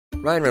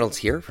Ryan Reynolds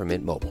here from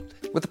Mint Mobile.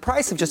 With the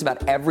price of just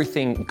about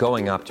everything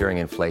going up during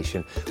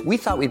inflation, we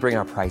thought we'd bring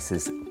our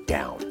prices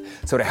down.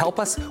 So to help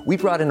us, we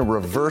brought in a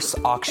reverse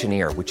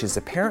auctioneer, which is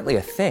apparently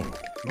a thing.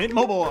 Mint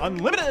Mobile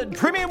Unlimited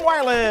Premium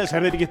Wireless.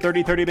 How to get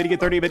 30, 30, how to get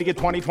 30, how to get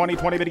 20, 20,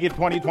 20, how to get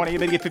 20, 20, how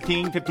to get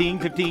 15, 15,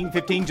 15,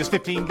 15, just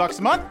 $15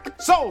 a month?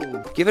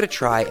 Sold! Give it a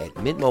try at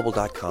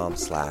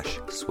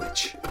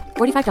mintmobile.com/switch.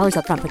 $45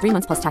 up front for 3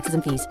 months plus taxes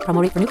and fees.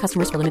 Promo rate for new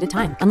customers for limited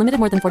time. Unlimited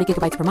more than 40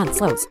 gigabytes per month.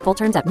 Slows full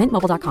terms at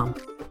mintmobile.com.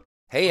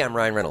 Hey, I'm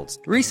Ryan Reynolds.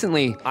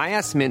 Recently, I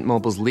asked Mint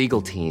Mobile's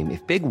legal team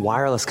if big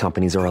wireless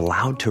companies are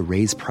allowed to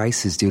raise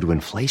prices due to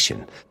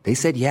inflation. They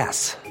said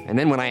yes. And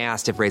then when I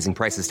asked if raising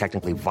prices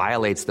technically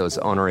violates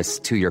those onerous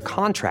 2-year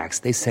contracts,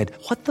 they said,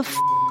 "What the f***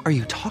 are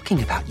you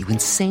talking about, you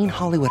insane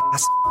Hollywood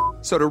ass?"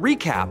 So to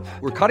recap,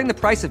 we're cutting the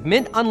price of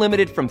Mint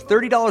Unlimited from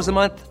 $30 a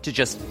month to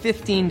just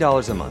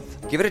 $15 a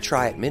month. Give it a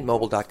try at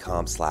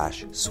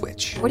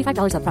mintmobile.com/switch.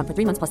 $45 up front for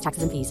 3 months plus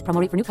taxes and fees.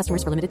 Promo rate for new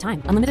customers for limited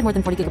time. Unlimited more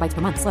than 40 gigabytes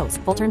per month. Slows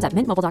full terms at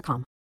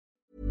mintmobile.com.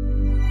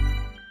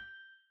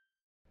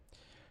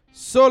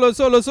 Solo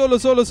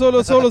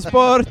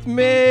sport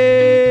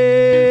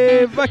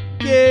med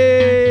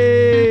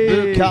Vacke.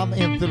 Du kan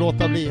inte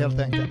låta bli helt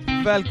enkelt.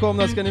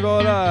 Välkomna ska ni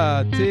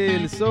vara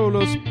till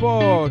Solo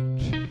Sport.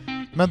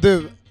 Men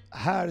du,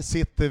 här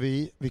sitter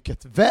vi.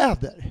 Vilket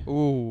väder.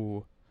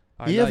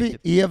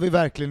 Är vi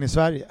verkligen i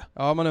Sverige?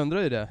 Ja, man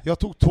undrar ju det. Jag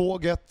tog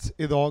tåget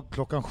idag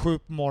klockan 7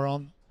 på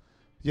morgonen.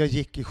 Jag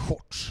gick i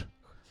shorts.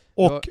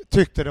 Och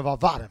tyckte det var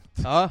varmt.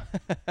 Ja.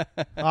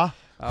 Ja.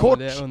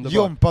 Shorts,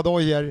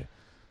 gympadojor.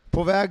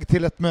 På väg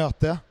till ett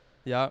möte.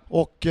 Ja.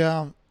 Och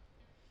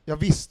jag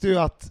visste ju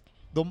att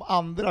de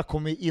andra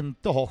kommer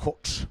inte ha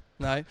shorts.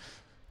 Nej.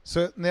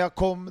 Så när jag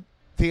kom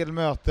till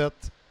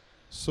mötet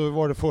så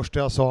var det första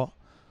jag sa: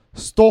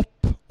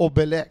 stopp och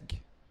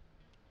belägg.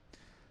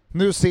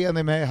 Nu ser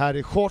ni mig här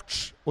i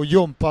shorts och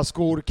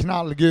gympaskor,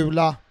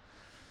 knallgula.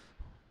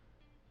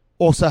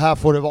 Och så här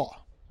får det vara.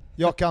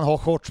 Jag kan ha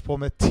shorts på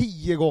mig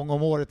 10 gånger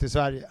om året i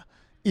Sverige.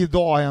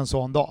 Idag är en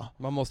sån dag.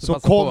 Man måste så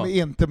kom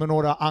inte med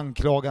några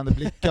anklagande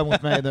blickar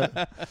mot mig nu.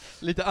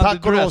 Lite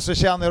tack och lov så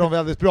känner de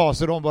väldigt bra,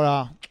 så de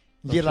bara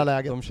gillar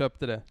läget. De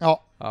köpte det.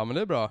 Ja, men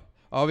det är bra.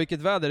 Ja, vilket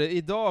väder.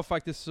 Idag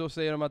faktiskt så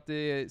säger de att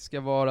det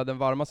ska vara den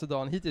varmaste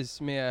dagen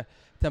hittills med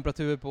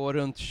temperaturer på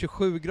runt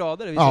 27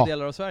 grader i vissa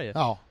delar av Sverige.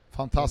 Ja,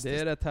 fantastiskt.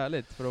 Det är rätt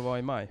härligt för att vara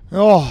i maj.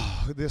 Ja,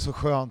 det är så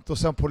skönt. Och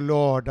sen på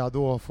lördag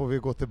då får vi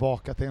gå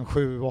tillbaka till en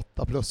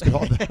 7-8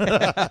 plusgrader.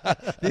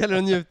 Det gäller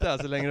att njuta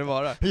så länge det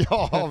varar.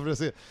 Ja,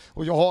 precis.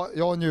 Och jag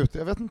har njutit.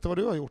 Jag vet inte vad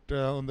du har gjort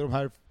under de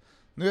här...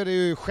 Nu är det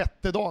ju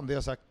 6:e dagen, det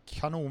är så här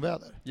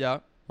kanonväder. Ja.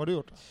 Vad har du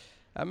gjort?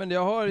 Ja, men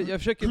jag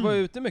försöker vara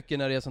ute mycket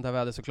när det är sånt här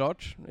väder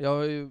såklart. Jag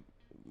har ju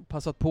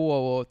passat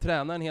på att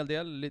träna en hel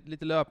del.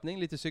 Lite löpning,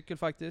 lite cykel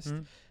faktiskt.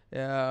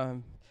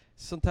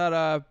 Sånt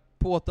här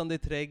påtande i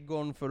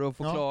trädgården för att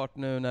få klart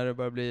nu när det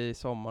börjar bli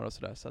sommar och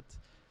sådär. Så att,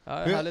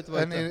 härligt att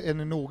vara ute. Är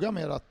ni noga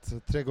med att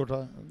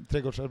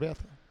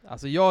trädgårdsarbete?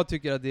 Alltså jag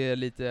tycker att det är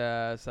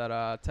lite så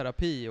här,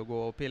 terapi att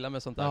gå och pilla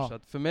med sånt där. Ja. Så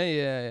att för mig,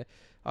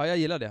 jag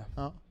gillar det.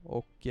 Ja.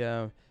 Och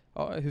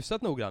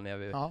hyfsat noggrann är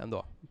vi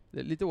ändå.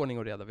 Lite ordning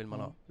och reda vill man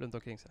ha runt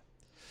omkring sig.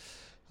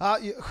 Ja,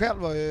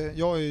 själv har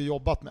jag ju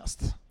jobbat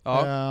mest.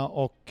 Ja.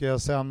 Och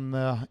sen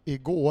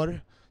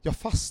igår, jag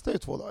fastar ju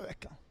 2 dagar i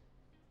veckan.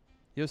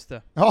 Just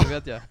det, det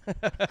vet jag.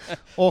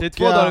 Och, det är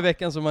 2 dagar i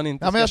veckan som man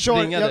inte ska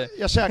springa det.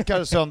 Jag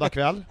käkar söndag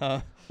kväll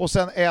och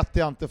sen äter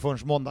jag inte förrän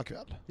måndag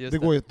kväll. Det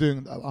går ju ett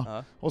dygn där, va?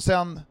 Ja. Och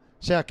sen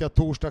käkar jag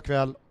torsdag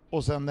kväll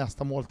och sen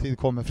nästa måltid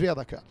kommer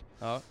fredag kväll.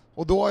 Ja.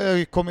 Och då har jag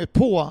ju kommit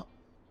på,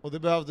 och det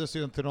behövdes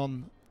ju inte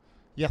någon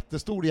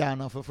jättestor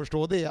hjärna för att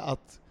förstå det,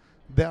 att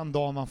den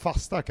dag man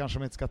fastar kanske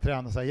man inte ska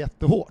träna sig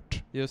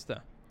jättehårt. Just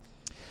det.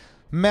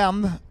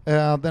 Men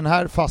den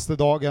här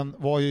fastedagen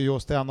var ju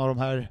just en av de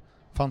här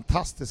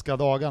fantastiska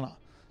dagarna.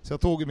 Så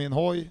jag tog min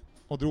hoj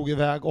och drog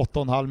iväg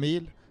 8,5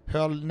 mil.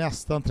 Höll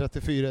nästan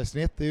 34 i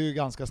snitt. Det är ju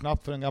ganska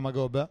snabbt för en gammal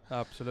gubbe.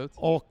 Absolut.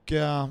 Och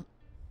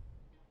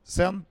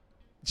sen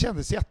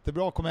kändes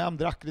jättebra. Kom hem,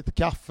 drack lite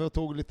kaffe och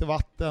tog lite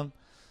vatten.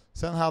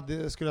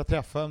 Sen skulle jag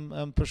träffa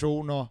en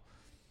person, och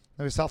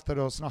när vi satt där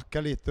och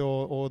snackade lite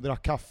och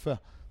drack kaffe,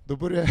 då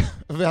började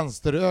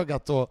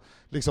vänsterögat och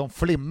liksom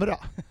flimra.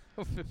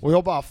 Och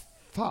jag bara,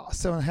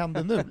 fasen, vad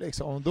hände nu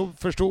liksom? Då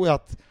förstod jag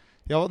att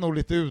jag var nog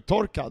lite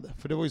uttorkad,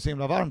 för det var ju så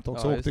himla varmt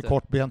också. Jag åkte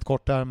kortbent,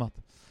 kortärmat.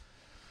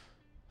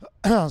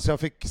 Så jag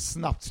fick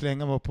snabbt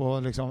slänga mig upp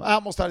och liksom,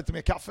 jag måste ha lite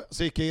mer kaffe.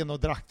 Så gick jag in och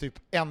drack typ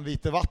 1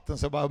 liter vatten,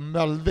 så jag bara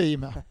möllde i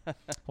mig.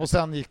 Och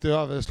sen gick det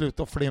över och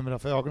slutade flimra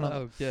för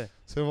ögonen. Okay.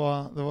 Så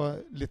det var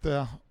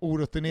lite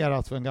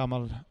orutinerat för en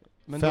gammal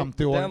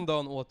 50 år. Men den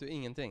dagen åt du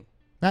ingenting?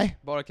 Nej.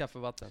 Bara kaffe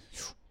och vatten?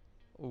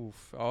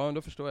 Ja,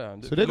 då förstår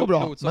jag. Så det går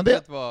bra. Men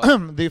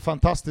det är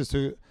fantastiskt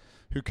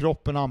hur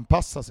kroppen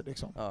anpassar sig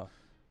liksom. Ja.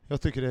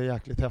 Jag tycker det är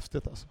jäkligt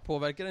häftigt alltså.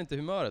 Påverkar det inte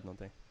humöret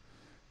någonting?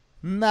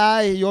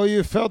 Nej, jag är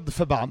ju född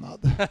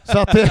förbannad. Så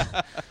att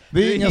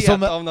det är ingen som...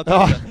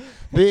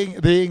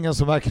 Det är ingen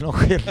som märker någon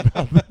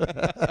skillnad.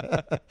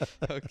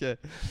 Okay.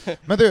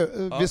 Men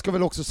du, vi ska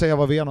väl också säga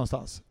var vi är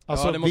någonstans.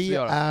 Alltså, det måste vi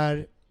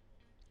göra.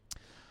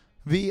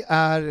 Vi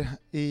är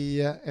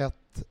i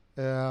ett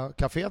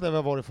café där vi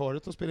har varit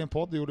förut och spelat in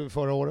podd. Det gjorde vi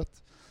förra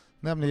året.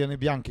 Nämligen i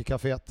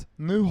Bianchi-caféet.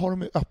 Nu har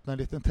de öppnat en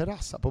liten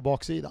terrass på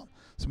baksidan.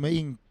 Som är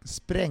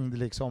insprängd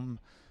liksom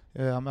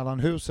mellan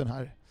husen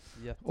här.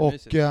 Och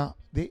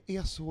det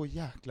är så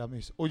jäkla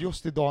mysigt. Och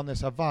just idag när det är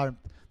så här varmt,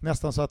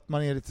 nästan så att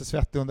man är lite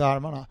svettig under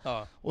armarna.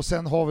 Ja. Och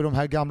sen har vi de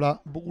här gamla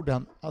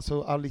borden,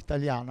 alltså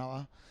all'italiana,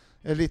 va?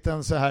 En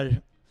liten så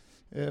här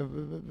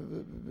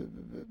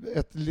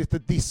ett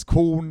litet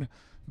diskhorn,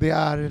 det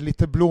är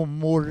lite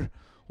blommor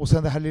och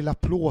sen det här lilla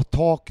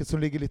plåttaket som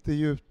ligger lite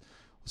djupt.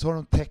 Och så har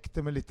de täckt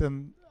det med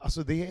liten,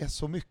 alltså det är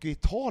så mycket i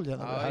Italien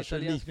det här så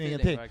det liknar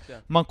ingenting.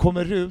 Verkligen. Man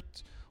kommer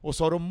ut och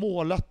så har de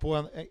målat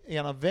på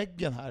ena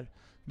väggen här.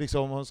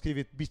 Liksom har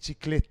skrivit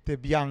biciclette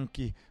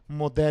bianchi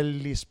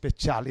modelli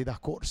speciali da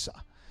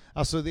corsa.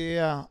 Alltså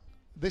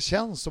det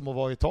känns som att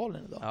vara i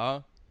Italien idag.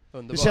 Ja,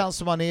 underbart. Det känns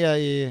som man är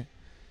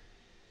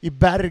i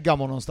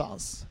Bergamo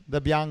någonstans. Där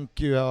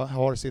Bianchi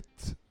har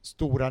sitt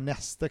stora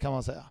näste kan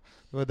man säga.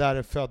 Det var där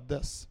det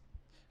föddes.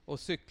 Och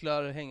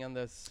cyklar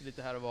hängandes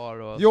lite här och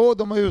var. Jo,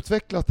 de har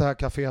utvecklat det här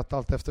caféet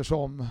allt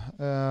eftersom.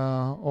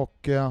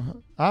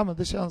 Men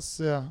det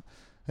känns...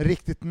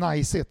 riktigt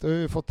najsigt. Jag har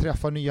ju fått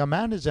träffa nya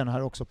managern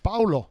här också,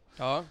 Paolo.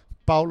 Ja.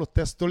 Paolo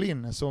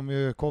Testolin som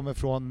ju kommer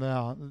från,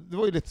 det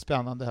var ju lite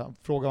spännande här,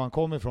 fråga var han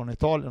kommer från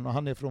Italien och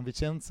han är från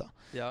Vicenza.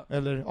 Ja.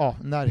 Eller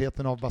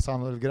närheten av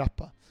Bassano del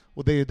Grappa.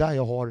 Och det är ju där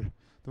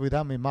det var ju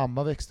där min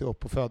mamma växte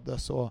upp och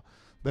föddes och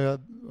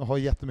jag har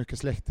jättemycket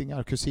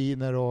släktingar,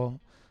 kusiner och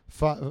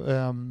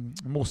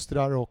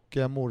mostrar och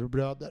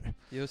morbröder.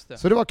 Just det.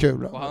 Så det var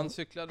kul. Och han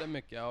cyklade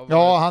mycket.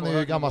 Ja, han är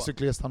ju gammal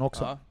cyklist han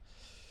också. Ja.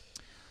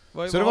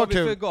 Vad har vi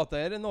för gata?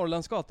 Är det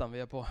Norrlandsgatan vi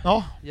är på?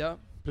 Ja,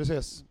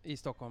 precis. I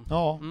Stockholm.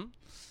 Ja.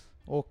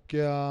 Och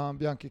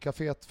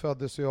Bianchi-caféet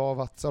föddes ju av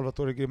att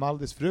Salvatore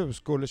Grimaldis fru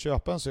skulle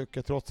köpa en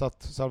cykel trots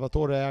att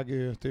Salvatore äger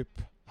ju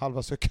typ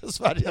halva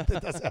Cykel-Sverige.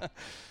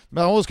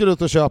 Men hon skulle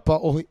ut och köpa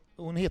och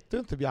hon hittade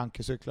inte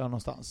Bianchi-cyklar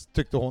någonstans,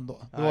 tyckte hon då.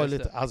 Det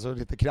var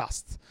lite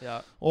krasst.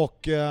 Ja.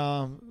 Och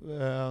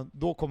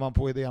då kom man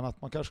på idén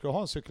att man kanske skulle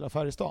ha en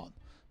cykelaffär i stan.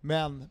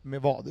 Men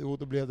med vad? Jo,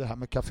 då blev det här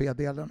med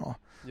kafédelen.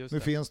 Nu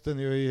finns den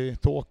ju i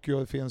Tokyo,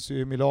 det finns ju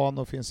i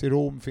Milano, finns i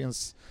Rom,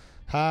 finns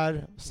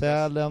här,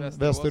 Sälen,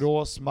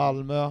 Västerås,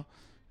 Malmö.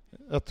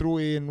 Jag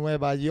tror i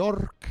Nueva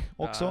York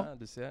också. Ja,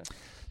 du ser.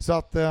 Så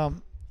att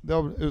det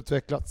har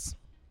utvecklats.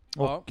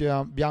 Och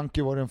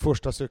Bianchi var den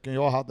första cykeln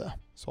jag hade.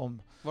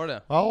 Var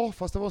det? Ja,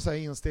 fast det var så här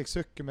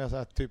instegscykel med så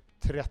här typ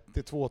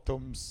 32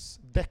 tums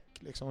däck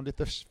liksom, och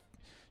lite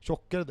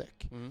tjockare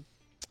däck. Mm.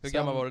 Hur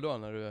gammal var du då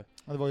när du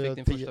det var fick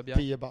din första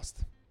Bianchi? 10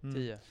 bast.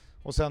 10.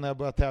 Och sen när jag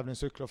började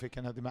tävlingscykla och fick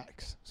en Eddie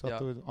Max. Så,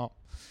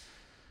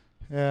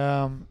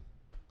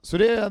 så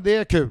det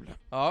är kul.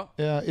 Ja.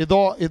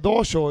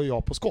 Idag kör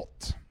jag på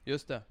skott.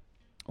 Just det.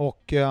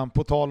 Och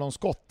på tal om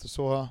skott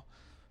så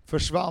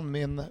försvann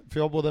för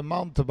jag har både en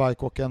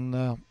mountainbike och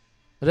en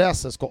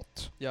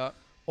racerskott. Ja.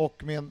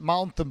 Och min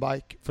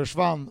mountainbike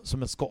försvann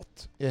som ett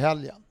skott i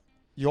helgen.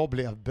 Jag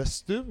blev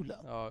bestulen.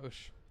 Ja,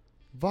 usch.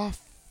 Vad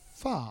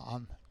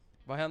fan?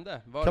 Vad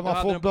hände? Kan man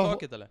hade den på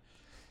taket eller?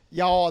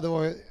 Ja, det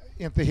var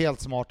inte helt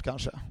smart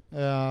kanske.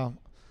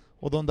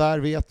 Och de där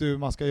vet du hur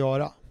man ska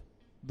göra.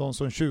 De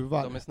som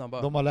tjuvar. De är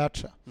snabba. De har lärt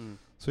sig.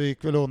 Så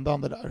gick väl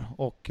undan det där.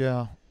 Och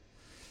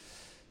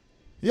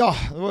det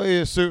var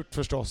ju surt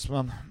förstås,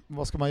 men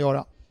vad ska man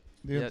göra?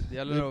 Det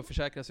gäller att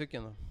försäkra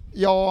cykeln då.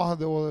 Ja,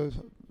 då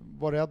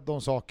var rädd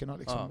om sakerna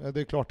liksom. Ja.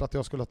 Det är klart att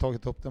jag skulle ha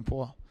tagit upp den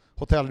på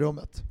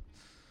hotellrummet.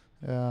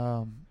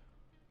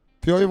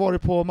 För jag har ju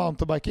varit på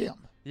mountainbike-EM.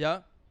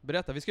 Ja,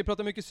 berätta. Vi ska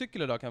prata mycket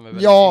cykel idag kan vi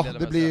väl. Ja,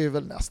 det blir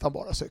väl nästan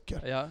bara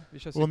cykel. Ja, vi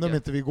kör cykel. Undrar om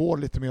inte vi går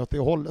lite mer åt det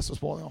hållet så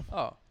småningom.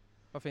 Ja,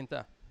 varför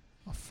inte?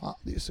 Vad fan,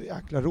 det är ju så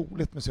jäkla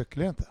roligt med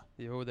cykel, inte?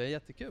 Jo, det är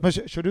jättekul. Men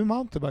kör du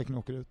mountainbike när du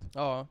åker ut?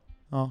 Ja.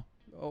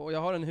 Och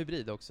jag har en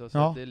hybrid också, så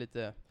att det är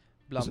lite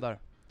blandar.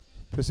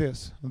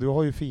 Precis. Du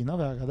har ju fina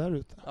vägar där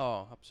ute.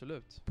 Ja,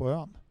 absolut. På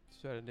ön.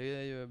 Så är det. Det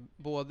är ju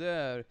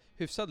både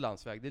hyfsad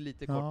landsväg, det är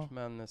lite kort,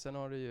 men sen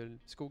har du ju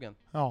skogen.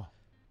 Ja.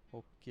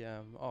 Och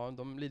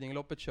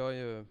Lidingöloppet kör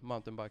ju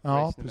mountainbike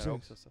race numera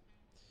också. Så.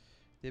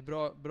 Det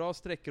är bra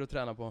sträckor att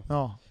träna på.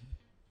 Ja.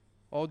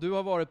 Och du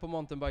har varit på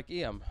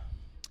mountainbike-EM.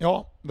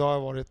 Ja, det har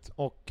jag varit.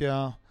 Och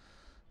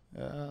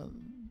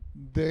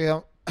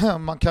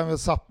man kan väl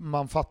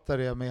sammanfatta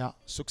det med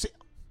succé.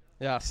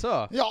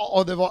 Jaså? Ja,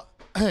 och det var...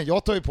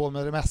 Jag tar ju på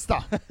mig det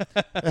mesta.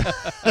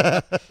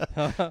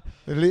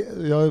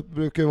 Jag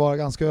brukar ju vara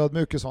ganska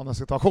ödmjuk i sådana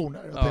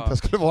situationer. Jag tänkte jag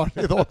skulle vara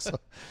det idag också.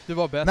 Du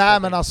var bäst. Nej,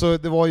 men alltså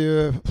det var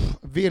ju...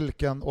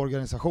 Vilken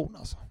organisation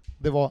alltså.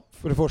 Det var,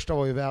 för det första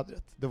var ju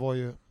vädret. Det var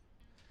ju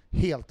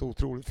helt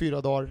otroligt.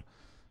 4 dagar,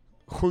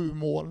 7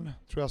 moln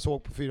tror jag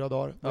såg på 4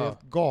 dagar. Det var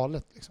helt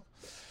galet liksom.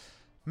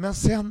 Men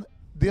sen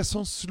det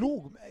som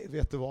slog mig,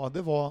 vet du vad,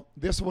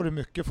 det så var det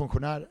mycket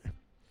funktionärer.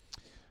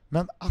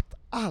 Men att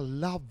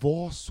alla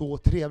var så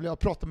trevliga. Jag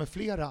pratade med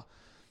flera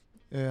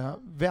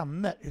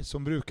vänner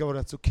som brukar vara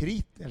rätt så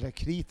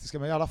kritiska,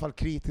 men i alla fall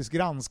kritiskt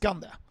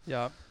granskande.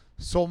 Ja.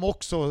 Som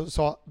också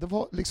sa, det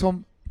var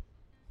liksom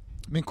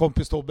min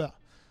kompis Tobbe.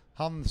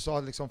 Han sa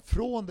liksom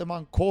från där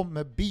man kom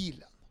med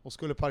bilen och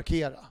skulle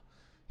parkera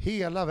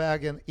hela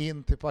vägen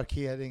in till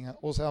parkeringen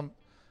och sen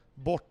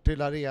bort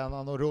till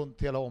arenan och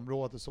runt hela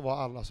området, så var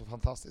alla så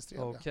fantastiskt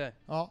trevliga. Okej.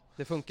 Ja.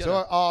 Det funkar.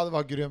 Ja, det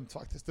var grymt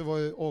faktiskt. Det var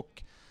ju,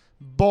 och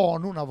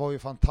banorna var ju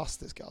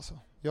fantastiska alltså.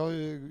 Jag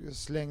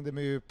slängde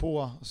mig ju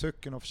på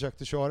cykeln och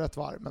försökte köra ett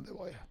varv, men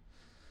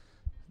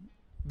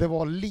det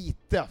var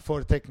lite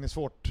för tekniskt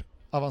svårt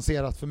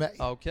avancerat för mig.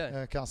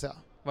 Okej. Kan jag säga.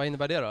 Vad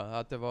innebär det då?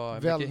 Att det var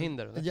mycket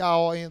hinder? Eller?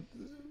 Ja,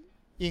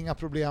 inga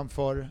problem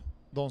för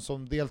de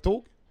som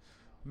deltog.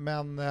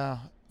 Men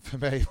för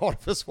mig var det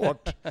för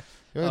svårt.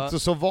 Jag är inte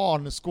så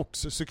van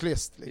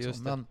skogscyklist.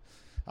 Liksom.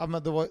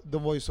 Men det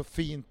var ju så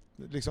fint.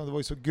 Liksom, det var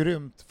ju så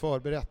grymt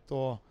förberett.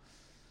 Och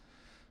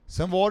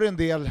sen var det en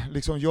del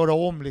liksom, göra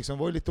om. Liksom. Det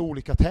var ju lite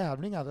olika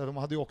tävlingar. De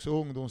hade ju också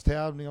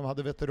ungdomstävlingar. De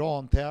hade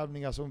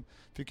veterantävlingar som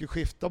fick ju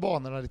skifta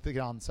banorna lite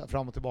grann så här,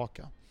 fram och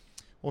tillbaka.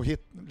 Och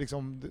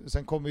liksom,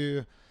 sen kommer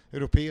ju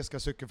Europeiska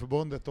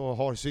cykelförbundet och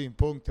har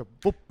synpunkter.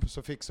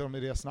 Så fixar de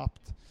det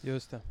snabbt.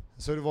 Just det.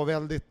 Så det var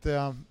väldigt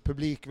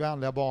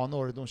publikvänliga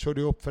banor. De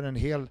körde upp för en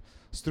hel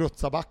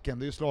Strutsabacken.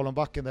 Det är ju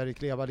slalombacken där i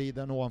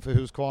Klevaliden ovanför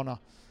Huskvarna.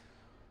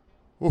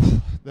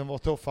 Den var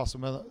tuff alltså,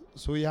 men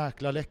så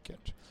jäkla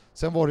läckert.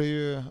 Sen var det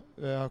ju,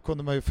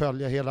 kunde man ju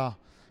följa hela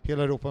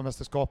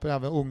Europamästerskapet,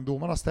 även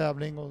ungdomarnas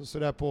tävling och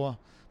sådär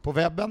på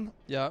webben.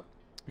 Ja.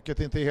 Vilket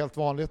inte är helt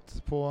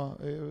vanligt på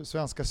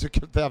svenska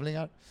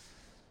cykeltävlingar.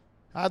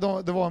 Nej,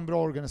 det var en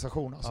bra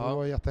organisation alltså. Det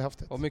var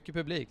jättehäftigt. Och mycket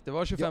publik. Det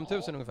var 25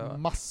 000 ungefär, va?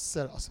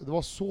 Massor alltså. Det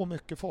var så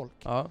mycket folk.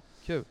 Ja,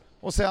 kul.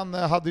 Och sen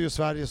hade ju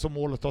Sverige som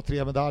mål att ta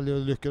 3 medaljer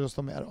och lyckades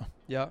de med då.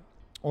 Ja.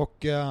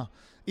 Och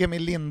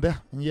Emil Linde,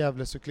 en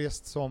jävla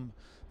cyklist som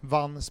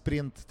vann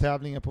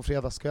sprinttävlingen på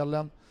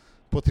fredagskvällen.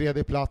 På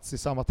 3:e plats i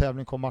samma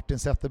tävling kom Martin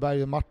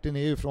Zetterberg. Martin är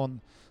ju från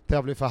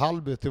tävling för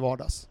Hallby till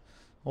vardags.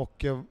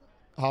 Och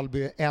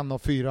Hallby är en av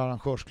 4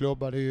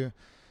 arrangörsklubbar. Det är ju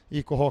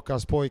IK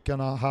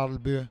Hakarspojkarna,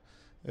 Hallby.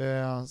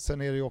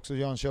 Sen är det ju också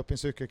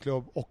Jönköpings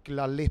cykelklubb och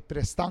La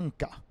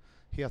Liprestanca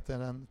heter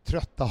den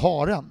trötta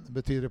haren,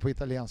 betyder det på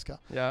italienska.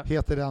 Ja.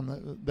 Heter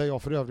den, där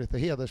jag för övrigt är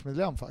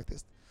hedersmedlem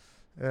faktiskt.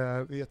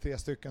 Vi är 3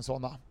 stycken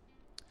sådana.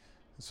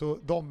 Så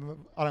de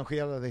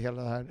arrangerade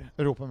hela det här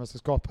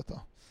Europamästerskapet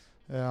då.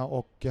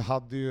 Och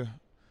hade ju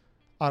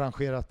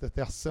arrangerat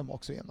ett SM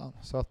också innan.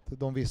 Så att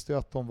de visste ju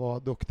att de var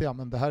duktiga,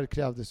 men det här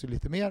krävdes ju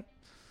lite mer.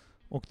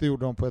 Och det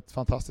gjorde de på ett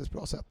fantastiskt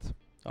bra sätt.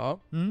 Ja.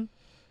 Mm.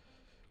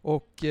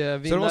 Och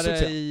vinnare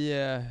i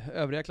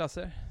övriga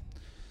klasser?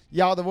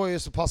 Ja, det var ju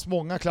så pass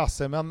många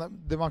klasser,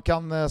 men det man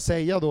kan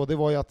säga då, det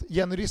var ju att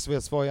Jenny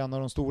Rissveds var en av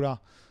de stora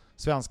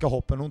svenska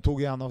hoppen. Hon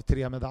tog en av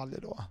 3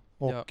 medaljer då.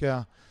 Och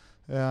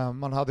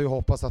man hade ju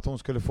hoppats att hon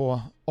skulle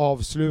få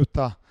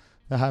avsluta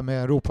det här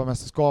med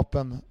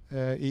Europamästerskapen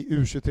i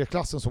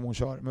U23-klassen som hon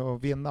kör med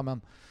att vinna.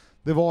 Men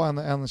det var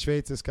en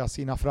schweiziska,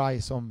 Sina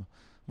Frey, som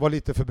var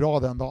lite för bra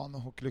den dagen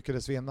och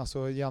lyckades vinna.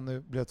 Så Jenny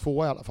blev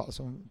 2 i alla fall,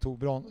 som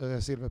tog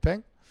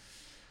silverpeng.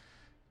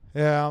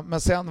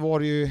 Men sen var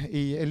det ju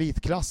i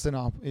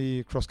elitklasserna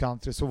i cross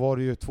country, så var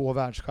det ju 2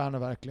 världsstjärnor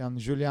verkligen.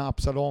 Julien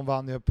Absalon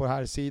vann ju på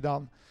här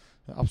sidan.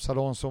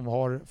 Absalon som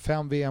har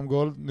 5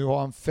 VM-guld, nu har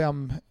han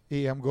 5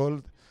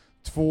 EM-guld,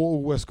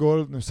 2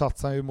 OS-guld. Nu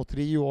satsar han ju mot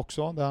Rio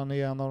också, där han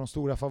är en av de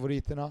stora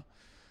favoriterna.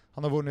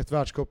 Han har vunnit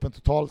världscupen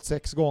totalt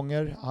 6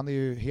 gånger. Han är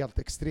ju helt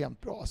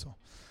extremt bra alltså.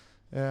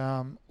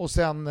 Och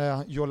sen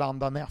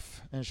Jolanda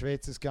Neff, en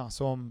schweiziska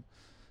som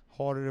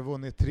har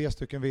vunnit 3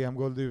 stycken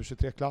VM-guld i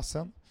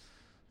U23-klassen.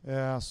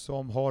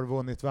 Som har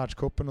vunnit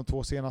världscupen de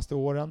 2 senaste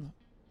åren.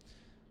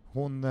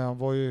 Hon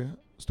var ju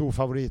stor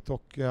favorit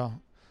och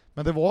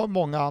men det var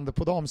många andra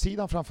på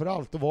damsidan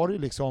framförallt. Då var det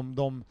liksom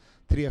de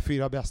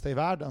 3-4 bästa i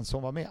världen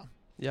som var med.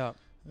 Ja.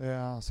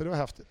 Så det var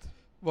häftigt.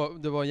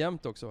 Det var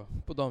jämnt också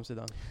på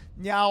damsidan?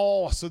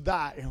 Ja, så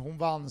där. Hon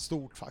vann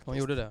stort faktiskt. Hon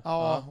gjorde det?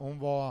 Ja, hon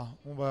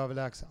var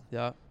överlägsen.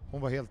 Ja.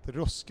 Hon var helt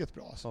ruskigt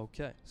bra. Alltså.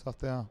 Okej. Så att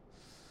det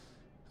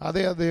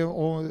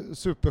är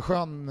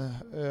superskön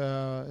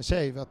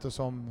tjej, vet du,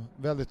 som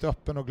väldigt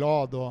öppen och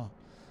glad och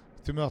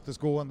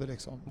tillmötesgående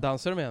liksom.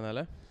 Dansar du med henne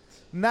eller?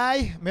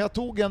 Nej, men jag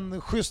tog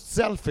en schysst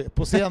selfie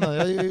på scenen.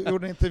 Jag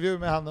gjorde en intervju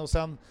med henne och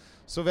sen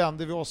så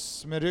vände vi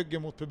oss med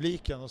ryggen mot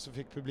publiken och så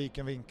fick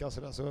publiken vinka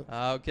sådär. Så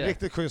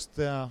riktigt schysst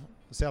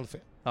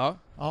selfie. Ja.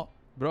 Ja,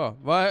 bra.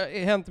 Vad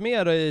har hänt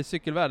mer i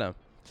cykelvärlden?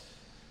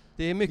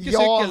 Det är mycket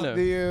cykel nu. Ja,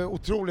 det är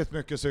otroligt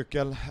mycket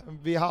cykel.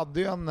 Vi hade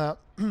ju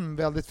en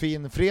väldigt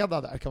fin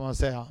fredag där kan man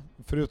säga.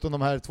 Förutom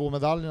de här 2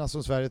 medaljerna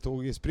som Sverige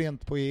tog i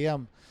sprint på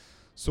EM,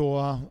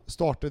 så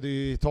startade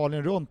ju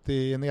Italien runt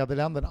i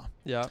Nederländerna.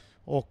 Ja.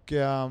 Och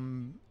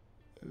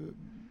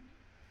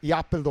i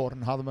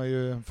Apeldoorn hade man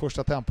ju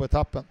första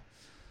tempoetappen.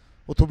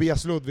 Och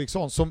Tobias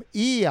Ludvigsson som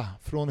är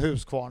från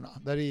Huskvarna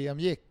där EM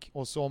gick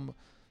och som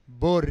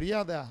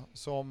började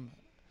som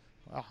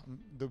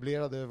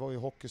dubblerade, var ju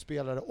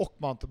hockeyspelare och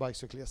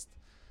mountainbikecyklist.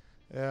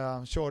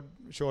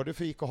 Körde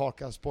för IK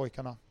Harkas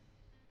pojkarna.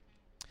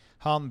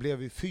 Han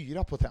blev ju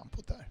 4 på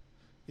tempot där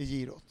i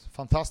girot.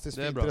 Fantastiskt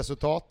fint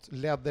resultat,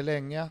 ledde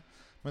länge,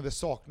 men det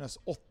saknades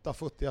 8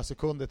 futtiga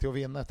sekunder till att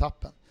vinna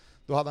etappen.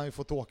 Då hade han ju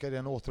fått åka i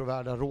den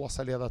åtråvärda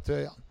rosa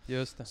ledartröjan.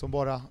 Just det. Som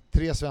bara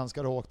 3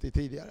 svenskar har åkt i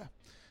tidigare.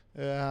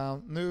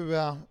 Nu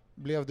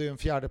blev det ju en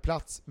 4:e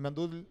plats, men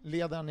då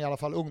leder han i alla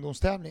fall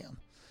ungdomstävlingen.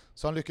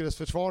 Så han lyckades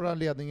försvara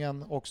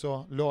ledningen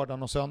också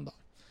lördagen och söndag.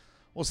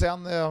 Och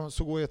sen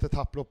så går ett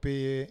etapplopp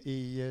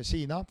i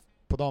Kina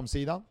på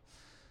damsidan.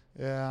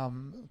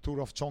 Tour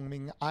of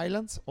Chongming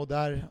Islands, och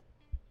där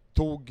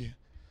tog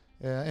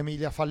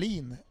Emilia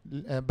Fahlin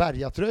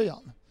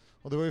bergatröjan.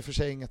 Och det var ju för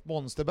sig inget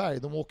monsterberg.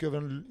 De åker över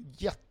en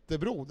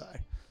jättebro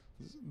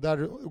där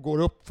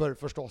går upp för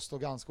förstås då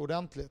ganska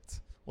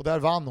ordentligt. Och där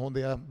vann hon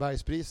det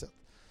bergspriset.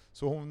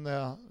 Så hon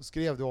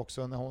skrev det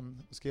också när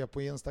hon skrev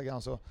på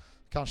Instagram, så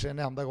kanske den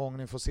enda gången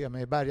ni får se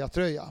mig i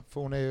bergatröja.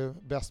 För hon är ju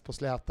bäst på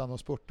slätan och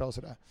spurta och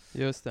sådär.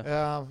 Just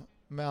det.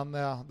 Men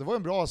det var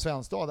en bra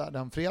svensk dag där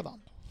den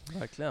fredagen.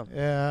 Verkligen.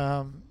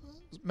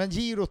 Men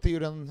girot är ju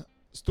den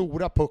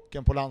stora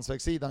pucken på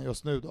landsvägssidan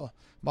just nu då.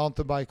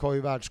 Mountainbike har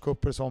ju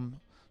världscuper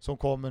som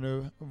kommer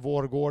nu.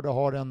 Vårgårda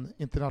har en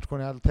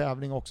internationell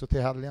tävling också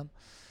till helgen.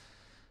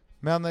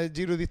 Men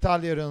Giro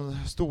d'Italia är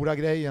den stora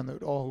grejen nu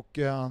då, och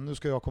nu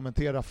ska jag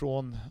kommentera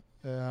från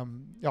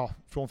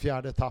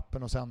 4:e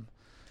etappen och sen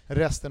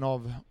resten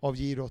av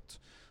girot.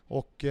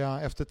 Och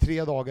efter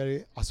 3 dagar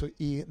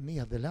i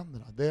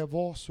Nederländerna, det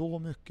var så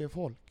mycket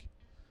folk.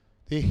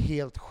 Det är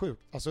helt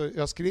sjukt. Alltså,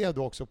 jag skrev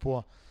det också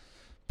på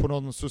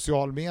någon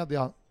social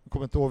media, jag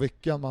kommer inte ihåg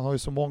vilken, man har ju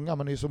så många,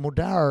 man är ju så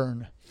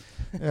modern.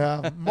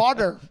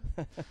 Modern!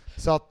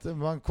 Så att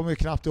man kommer ju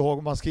knappt ihåg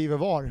om man skriver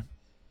var.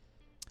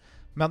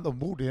 Men de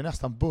borde ju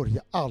nästan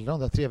börja alla de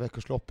där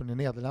 3-veckorsloppen i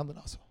Nederländerna.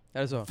 Alltså.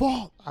 Är det så?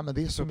 Vad? Ja, men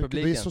det är så mycket,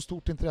 det är så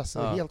stort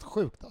intresse, det är helt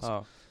sjukt alltså.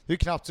 Ja. Det är ju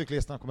knappt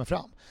cyklisterna kommer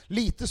fram.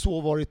 Lite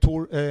så var det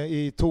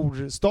i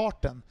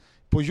Tour-starten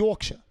på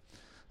Yorkshire,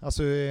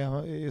 alltså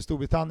i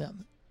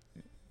Storbritannien.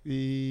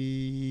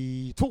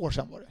 I 2 år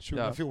sedan var det,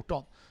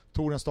 2014. Ja.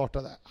 Touren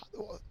startade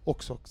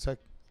också så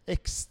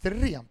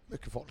extremt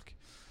mycket folk.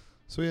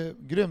 Så är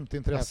grymt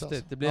intresse.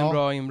 Alltså. Det blir en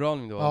bra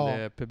inramning då, det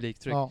är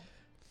publiktryck. Ja.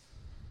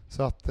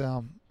 Så att,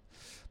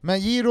 men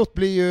girot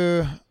blir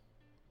ju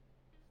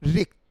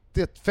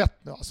riktigt fett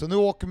nu. Alltså, nu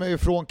åker man ju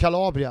från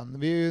Kalabrien.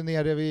 Vi är ju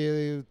nere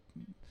vid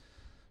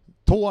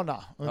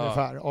tårna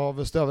ungefär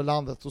av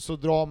stövellandet. Och så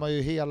drar man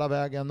ju hela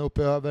vägen upp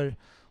över.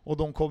 Och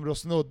de kommer att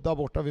snudda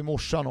borta vid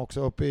Morsan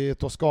också. Uppe i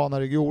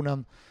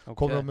Toscana-regionen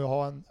kommer de att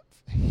ha en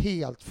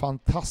helt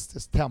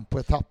fantastisk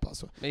tempoetapp.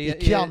 Alltså. I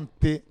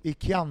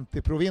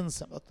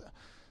Chianti-provinsen.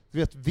 Du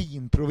vet,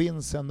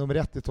 Vinprovinsen nummer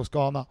 1 i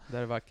Toscana. Det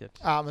är vackert.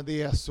 Ja, men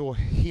det är så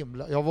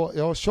himla... Jag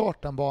har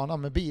kört den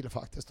banan med bil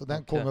faktiskt. Och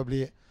den kommer att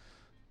bli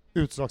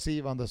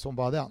utslagsgivande som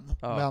bara den.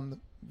 Ja.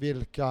 Men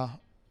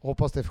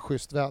hoppas det är för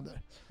schysst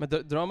väder. Men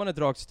drar man ett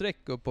rakt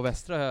streck upp på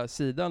västra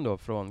sidan då,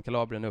 från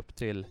Kalabrien upp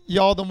till...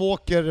 Ja, de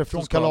åker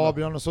från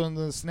Kalabrien och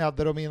så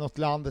snäddar de inåt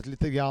landet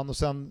lite grann och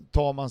sen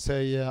tar man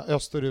sig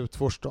österut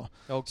först då.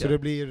 Okay. Så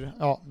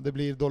det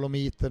blir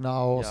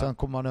Dolomiterna och sen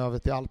kommer man över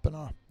till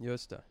Alperna.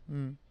 Just det.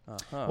 Mm.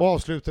 Och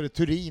avslutar i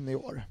Turin i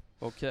år.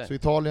 Okay. Så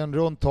Italien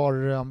runt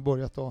har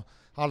börjat att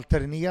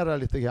alternera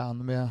lite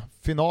grann med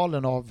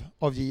finalen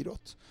av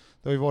girot.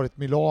 Det har ju varit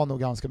Milano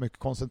ganska mycket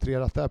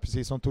koncentrerat där,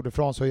 precis som Tour de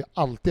France har ju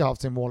alltid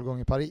haft sin målgång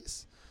i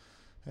Paris.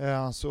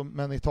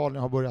 Men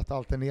Italien har börjat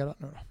alternera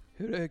nu då.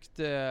 Hur högt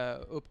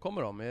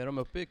uppkommer de? Är de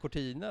uppe i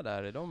Cortina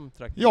där? Är de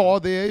trakterna? Ja,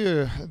 det är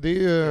ju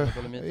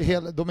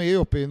de är ju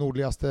uppe i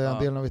nordligaste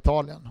delen av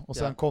Italien. Och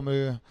sen kommer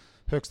ju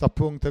högsta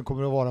punkten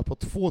kommer att vara på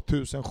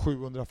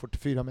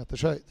 2744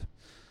 meters höjd.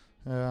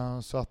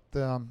 Så att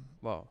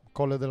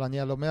Colle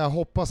dell'Agnello. Men jag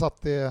hoppas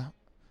att det är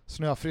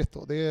snöfritt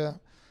då.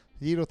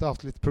 Girot har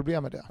haft lite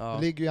problem med det. Ja.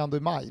 Det ligger ju ändå i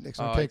maj.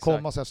 Liksom. Det kan ju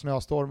komma så här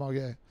snöstormar och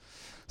grejer.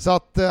 Så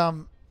att det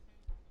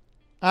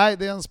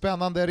är en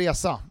spännande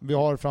resa vi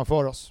har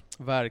framför oss.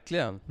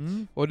 Verkligen.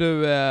 Mm. Och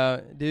du,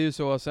 det är ju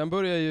så, sen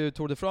börjar ju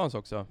Tour de France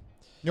också.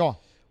 Ja.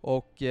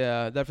 Och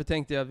därför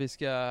tänkte jag att vi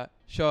ska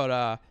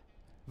köra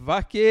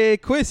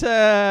Vacki-quizet!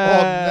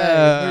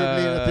 Nej,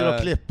 nu blir det till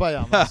att klippa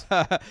igen. Alltså.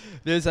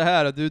 Det är så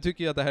här att du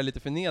tycker att det här är lite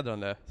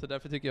förnedrande. Så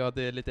därför tycker jag att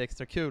det är lite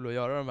extra kul att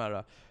göra de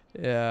här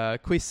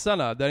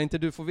quizarna där inte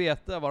du får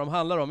veta vad de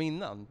handlar om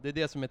innan. Det är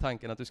det som är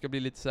tanken, att du ska bli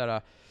lite så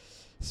här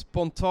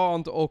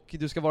spontant och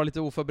du ska vara lite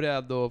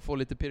oförberedd och få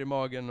lite pirr i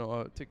magen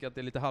och tycka att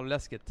det är lite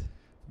halvläskigt.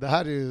 Det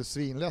här är ju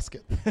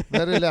svinläskigt. Det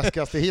här är det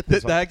läskigaste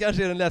hittills. Det här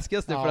kanske är den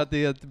läskigaste för att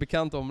det är ett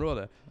bekant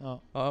område.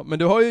 Ja, men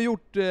du har ju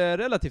gjort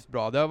relativt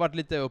bra. Det har varit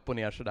lite upp och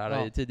ner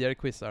sådär i tidigare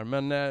quizar.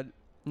 Men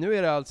nu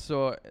är det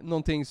alltså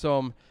någonting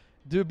som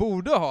du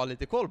borde ha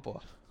lite koll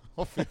på.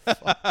 Fy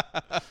fan.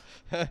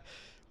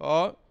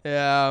 Ja,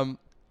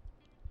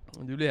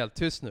 du blir helt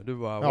tyst nu. Du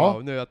bara,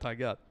 wow, nu är jag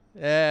taggad.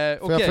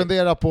 För jag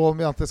funderar på om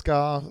jag inte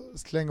ska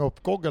slänga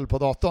upp Google på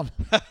datorn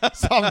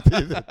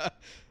samtidigt.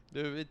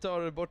 Du, vi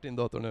tar bort din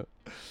dator nu.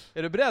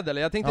 Är du beredd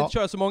eller? Jag tänkte inte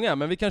köra så många,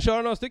 men vi kan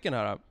köra några stycken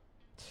här.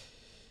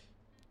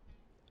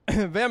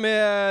 Vem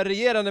är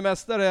regerande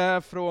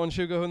mästare från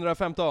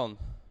 2015?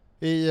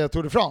 I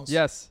Tour de France?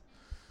 Yes.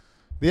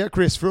 Det är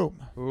Chris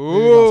Froome.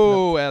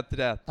 Ett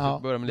rätt. Ja,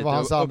 börjar med det lite var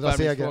hans andra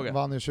seger. fråga.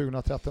 Vann ju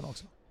 2013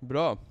 också.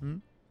 Bra.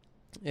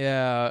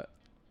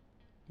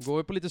 Går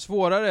vi på lite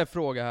svårare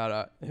fråga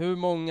här. Hur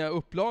många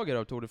upplagor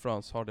av Tour de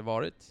France har det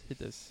varit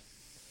hittills?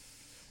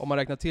 Om man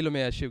räknar till och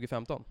med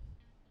 2015.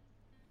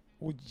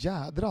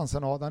 Jädrans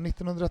Adam.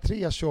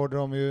 1903 körde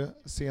de ju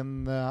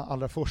sin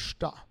allra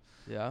första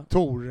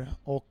Tour.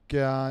 Och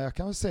jag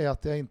kan väl säga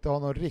att jag inte har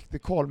någon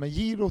riktig koll. Men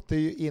Girot är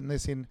ju inne i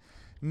sin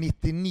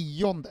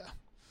 99:e.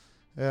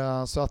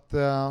 Så att,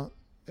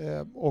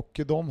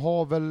 och de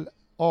har väl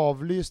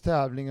avlyst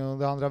tävlingen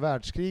under andra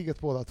världskriget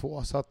båda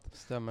två. Så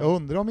att jag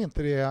undrar om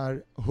inte det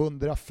är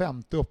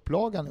 150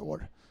 upplagan i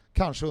år.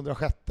 Kanske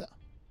 106.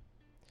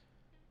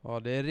 Ja,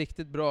 det är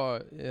riktigt bra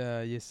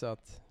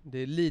gissat. Det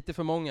är lite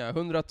för många,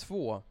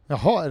 102.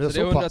 Jaha, är det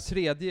så det är pass?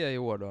 103 i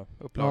år då,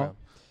 upplagan. Ja.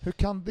 Hur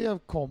kan det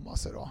komma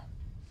sig då?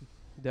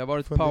 Det har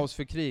varit paus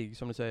för krig,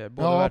 som du säger.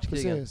 Båda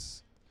världskrigen.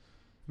 Precis.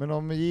 Men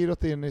om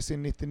Girot är inne i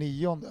sin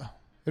 99:e.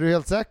 Är du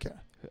helt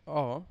säker?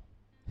 Ja.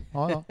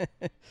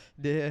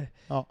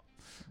 Ja.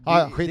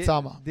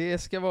 Skitsamma. Det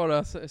ska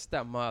vara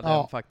stämma,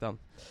 den faktan.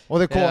 Och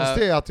det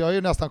konstiga är att jag har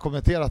ju nästan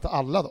kommenterat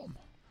alla dem.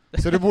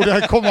 Så det borde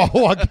jag komma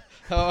ihåg.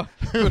 Ja,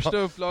 första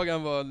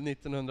upplagan var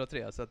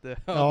 1903. Så att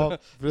ja,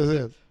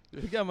 precis.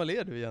 Hur gammal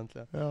är du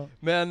egentligen? Ja.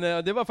 Men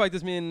det var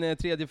faktiskt min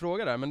tredje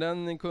fråga där, men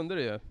den kunde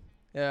du ju.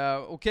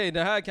 Okej,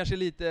 det här kanske är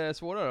lite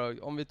svårare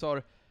då, om vi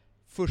tar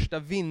första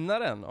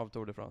vinnaren av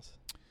Tour de France.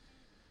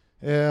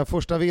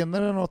 Första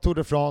vinnaren av Tour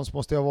de France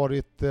måste ha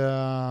varit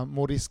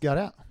Maurice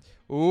Garin.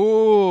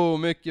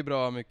 Mycket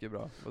bra, mycket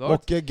bra.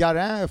 Och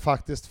Garin är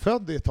faktiskt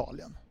född i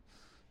Italien.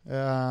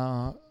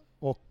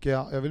 Och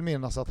jag vill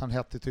minnas att han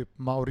hette typ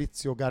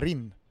Maurizio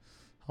Garin.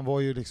 Han var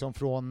ju liksom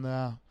från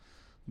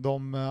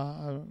de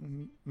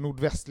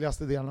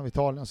nordvästligaste delarna av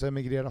Italien, så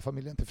emigrerade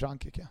familjen till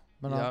Frankrike.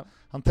 Men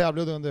han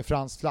tävlade under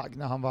fransk flagg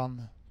när han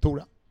vann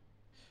touren.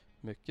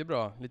 Mycket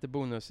bra, lite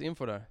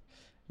bonusinfo där.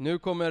 Nu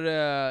kommer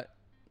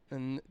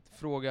en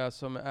fråga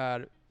som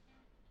är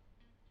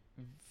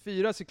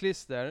 4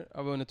 cyklister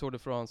har vunnit Tour de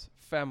France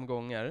 5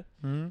 gånger.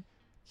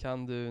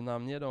 Kan du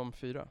namnge de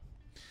 4?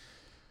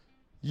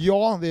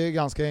 Ja, det är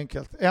ganska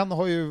enkelt. En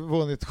har ju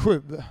vunnit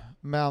 7,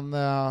 men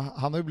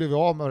han har ju blivit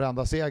av med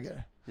varenda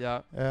seger.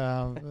 Ja.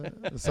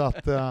 Så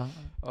att,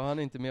 han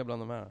är inte med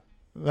bland de här.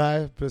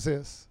 Nej,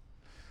 precis.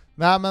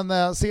 Nej,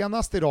 men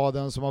senast i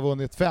raden som har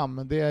vunnit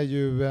 5, det är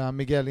ju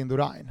Miguel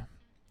Indurain.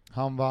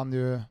 Han vann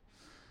ju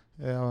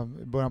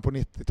i början på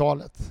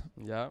 90-talet.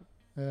 Ja.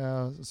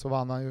 Så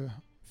vann han ju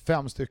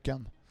 5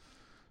 stycken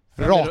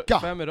raka.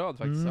 5 i rad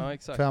faktiskt, ja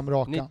exakt. 5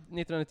 raka.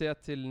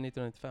 1991 till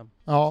 1995.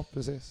 Ja,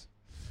 precis.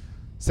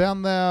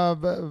 Sen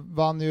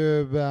vann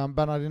ju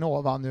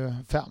Bernardino vann ju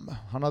 5.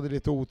 Han hade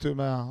lite otur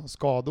med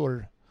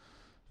skador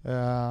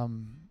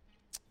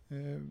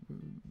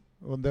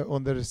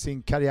under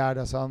sin karriär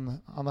där, så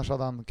annars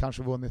hade han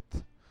kanske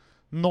vunnit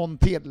någon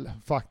till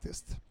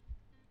faktiskt.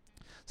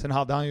 Sen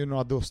hade han ju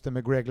några duster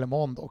med Greg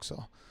LeMond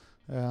också.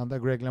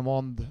 Där Greg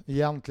LeMond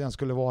egentligen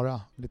skulle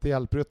vara lite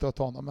hjälpryttare åt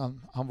honom,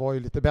 men han var ju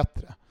lite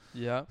bättre.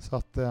 Ja. Så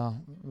att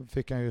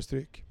fick han ju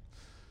stryk.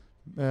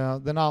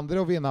 Den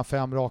andra att vinna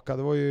 5 raka,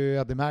 det var ju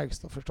Eddie Merckx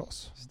då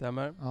förstås.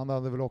 Stämmer. Han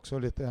hade väl också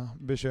lite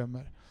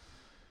bekymmer.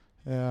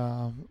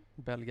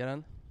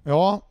 Belgaren.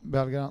 Ja,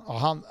 belgaren.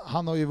 Ja,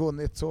 han har ju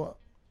vunnit så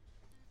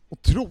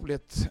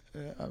otroligt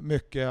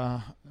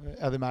mycket,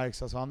 Eddie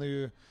Merckx. Alltså han är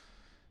ju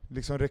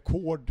liksom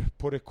rekord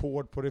på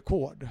rekord på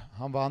rekord.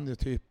 Han vann ju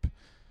typ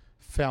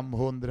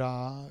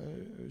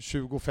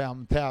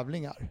 525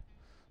 tävlingar.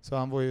 Så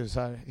han var ju så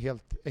här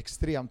helt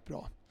extremt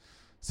bra.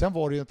 Sen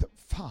var det ju inte...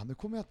 Fan, nu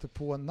kommer jag inte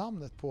på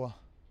namnet på...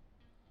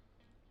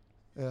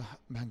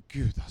 men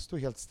gud, jag står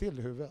helt still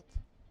i huvudet.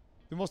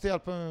 Du måste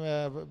hjälpa mig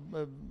med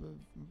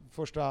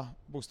första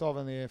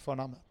bokstaven i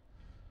förnamnet.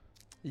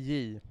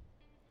 J.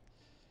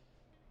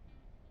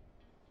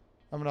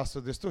 Ja, men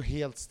alltså, det står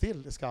helt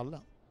still i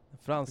skallen.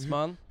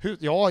 Fransman.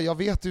 Ja, jag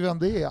vet ju vem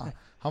det är.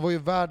 Han var ju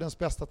världens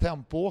bästa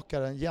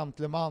tempoåkare. En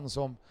gentleman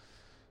som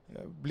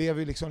blev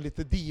ju liksom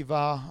lite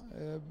diva...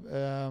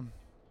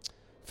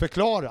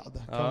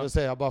 förklarad kan man väl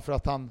säga, bara för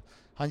att han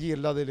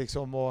gillade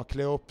liksom att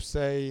klä upp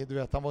sig, du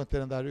vet, han var inte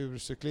den där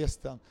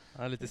urcyklisten.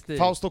 Lite stil.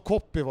 Fausto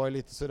Coppi var ju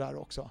lite sådär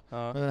också.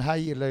 Men den här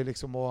gillar ju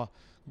liksom att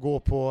gå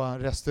på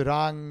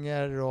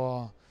restauranger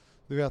och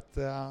du vet,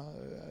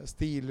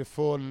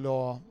 stilfull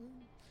och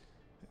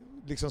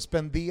liksom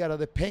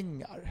spenderade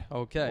pengar.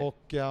 Okej.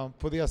 Och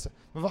på det sättet.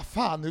 Men vad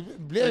fan, nu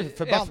blev det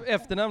förbannat.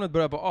 Efternamnet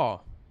börjar på A.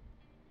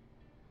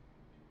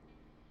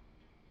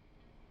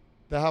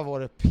 Det här var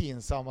det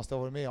pinsammaste jag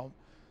varit med om.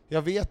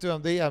 Jag vet ju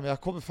vem det är, men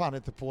jag kommer fan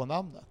inte på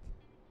namnet.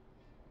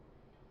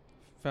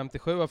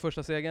 57 var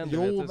första segern,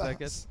 jo, det vet du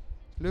säkert.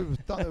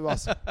 Sluta nu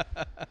alltså.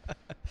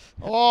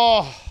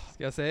 Åh!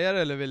 Ska jag säga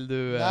det eller vill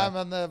du? Nej,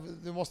 men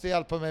du måste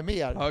hjälpa mig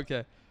mer. Okej.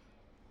 Okay.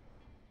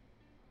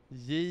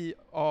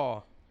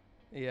 J.A.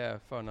 är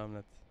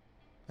förnamnet.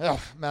 Ja,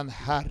 men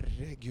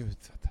herregud.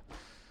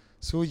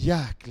 Så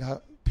jäkla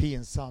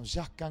pinsam.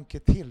 Jack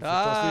Anquetil.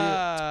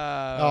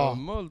 Ja.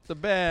 Molto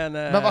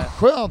bene. Men vad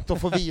skönt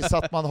att få visa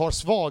att man har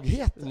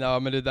svagheter. Ja,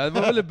 men det där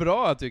var väldigt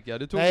bra tycker jag.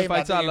 Du tog Nej,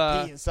 faktiskt men det är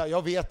alla... pinsam.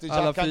 Jag vet ju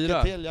Jack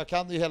Anquetil. Jag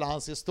kan ju hela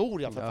hans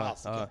historia för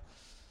fasiken. Ja.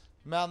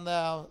 Men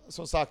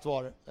som sagt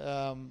var,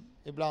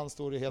 ibland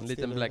står det helt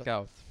still. En liten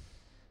blackout.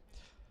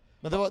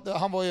 Men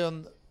han var ju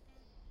en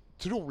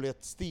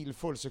otroligt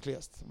stilfull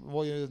cyklist.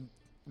 Var ju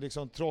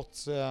liksom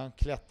trots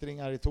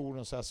klättringar i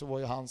touren så var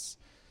ju hans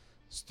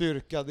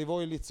styrka, det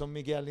var ju lite som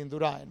Miguel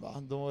Indurain, va?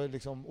 De var ju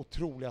liksom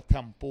otroliga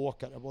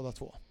tempoåkare båda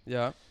två.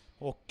 Ja.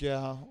 Och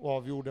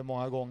avgjorde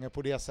många gånger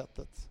på det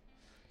sättet.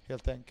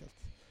 Helt enkelt.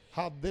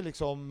 Hade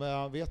liksom,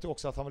 vet ju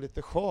också att han var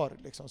lite skör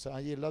liksom, så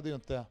han gillade ju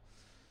inte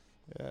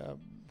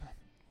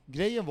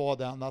grejen var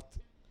den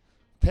att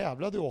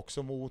tävlade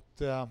också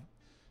mot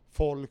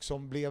folk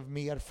som blev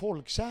mer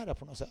folkkära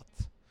på något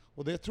sätt.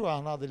 Och det tror jag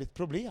han hade lite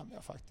problem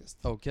med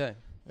faktiskt. Okej.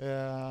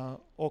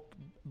 Och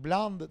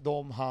bland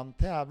de han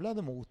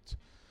tävlade mot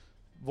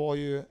var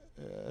ju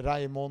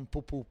Raymond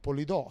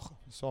Polidor,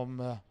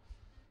 som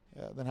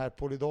den här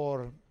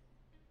Polidor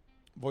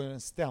var ju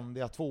den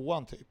ständiga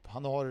tvåan typ.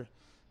 Han har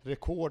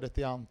rekordet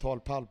i antal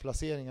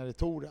pallplaceringar i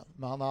touren,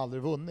 men han har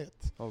aldrig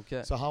vunnit.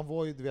 Okay. Så han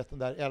var ju, du vet, den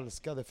där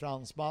älskade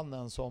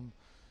fransmannen som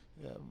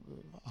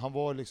han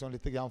var liksom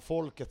lite grann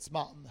folkets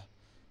man.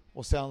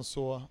 Och sen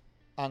så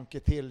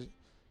Anquetil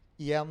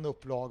i en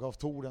upplaga av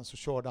touren så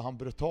körde han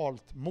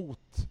brutalt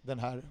mot den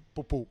här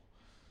Popo.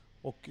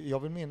 Och jag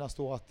vill minnas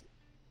då att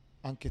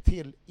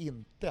Anquetil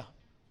inte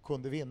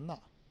kunde vinna.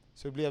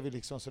 Så det blev ju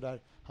liksom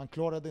sådär, han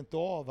klarade inte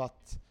av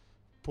att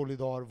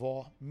Polidor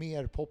var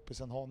mer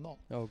poppis än honom.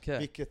 Okay.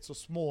 Vilket så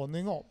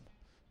småningom,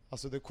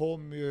 alltså det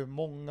kom ju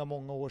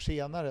många år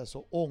senare,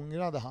 så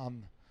ångrade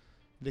han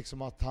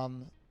liksom att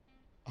han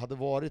hade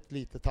varit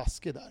lite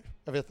taskig där.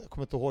 Jag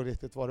kommer inte ihåg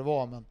riktigt vad det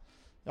var, men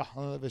ja,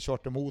 han hade väl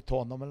kört emot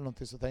honom eller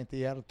någonting, så att jag inte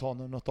hjälpt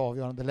honom i något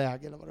avgörande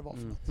läge eller vad det var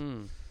för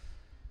något.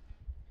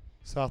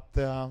 Så att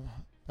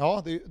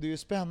ja, det är ju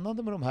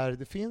spännande med de här.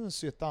 Det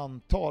finns ju ett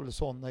antal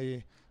sådana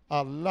i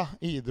alla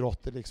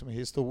idrotter liksom i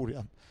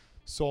historien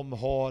som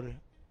har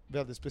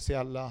väldigt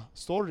speciella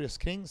stories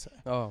kring sig.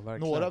 Ja,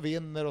 verkligen. Några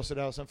vinner och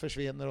sådär och sen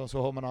försvinner och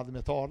så hör man aldrig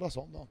mer talas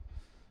om dem.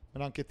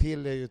 Men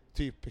Anquetil är ju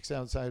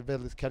typexempel så här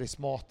väldigt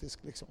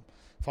karismatisk liksom.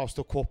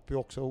 Fausto Coppi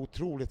också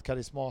otroligt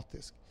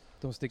karismatisk.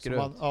 De sticker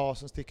ut. Ja,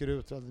 som sticker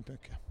ut väldigt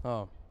mycket.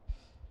 Ja.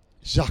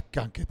 Jack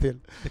Anquetil.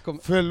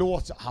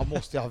 Förlåt, han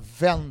måste ha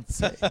vänt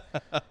sig.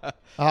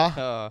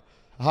 Ja.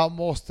 Han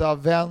måste ha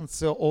vänt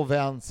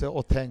sig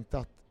och tänkt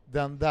att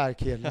den där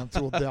killen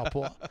trodde jag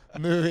på.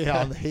 Nu är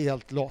han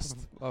helt lost.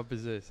 Ja,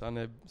 precis. Han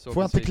är så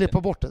får jag inte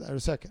klippa bort det där, är du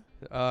säker?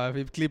 Ja,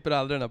 vi klipper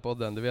aldrig den här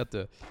podden, det vet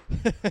du.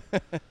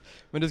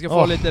 Men du ska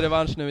få lite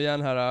revansch nu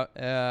igen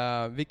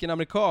här. Vilken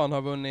amerikan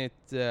har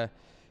vunnit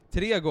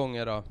 3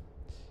 gånger då?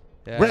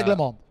 Greg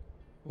LeMond.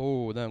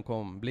 Den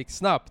kom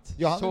blixtsnabbt.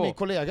 Ja, han är min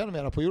kollega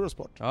numera på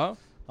Eurosport. Ja,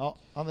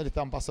 han är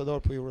lite ambassadör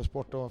på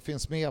Eurosport och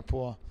finns med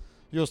på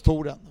just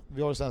touren.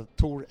 Vi har ett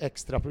Tour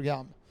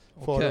extra-program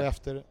före och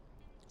efter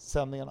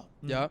sändningarna.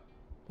 Ja,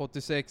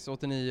 86,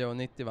 89 och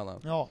 90 vann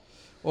han. Ja,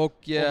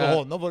 och med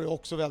honom var det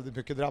också väldigt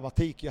mycket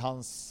dramatik i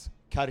hans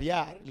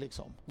karriär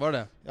liksom. Var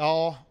det?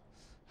 Ja,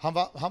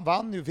 han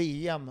vann ju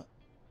VM.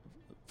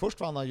 Först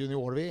vann han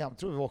junior-VM,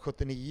 tror det var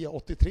 79.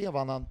 83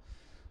 vann han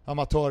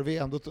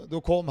amatör-VM.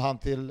 Då kom han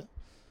till,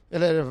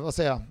 eller vad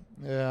säger jag,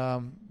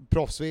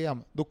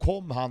 proffs-VM. Då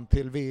kom han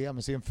till VM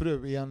med sin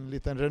fru i en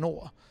liten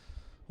Renault.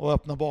 Och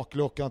öppnade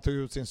bakluckan, tog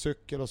ut sin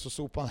cykel och så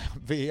sopade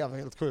han VM,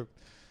 helt sjukt.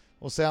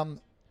 Och sen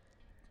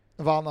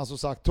vann han som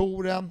sagt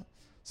touren.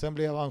 Sen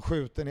blev han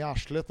skjuten i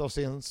arslet av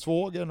sin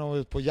svåger och var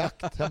ut på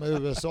jakt hemma i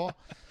USA.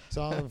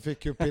 Så han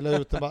fick ju pilla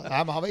ut den. Nej,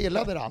 men han var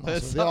illa däran.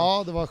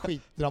 Alltså. Det var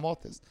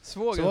skitdramatiskt.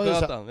 Svåger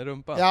sköt han i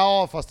rumpan?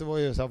 Ja, fast det var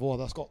ju så här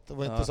vådaskott. Det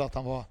var inte så att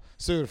han var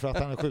sur för att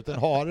han hade skjutit en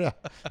hare.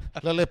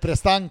 Eller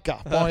prestanka.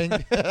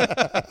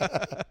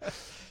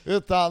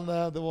 Utan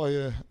det var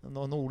ju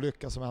någon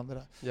olycka som hände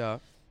där. Ja.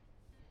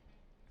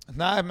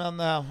 Nej, men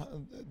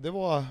det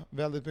var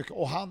väldigt mycket.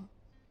 Och han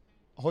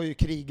har ju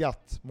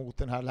krigat mot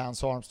den här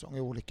Lance Armstrong i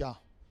olika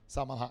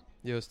sammanhang.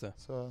 Just det.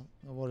 Så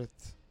det har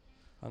varit...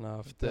 Han har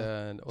haft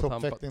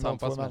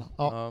tampats med.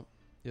 Ja,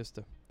 just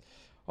det.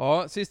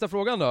 Ja, sista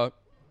frågan då.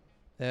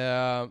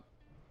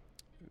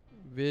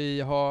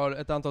 Vi har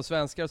ett antal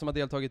svenskar som har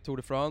deltagit i Tour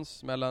de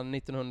France mellan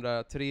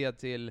 1903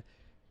 till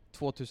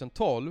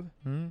 2012.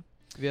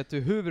 Vet du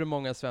hur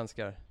många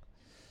svenskar?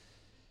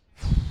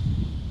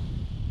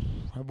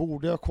 Jag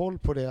borde ha koll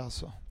på det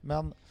alltså.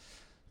 Men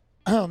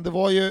det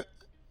var ju...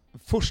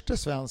 Första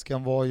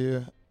svenskan var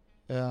ju...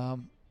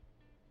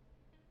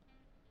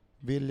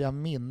 vill jag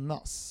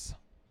minnas...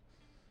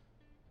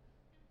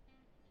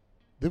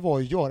 Det var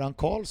ju Göran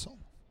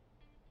Karlsson.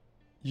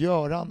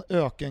 Göran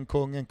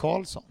Ökenkungen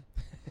Karlsson.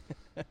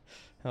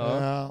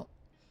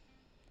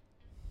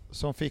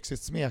 som fick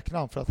sitt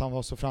smeknamn för att han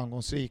var så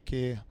framgångsrik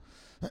i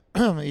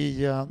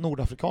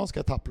nordafrikanska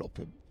etapplopp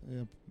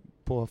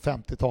på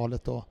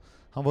 50-talet. Och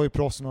han var ju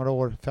proffs några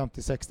år,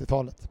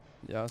 50-60-talet.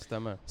 Ja,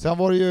 stämmer. Sen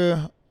var det ju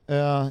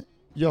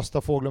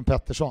Gösta Fåglund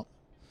Pettersson.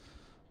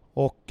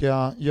 Och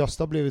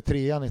Gösta blev ju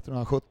 3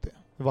 1970.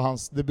 Det var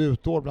hans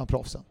debutår bland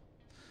proffsen.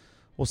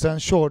 Och sen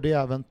körde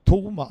även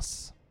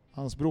Thomas,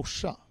 hans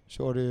brorsa,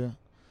 körde ju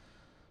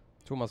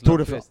Thomas Tour de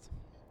Löfqvist.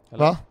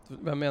 Va?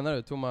 Vem menar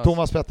du?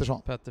 Thomas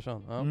Pettersson.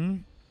 Pettersson, ja.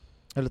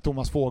 Eller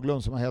Thomas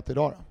Fåglund som han heter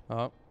idag då.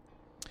 Ja.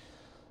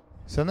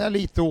 Sen är jag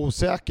lite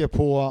osäker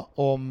på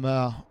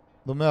om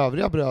de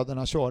övriga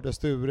bröderna körde,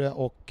 Sture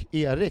och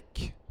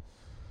Erik.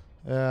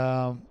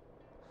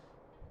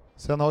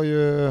 Sen har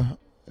ju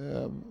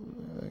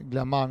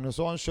Glenn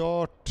Magnusson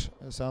kört.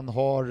 Sen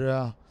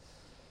har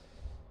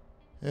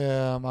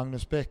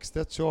Magnus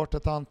Bäckstedt kört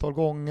ett antal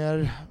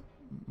gånger.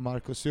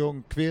 Marcus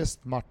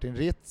Ljungqvist, Martin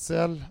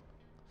Ritzel,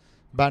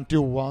 Bernt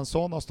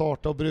Johansson har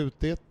startat och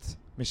brutit.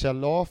 Michel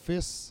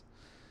Lafis,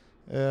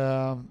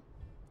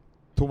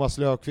 Thomas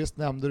Löfqvist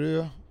nämnde du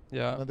ju.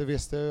 Ja. Men det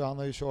visste jag ju, han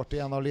har ju kört i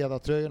en av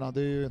ledartröjorna.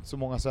 Det är ju inte så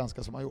många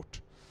svenskar som har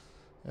gjort.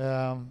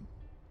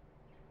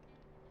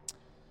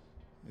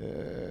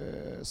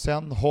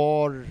 Sen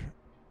har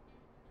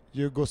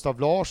ju Gustav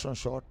Larsson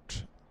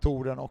kört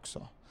touren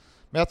också.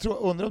 Men jag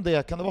undrar om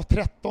det kan det vara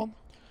 13?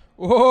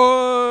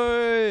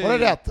 Oj! Var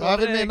det rätt? Jag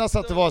vill minnas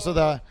att det var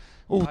sådär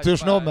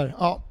otursnummer.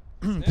 Ja,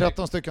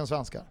 13 stycken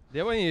svenskar.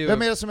 Det var ju...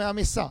 Vem är det som jag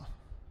missade?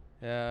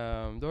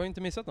 Du har ju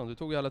inte missat någon, du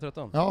tog ju alla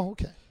 13. Ja,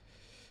 okej.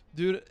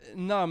 Du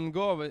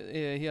namngav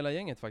hela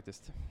gänget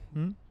faktiskt.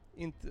 Mm.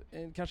 Inte,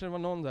 kanske det var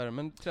någon där,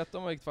 men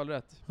 13 var i alla fall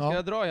rätt. Ska Ja.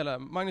 jag dra hela?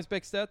 Magnus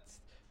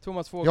Bäckstedt,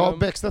 Thomas Fåglund. Ja,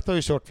 Bäckstedt har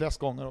ju kört flest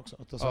gånger också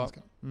utav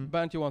svenskar.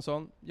 Bernt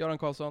Johansson, Göran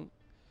Karlsson,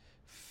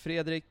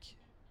 Fredrik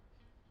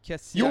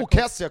Kessiakov.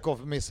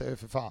 Kessiakov missade ju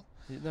för fan.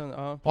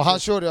 Ja, och han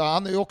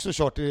har ju också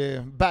kört i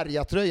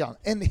Bergatröjan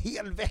en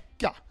hel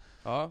vecka.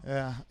 Ja.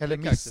 Eller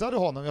missade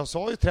honom. Jag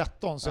sa ju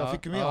 13 så jag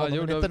fick ju med honom,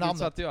 men inte namnet.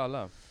 Satt ju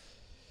alla.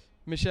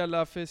 Michel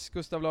Lafis,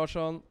 Gustav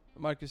Larsson,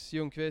 Marcus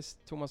Ljungqvist,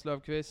 Thomas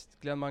Löfqvist,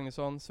 Glenn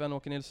Magnusson,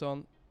 Sven-Åke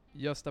Nilsson,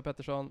 Gösta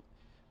Pettersson,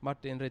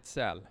 Martin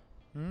Ritzel.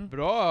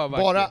 Bra,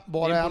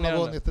 bara en har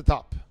vunnit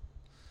etapp.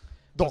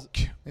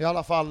 Dock. I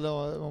alla fall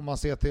om man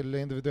ser till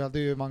individuellt, det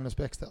är ju Magnus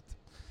Bäckstedt.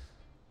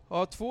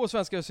 Ja, 2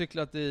 svenskar har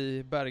cyklat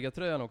i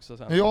Bergatröjan också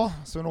sen. Ja,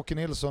 Sven-Åke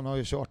Nilsson har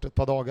ju kört ett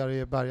par dagar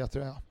i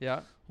Bergatröja. Ja.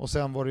 Och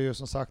sen var det ju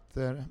som sagt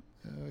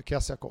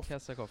Kessiakov.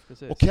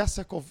 Precis. Och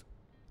Kessiakov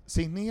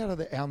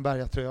signerade en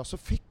Bergatröja, så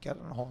fick jag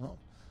den honom.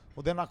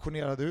 Och den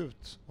auktionerade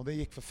ut. Och det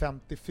gick för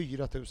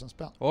 54 000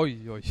 spänn.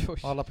 Oj.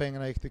 Alla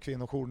pengarna gick till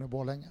kvinnojouren i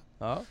Borlänge.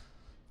 Ja.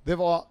 Det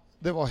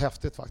var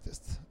häftigt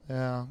faktiskt.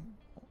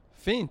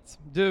 Fint.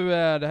 Du,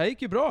 det här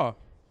gick ju bra.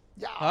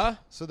 Ja,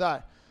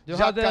 sådär.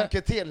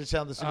 Till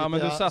kändes ja, men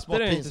du satte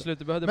det inte till slut.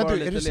 Du behövde bara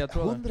lite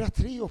ledtrådar.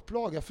 103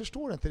 upplag, jag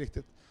förstår inte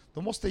riktigt.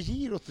 De måste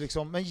girot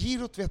liksom, men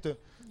girot vet du,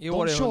 i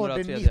år de körde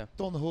 103.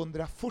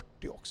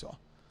 1940 också.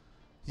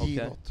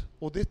 Girot. Okay.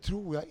 Och det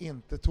tror jag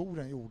inte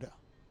touren gjorde.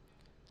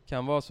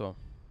 Kan vara så.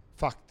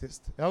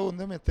 Faktiskt. Jag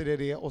undrar om inte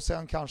det. Och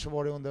sen kanske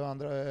var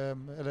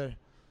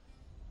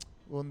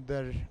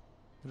det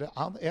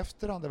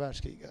efter andra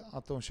världskriget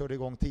att de körde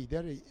igång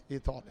tidigare i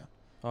Italien.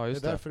 Ja,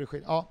 just det är därför det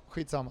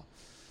skitsamma.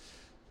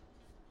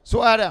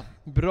 Så är det.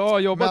 Bra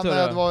jobbat.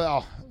 Men det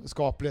var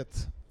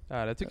skapligt.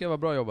 Ja, det tycker jag var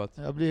bra jobbat.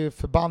 Jag blir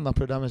förbannad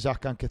på det där med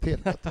Jack Anquetil.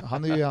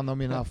 Han är ju en av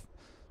mina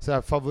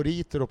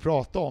favoriter att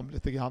prata om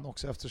lite grann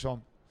också,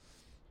 eftersom...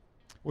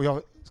 Och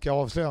ska jag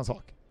avslöja en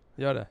sak?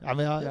 Gör det. Ja,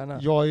 men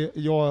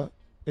jag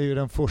är ju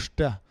den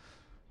första,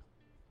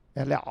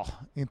 eller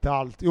inte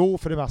allt. Jo,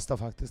 för det mesta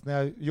faktiskt. När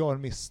jag gör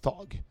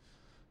misstag,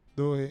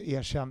 då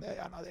erkänner jag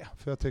gärna det.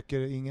 För jag tycker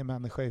ingen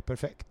människa är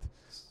perfekt.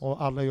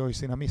 Och alla gör ju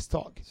sina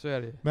misstag. Så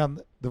är det.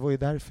 Men det var ju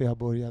därför jag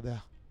började,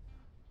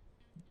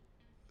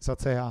 så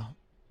att säga,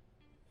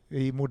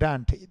 i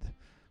modern tid.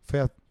 För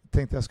jag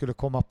tänkte jag skulle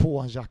komma på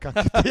en jacka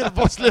till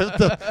på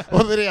slutet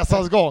under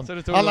resans gång.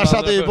 Annars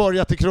hade jag ju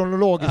börjat i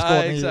kronologisk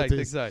ordning.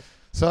 Exakt.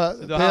 Så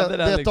det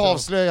är ett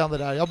avslöjande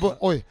där.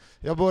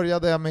 Jag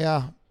började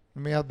med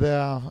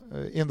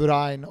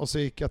Indurain och så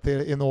gick jag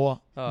till Inno,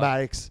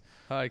 Märks.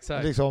 Ja,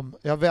 exakt. Liksom,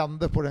 jag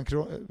vände på den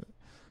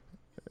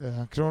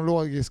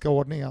kronologiska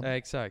ordningen. Ja,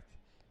 exakt.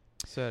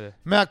 Så är det.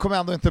 Men jag kom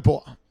ändå inte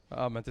på.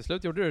 Ja, men till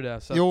slut gjorde du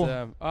det. Så jo,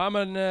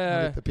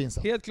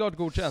 helt klart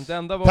godkänt. Det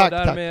enda var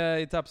tack.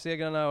 Med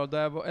etappsegrarna och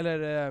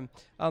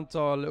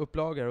antal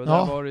upplagor. Och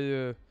där var det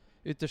ju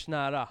ytterst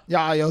nära.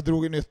 Ja, jag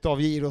drog en nytta av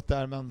girot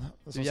där, men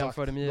som sagt,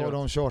 då har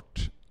de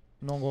kört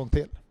någon gång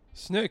till.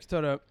 Snyggt,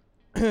 hörru.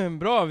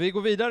 Bra, vi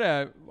går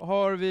vidare.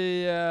 Har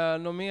vi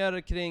något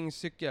mer kring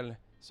cykel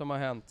som har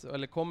hänt,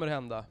 eller kommer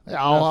hända?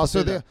 Ja,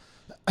 alltså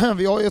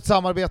vi har ju ett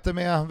samarbete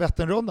med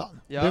Vätternrundan.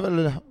 Ja. Det är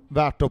väl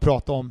värt att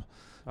prata om.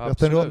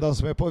 Vätternrundan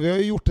som är på. Vi har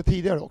ju gjort det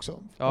tidigare också.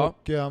 Ja.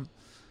 Och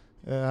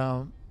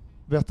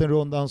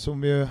Vätternrundan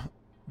som ju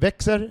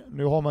växer.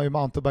 Nu har man ju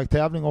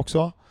mountainbike-tävling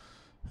också.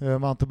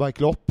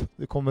 Mountainbike-lopp.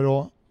 Det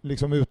kommer att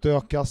liksom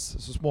utökas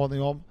så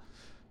småningom.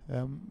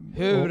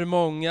 Hur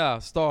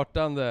många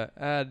startande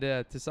är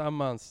det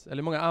tillsammans,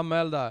 eller många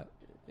anmälda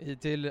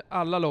till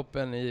alla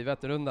loppen i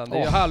Vätternrundan? Det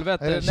är ju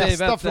halvvätten,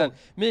 tjejvätten,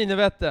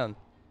 minivätten.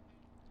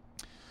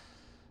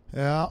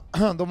 Ja,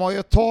 de har ju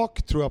ett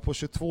tak tror jag på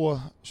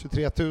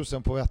 22-23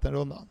 000 på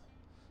Vätternrundan.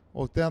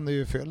 Och den är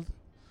ju fylld.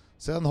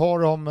 Sen har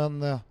de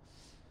en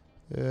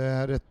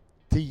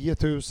 10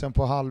 000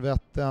 på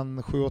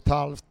halvvätten, 7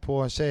 500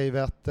 på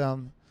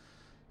tjejvätten.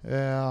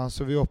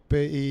 Så vi är uppe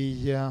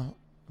i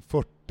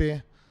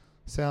 40.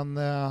 Sen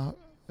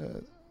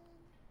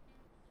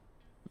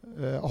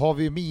har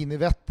vi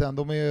minivätten,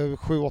 de är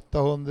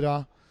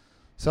 700-800.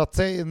 Så att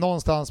säga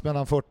någonstans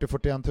mellan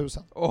 40-41 000.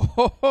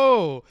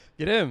 Ohoho!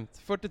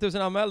 Grymt! 40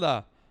 000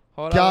 anmälda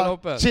har alla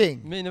loppen.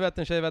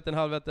 Minivätten, tjejvätten,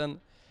 halvvätten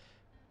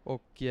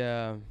och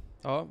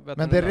ja,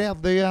 men det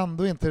räddar ju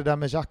ändå inte det där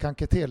med Jack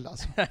Anquetil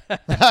alltså.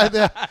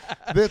 Nej,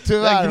 det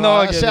tyvärr.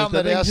 Jag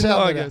känner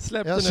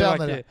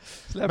det.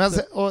 Men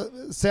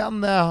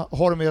sen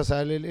har de ju så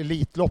här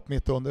elitlopp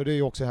mitt under, det är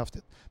ju också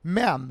häftigt.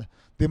 Men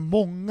det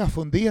många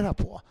funderar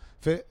på,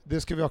 för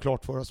det ska vi ha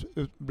klart för oss,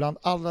 bland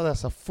alla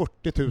dessa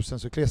 40 000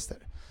 cyklister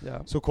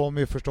så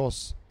kommer ju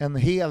förstås en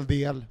hel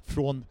del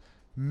från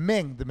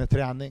mängd med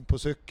träning på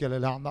cykel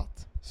eller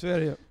annat. Så är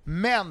det ju.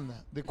 Men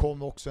det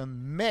kommer också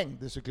en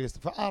mängd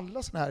cyklister för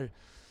alla såna här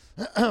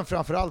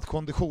framförallt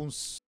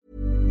konditions.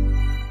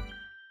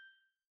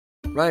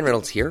 Ryan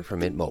Reynolds here from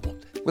Mint Mobile.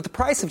 With the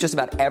price of just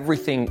about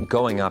everything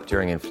going up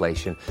during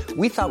inflation,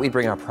 we thought we'd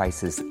bring our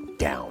prices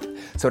down.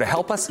 So to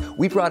help us,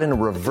 we brought in a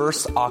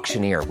reverse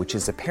auctioneer, which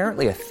is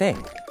apparently a thing.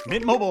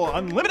 Mint Mobile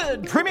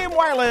Unlimited Premium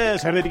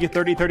Wireless. How to get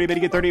 30, 30, bit to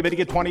get 30, bit to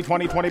get 20,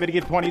 20, 20, bit to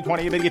get 20,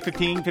 20, bit to get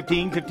 15,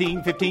 15,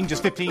 15, 15,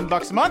 just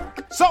 $15 a month?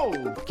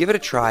 Sold! Give it a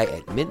try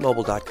at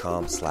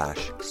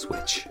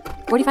mintmobile.com/switch.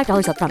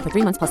 $45 up front for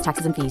 3 months plus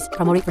taxes and fees.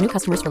 Promo rate for new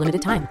customers for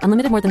limited time.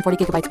 Unlimited more than 40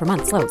 gigabytes per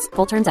month. Slows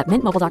full terms at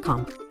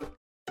mintmobile.com.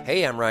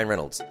 Hey, I'm Ryan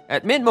Reynolds.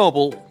 At Mint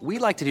Mobile, we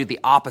like to do the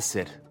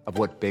opposite of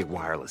what Big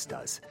Wireless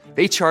does.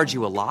 They charge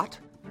you a lot.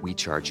 We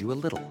charge you a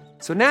little.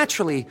 So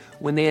naturally,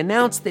 when they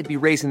announced they'd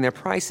be raising their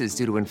prices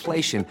due to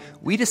inflation,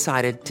 we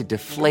decided to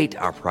deflate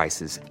our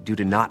prices due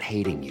to not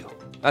hating you.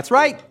 That's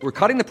right. We're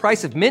cutting the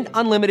price of Mint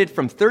Unlimited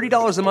from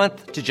 $30 a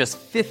month to just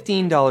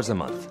 $15 a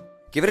month.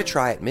 Give it a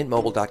try at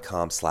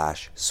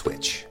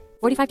mintmobile.com/switch.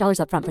 $45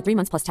 up front for 3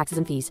 months plus taxes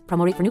and fees.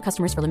 Promo rate for new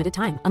customers for limited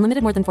time.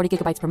 Unlimited more than 40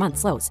 gigabytes per month.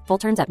 Slows full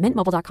terms at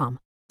mintmobile.com.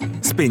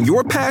 Spin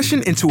your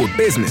passion into a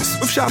business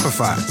with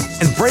Shopify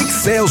and break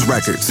sales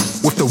records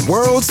with the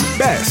world's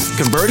best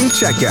converting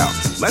checkout.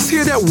 Let's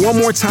hear that one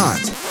more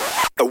time.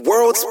 The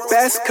world's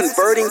best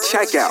converting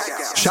checkout.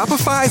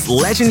 Shopify's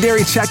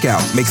legendary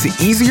checkout makes it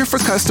easier for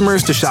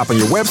customers to shop on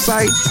your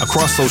website,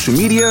 across social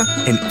media,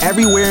 and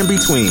everywhere in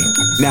between.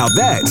 Now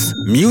that's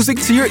music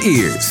to your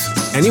ears.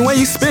 Any way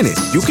you spin it,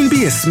 you can be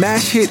a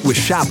smash hit with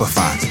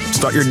Shopify.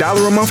 Start your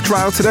 $1 a month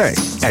trial today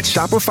at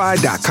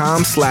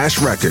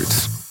shopify.com/records.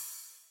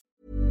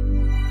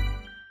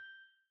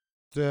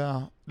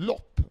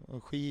 Lopp,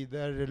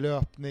 skidor,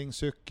 löpning,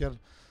 cykel,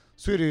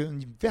 så är det ju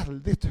en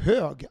väldigt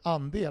hög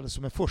andel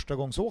som är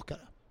förstagångsåkare.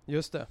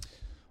 Just det.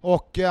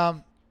 Och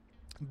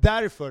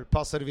därför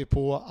passade vi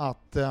på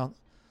att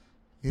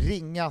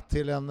ringa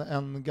till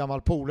en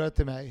gammal polare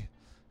till mig.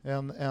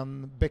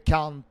 En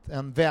bekant,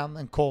 en vän,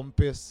 en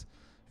kompis.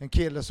 En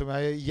kille som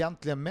jag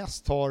egentligen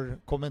mest har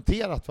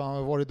kommenterat, för han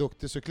har varit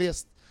duktig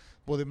cyklist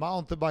både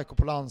mountainbike och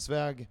på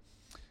landsväg.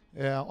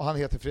 Och han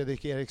heter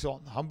Fredrik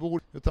Eriksson. Han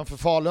bor utanför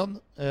Falun,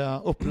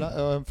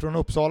 från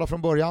Uppsala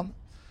från början.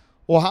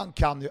 Och han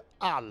kan ju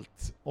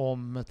allt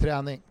om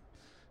träning.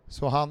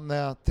 Så han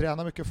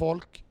tränar mycket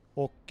folk.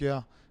 Och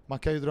man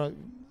kan ju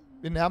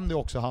vi nämnde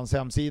också hans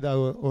hemsida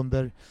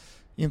under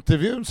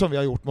intervjun som vi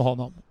har gjort med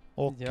honom.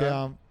 Och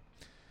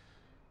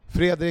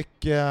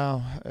Fredrik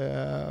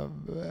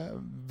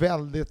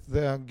väldigt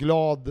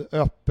glad,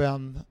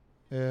 öppen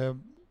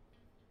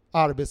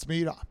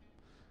arbetsmyra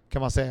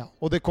kan man säga.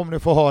 Och det kommer ni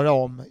få höra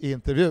om i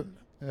intervjun.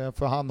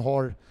 För han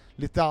har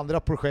lite andra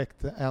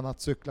projekt än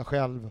att cykla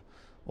själv.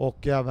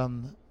 Och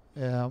även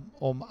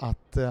om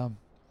att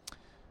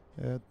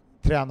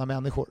träna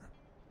människor.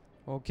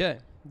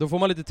 Okej. Då får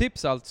man lite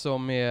tips alltså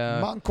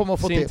med man kommer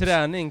få sin tips.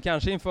 Träning.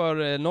 Kanske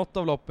inför något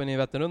av loppen i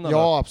Vätternrundan.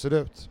 Ja,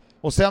 absolut.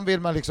 Och sen vill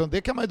man liksom,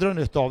 det kan man ju dra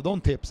nytta av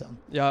de tipsen.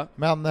 Ja.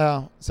 Men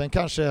sen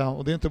kanske,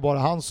 och det är inte bara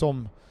han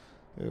som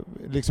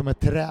liksom är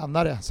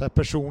tränare, så här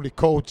personlig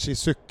coach i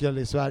cykel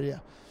i Sverige.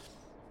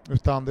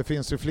 Utan det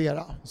finns ju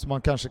flera. Så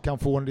man kanske kan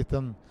få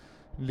en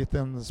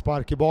liten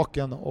spark i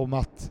baken om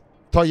att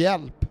ta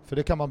hjälp. För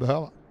det kan man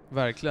behöva.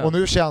 Verkligen. Och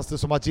nu känns det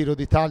som att Giro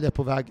d'Italia är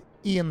på väg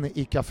in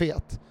i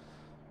kaféet.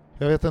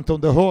 Jag vet inte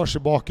om det hörs i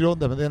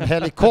bakgrunden, men det är en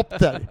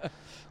helikopter.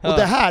 Och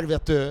det här,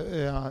 vet du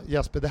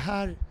Jesper, det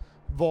här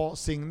var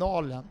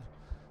signalen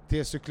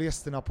till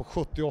cyklisterna på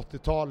 70- och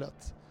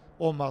 80-talet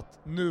om att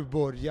nu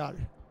börjar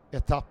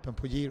etappen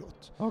på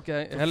girot.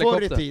 Okej,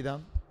 förr i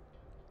tiden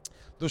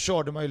då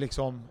körde man ju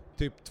liksom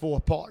typ 2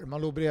 par.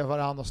 Man låg bredvid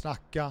varandra och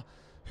snacka,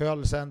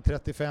 höll sen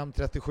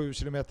 35-37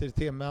 km i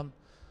timmen.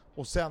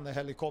 Och sen när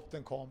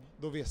helikoptern kom,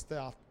 då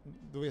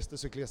visste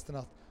cyklisterna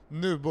att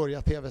nu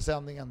börjar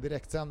tv-sändningen,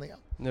 direktsändningen.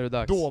 Nu är det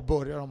dags. Då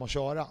börjar de att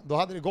köra. Då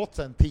hade det gått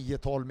sen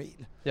 10-12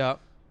 mil. Ja.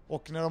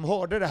 Och när de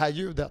hörde det här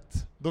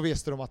ljudet, då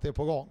visste de att det är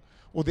på gång.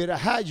 Och det är det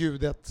här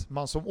ljudet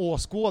man som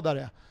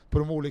åskådare på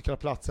de olika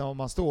platserna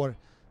man står,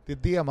 det är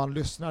det man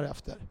lyssnar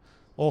efter.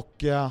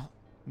 Och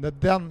när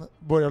den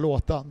börjar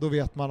låta, då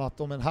vet man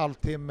att om en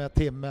halvtimme,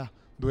 timme,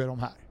 då är de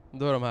här.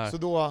 Då är de här. Så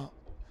då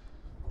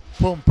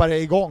pumpar det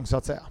igång så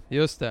att säga.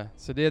 Just det.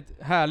 Så det är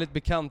ett härligt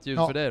bekant ljud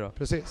för dig då.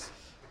 Precis.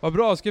 Vad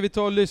bra, ska vi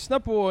ta och lyssna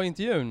på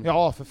intervjun?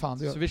 Ja, för fan.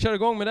 Så vi kör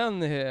igång med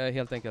den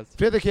helt enkelt.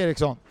 Fredrik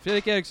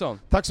Eriksson.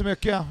 Tack så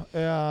mycket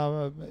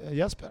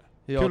Jesper.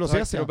 Ja, kul att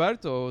ses igen.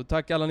 Roberto, och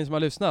tack alla ni som har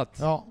lyssnat.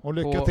 Ja, och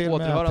lycka till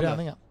med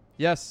träningen.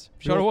 Yes,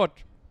 kör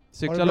hårt.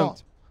 Cykla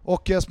lugnt.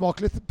 Och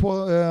smakligt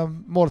på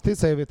måltid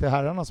säger vi till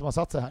herrarna som har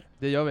satt sig här.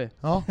 Det gör vi.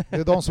 Ja, det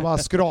är de som har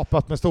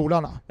skrapat med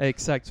stolarna.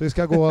 Exakt. Så vi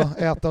ska gå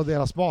och äta av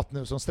deras mat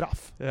nu som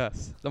straff.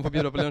 Yes, de får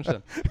bjuda på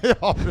lunchen.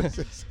 Ja,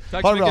 precis.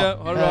 Tack så mycket.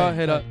 Ha det bra.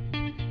 Hej då.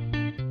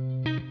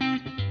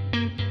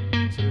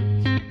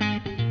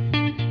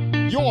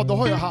 Ja, då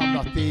har jag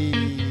hamnat i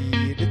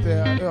lite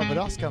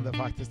överraskande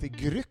faktiskt i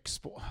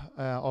Grycksbo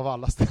av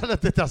alla ställen,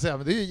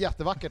 men det är ju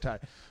jättevackert här.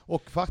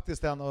 Och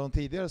faktiskt en av de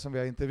tidigare som vi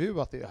har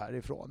intervjuat är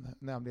härifrån,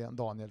 nämligen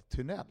Daniel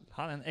Thunell.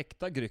 Han är en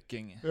äkta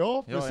grycking.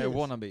 Ja, precis. Jag är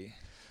wannabe.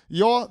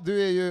 Ja,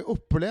 du är ju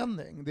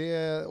upplänning.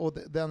 Och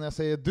den jag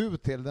säger du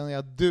till, den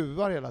jag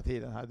duvar hela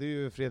tiden här, det är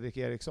ju Fredrik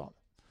Eriksson.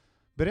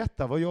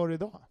 Berätta, vad gör du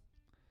idag?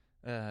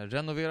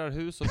 Renoverar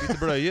hus och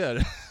byter blöjor.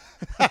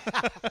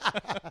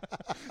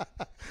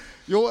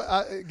 Jo,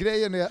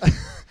 grejen är,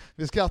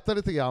 vi skrattar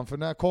lite grann för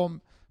när jag kom,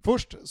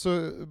 först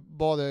så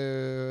bad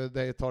jag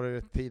dig ta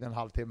dig tid en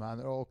halvtimme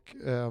här och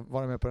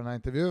vara med på den här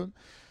intervjun.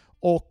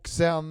 Och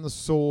sen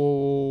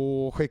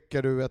så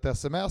skickade du ett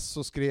sms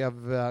och skrev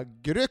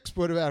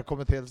Grycksbo är du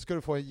välkommen till, så ska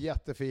du få en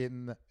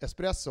jättefin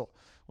espresso.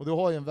 Och du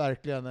har ju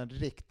verkligen en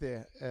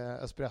riktig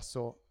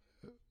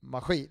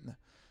espresso-maskin.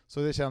 Så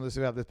det kändes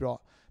väldigt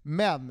bra.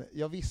 Men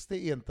jag visste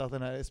inte att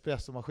den här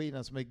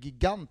espressomaskinen som är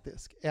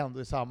gigantisk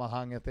ändå i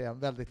sammanhanget är en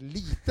väldigt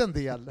liten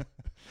del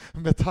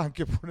med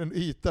tanke på den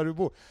yta du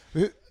bor.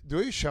 Du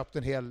har ju köpt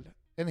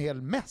en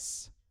hel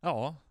mäss.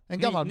 Ja, en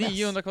gammal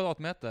 900 mäss.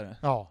 Kvadratmeter.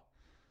 Ja.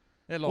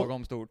 Det är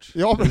lagom stort.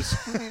 Ja,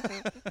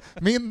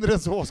 mindre än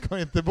så ska man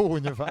inte bo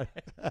ungefär.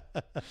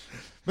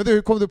 Men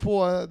hur kom du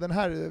på den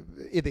här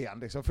idén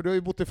liksom? För du har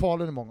ju bott i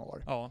Falun i många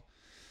år. Ja.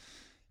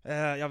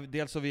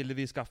 Dels så ville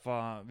vi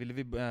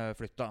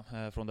flytta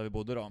från där vi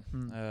bodde då.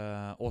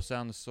 Och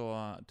sen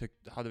så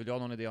hade väl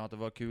jag någon idé om att det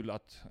var kul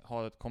att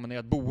ha ett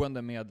kombinerat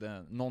boende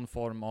med någon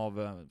form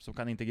av som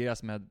kan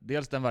integreras med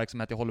dels den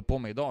verksamhet jag håller på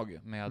med idag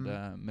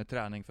med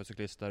träning för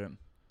cyklister,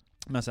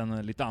 men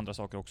sen lite andra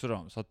saker också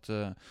då. Så att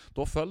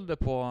då föll det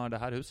på det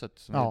här huset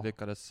som vi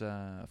lyckades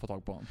få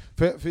tag på.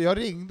 För jag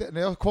ringde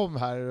när jag kom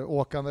här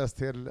åkandes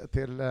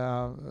till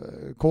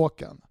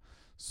kåken,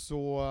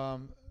 så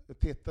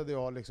tittade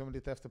jag liksom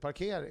lite efter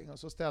parkering och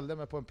så ställde jag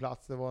mig på en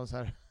plats, det var en så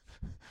här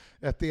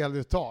ett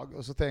eluttag,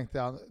 och så tänkte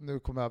jag nu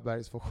kommer jag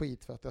bergs få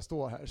skit för att jag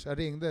står här. Så jag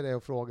ringde dig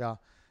och frågade,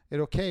 är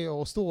det okej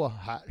att stå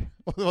här?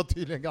 Och det var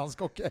tydligen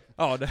ganska okej.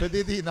 Ja, för det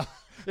är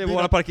det är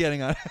våra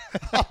parkeringar.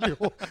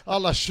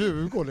 alla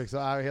 20 liksom,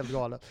 är helt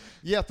galet.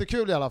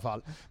 Jättekul i alla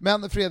fall.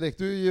 Men Fredrik,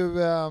 du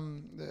är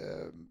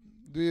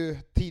ju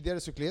tidigare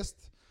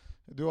cyklist.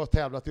 Du har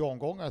tävlat i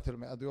omgångar till och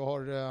med. Du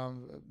har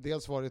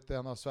dels varit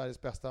en av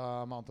Sveriges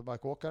bästa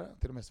mountainbikeåkare,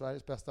 till och med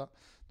Sveriges bästa.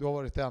 Du har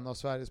varit en av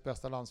Sveriges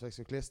bästa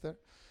landsvägscyklister.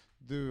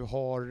 Du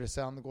har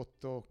sen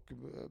gått och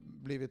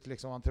blivit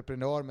liksom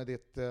entreprenör med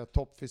ditt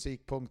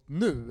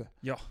toppfysik.nu,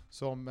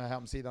 som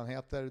hemsidan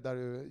heter, där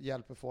du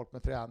hjälper folk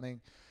med träning.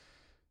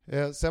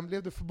 Sen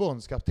blev du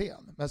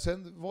förbundskapten, men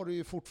sen var du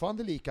ju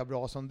fortfarande lika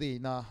bra som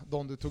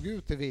de du tog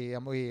ut i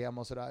VM och EM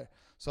och sådär.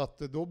 Så att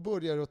då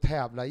börjar du att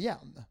tävla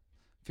igen.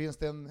 Finns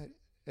det en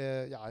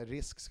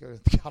risk ska jag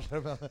inte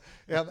kalla det,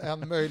 men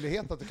en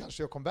möjlighet att du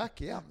kanske gör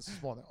comeback igen så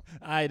småningom?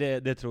 Nej,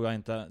 det tror jag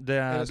inte.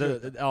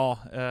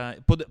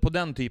 På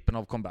den typen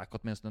av comeback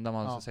åtminstone, där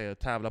man säger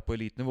tävla på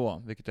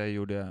elitnivå, vilket jag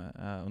gjorde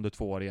under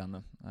 2 år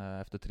igen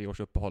efter 3 års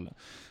uppehåll.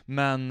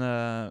 Men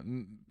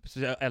så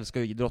jag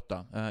älskar ju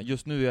idrotta.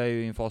 Just nu är jag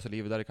ju i en fas i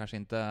livet där det kanske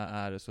inte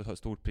är så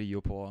stort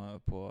prio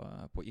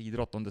på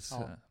idrott om det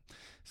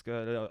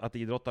att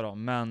idrotta då.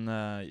 Men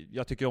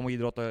jag tycker om att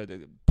idrotta.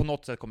 På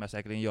något sätt kommer jag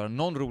säkert göra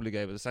någon rolig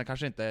grej. Sen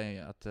kanske inte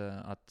är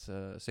att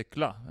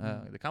cykla.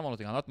 Det kan vara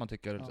något annat man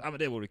tycker men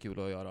det vore kul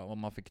att göra om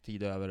man fick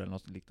tid över eller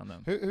något liknande.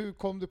 Hur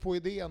kom du på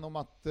idén om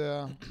att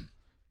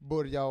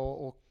börja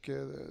och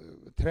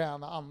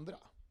träna andra?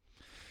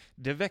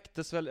 Det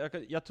väcktes väl,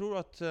 jag tror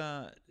att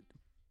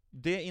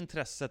det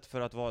intresset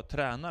för att vara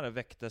tränare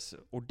väcktes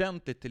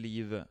ordentligt till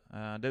liv.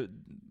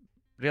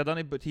 Redan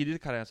i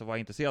tidigt karriär så var jag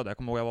intresserad. Jag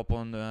kommer ihåg jag var på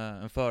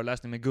en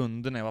föreläsning med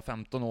Gunde när jag var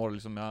 15 år.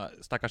 Liksom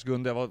stackars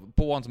Gunde, jag var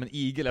på honom som en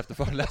igel efter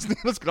föreläsningen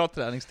och skulle ha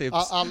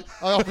träningstips.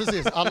 Ja,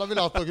 precis. Alla vill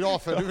ha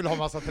autografer, du vill ha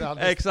massa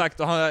träning. Exakt,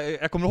 och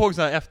jag kommer ihåg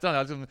så här efterhand,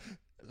 jag liksom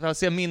jag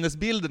ser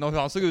minnesbilden av hur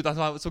han såg ut.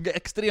 Han såg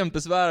extremt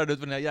besvärad ut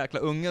för den här jäkla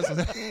ungen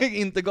som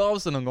inte gav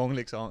sig någon gång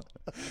liksom.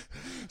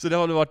 Så det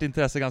har varit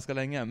intresse ganska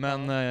länge.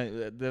 Men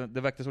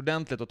det väcktes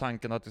ordentligt, och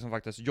tanken att liksom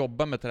faktiskt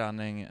jobba med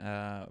träning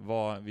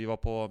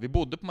vi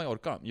bodde på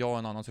Mallorca, jag och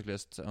en annan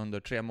cyklist, under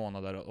 3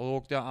 månader. Och då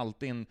åkte jag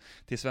alltid in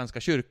till Svenska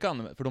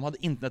kyrkan, för de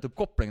hade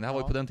internetuppkoppling. Det här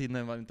var ju på den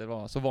tiden det inte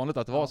var så vanligt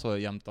att det var så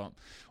jämnt då.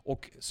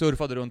 Och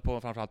surfade runt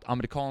på framförallt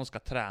amerikanska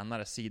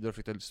tränares sidor och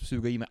fick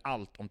suga i mig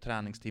allt om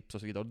träningstips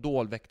och så vidare. Och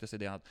då väcktes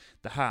idén att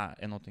det här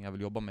är någonting jag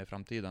vill jobba med i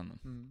framtiden.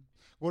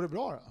 Går det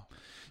bra då?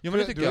 Jo, men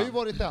det tycker du har ju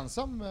varit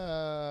ensam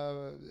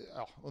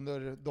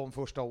under de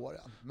första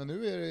åren. Men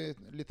nu är det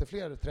lite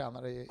fler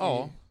tränare i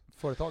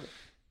företaget.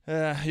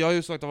 Jag har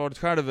ju sagt att jag har varit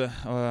själv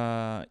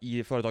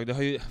i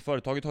företaget.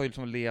 Företaget har ju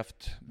liksom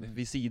levt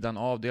vid sidan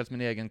av dels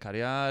min egen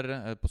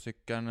karriär på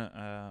cykeln,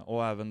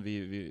 och även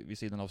vid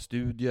sidan av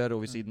studier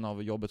och vid sidan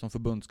av jobbet som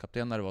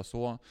förbundskapten när det var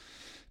så.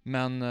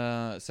 Men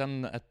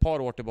sen ett par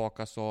år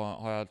tillbaka så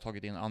har jag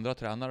tagit in andra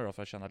tränare då,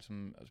 för att känna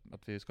liksom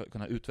att vi ska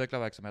kunna utveckla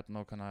verksamheten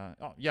och kunna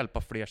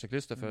hjälpa fler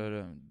cyklister,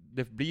 för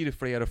det blir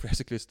fler och fler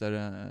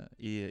cyklister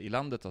i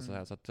landet och så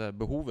att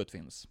behovet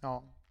finns.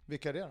 Ja.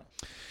 Vilka är det då?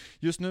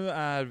 Just nu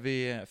är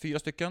vi 4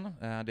 stycken.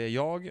 Det är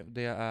jag,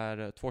 det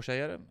är 2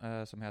 tjejer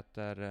som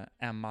heter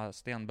Emma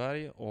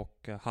Stenberg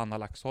och Hanna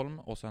Laxholm,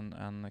 och sen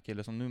en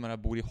kille som numera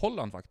bor i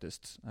Holland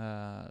faktiskt,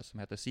 som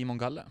heter Simon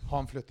Galle. Har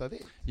han flyttat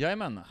dit?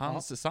 Jajamän,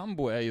 hans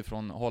sambo är ju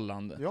från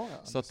Holland. Ja,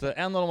 så att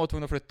en av dem var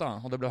tvungen att flytta,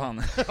 och det blev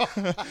han.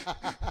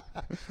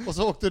 Och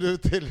så åkte du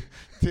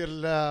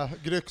till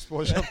Grycksbo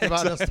och köpte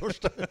världens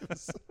största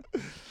hus.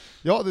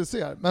 Ja, du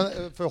ser.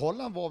 Men för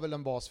Holland var väl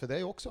en bas för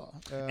dig också?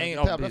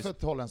 Tävlade för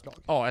ett holländskt lag?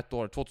 Ja, ett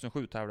år.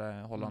 2007 tävlade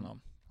i Holland.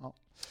 Ja.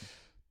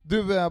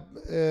 Du,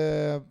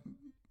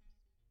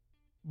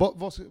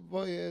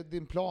 vad är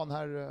din plan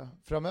här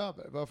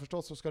framöver? Vad jag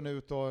förstått så ska ni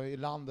ut i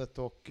landet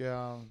och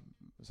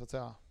så att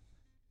säga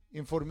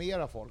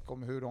informera folk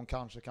om hur de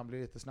kanske kan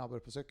bli lite snabbare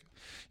på cykeln.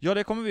 Ja,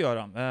 det kommer vi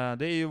göra.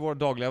 Det är ju vår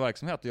dagliga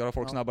verksamhet att göra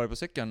folk snabbare på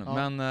cykeln.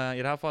 Ja. Men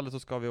i det här fallet så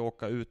ska vi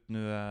åka ut nu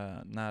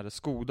när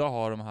Skoda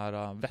har de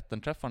här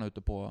Vättern-träffarna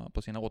ute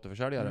på sina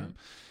återförsäljare.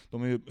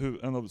 De är ju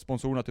en av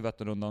sponsorerna till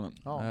Vätternrundan.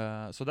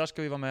 Ja. Så där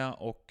ska vi vara med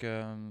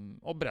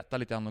och berätta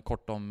lite grann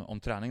kort om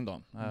träning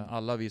då.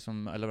 Alla vi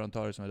som är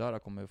leverantörer som är där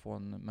kommer få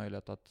en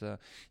möjlighet att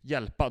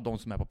hjälpa de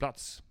som är på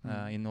plats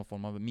i någon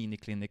form av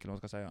miniklinik eller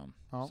vad man ska säga.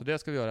 Ja. Så det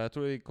ska vi göra. Jag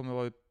tror vi kommer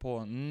vara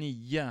på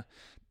 9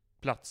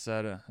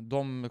 platser.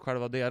 De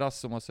själva deras,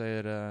 som man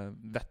säger,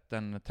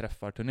 Vättern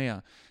träffar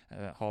turné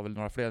har väl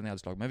några fler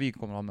nedslag, men vi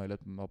kommer ha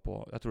möjlighet att vara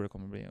på, jag tror det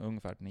kommer bli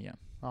ungefär 9.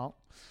 Ja.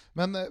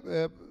 Men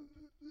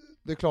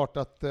det är klart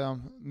att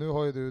nu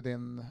har ju du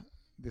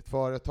ditt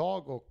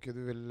företag och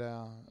du vill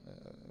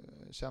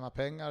tjäna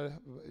pengar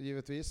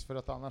givetvis, för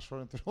att annars har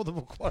du inte råd att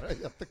bo kvar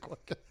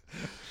jättekorkat.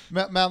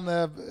 Men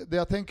det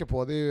jag tänker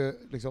på, det är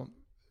ju liksom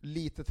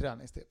lite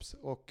träningstips,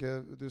 och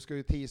du ska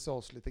ju tisa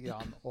oss lite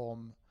grann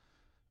om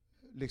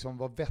liksom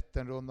vad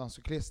Vätternrundan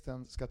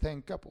cyklisten ska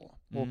tänka på.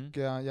 Och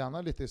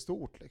gärna lite i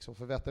stort liksom,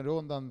 för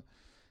Vätternrundan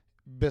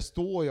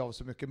består ju av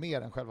så mycket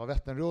mer än själva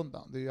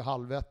Vätternrundan. Det är ju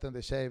halvvätten, det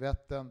är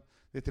tjejvätten,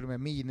 det är till och med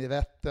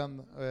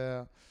minivätten.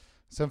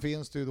 Sen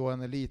finns det ju då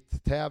en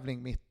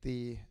elittävling mitt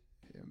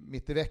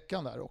i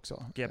veckan där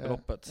också.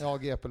 GP-loppet. Ja,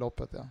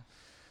 GP-loppet, ja.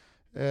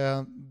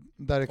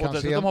 Där det och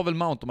dessutom har väl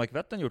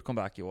mountainbike-vätten gjort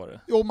comeback i år?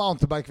 Jo,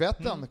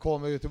 mountainbike-vätten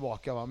kommer ju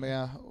tillbaka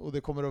med, och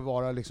det kommer att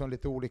vara liksom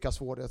lite olika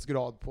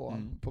svårighetsgrad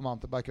på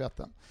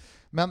mountainbike-vätten.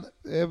 Men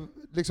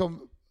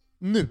liksom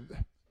nu,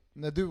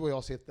 när du och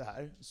jag sitter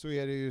här, så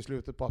är det ju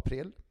slutet på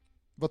april.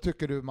 Vad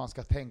tycker du man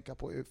ska tänka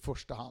på i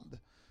första hand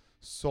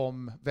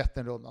som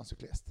Vätternrundan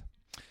cyklist?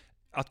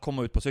 Att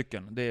komma ut på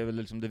cykeln, det är väl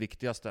liksom det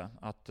viktigaste.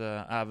 Att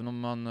även om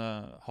man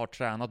har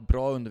tränat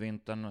bra under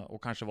vintern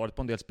och kanske varit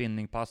på en del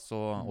spinningpass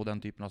och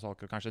den typen av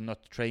saker, kanske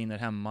nöt-trainer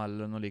hemma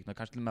eller något liknande,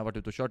 kanske till och med varit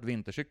ute och kört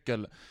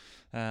vintercykel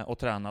och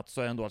tränat,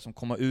 så är det ändå att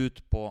komma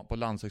ut på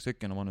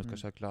landsvägscykeln, om man nu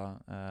ska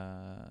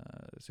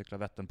cykla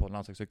Vättern på en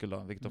landsvägscykel då,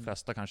 vilket de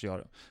flesta kanske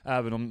gör.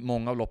 Även om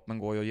många av loppen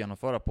går ju att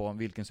genomföra på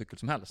vilken cykel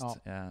som helst.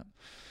 Ja.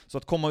 Så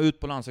att komma ut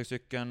på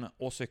landsvägscykeln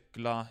och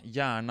cykla,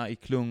 gärna i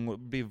klung, och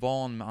bli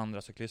van med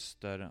andra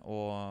cyklister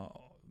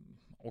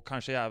och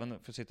kanske även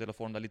för sitta och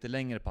få de där lite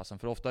längre passen,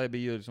 för ofta blir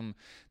ju liksom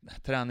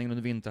träningen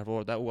under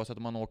vinterhalvåret där, oavsett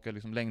om man åker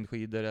liksom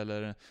längdskidor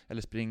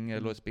eller springer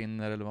eller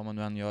spinner eller vad man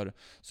nu än gör,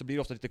 så blir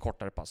det ofta lite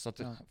kortare pass. Så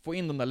att få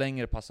in de där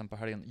längre passen på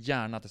helgen,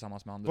 gärna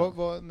tillsammans med andra.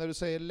 När du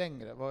säger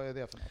längre, vad är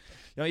det för något?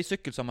 Ja, i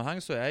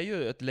cykelsammanhang så är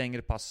ju ett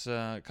längre pass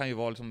kan ju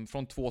vara liksom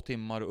från 2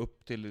 timmar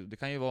upp till, det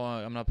kan ju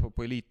vara, jag menar,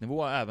 på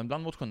elitnivå, även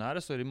bland motionärer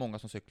så är det många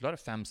som cyklar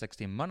 5-6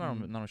 timmar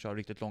när de kör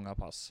riktigt långa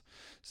pass.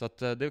 Så att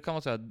det kan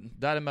man säga,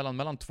 däremellan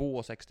mellan 2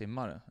 och 6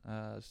 timmar.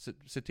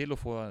 Se till att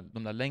få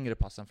de där längre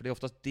passen, för det är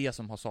oftast det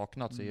som har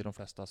saknats i de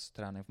flestas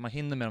träning. För man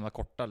hinner med de där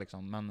korta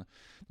liksom, men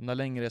de där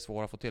längre är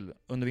svåra att få till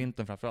under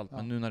vintern framförallt,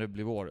 men nu när det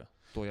blir vår,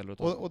 då gäller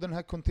det att och den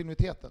här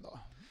kontinuiteten då,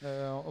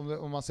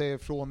 om man säger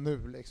från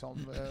nu liksom,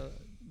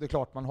 det är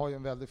klart man har ju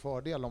en väldig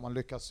fördel om man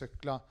lyckas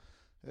cykla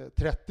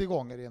 30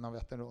 gånger innan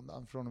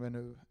Vätternrundan från och med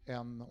nu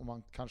än om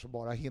man kanske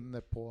bara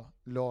hinner på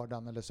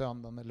lördagen eller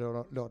söndagen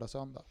eller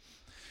lördag-söndag.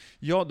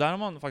 Ja, där har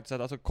man faktiskt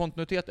sett, alltså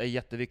kontinuitet är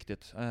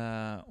jätteviktigt.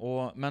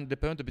 Men det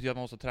behöver inte betyda att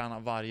man måste träna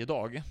varje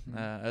dag.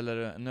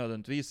 Eller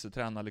nödvändigtvis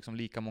träna liksom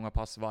lika många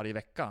pass varje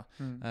vecka.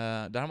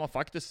 Där har man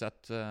faktiskt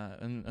sett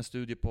en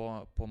studie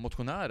på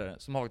motionärer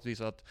som har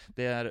visat att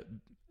det är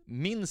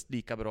minst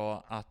lika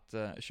bra att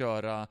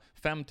köra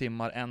 5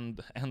 timmar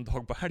en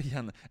dag på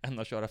helgen än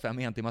att köra 5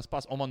 entimmars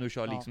pass. Om man nu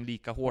kör liksom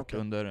lika hårt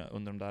under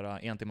de där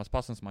 1 timmars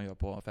passen som man gör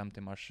på 5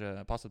 timmars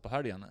passet på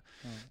helgen.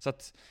 Så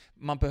att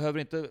man behöver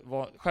inte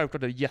vara,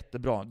 självklart är det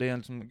jättebra. Det är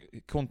liksom,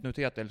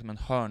 kontinuitet är liksom en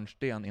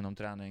hörnsten inom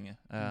träning.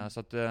 Så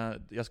att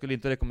jag skulle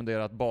inte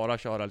rekommendera att bara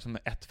köra liksom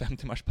 1 5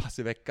 timmars pass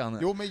i veckan.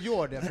 Jo, men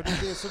gör det, för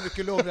det är så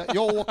mycket lugnare.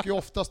 Jag åker ju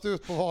oftast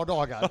ut på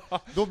vardagar.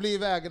 Då blir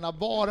vägarna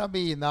bara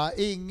mina,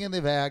 ingen i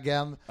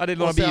vägen. Ja, det är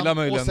några bilar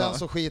möjligen. Och sen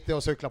så skiter jag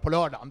och cykla på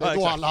lördagen. Det är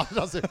då alla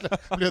andra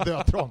cyklar blir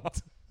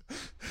dödtrångt.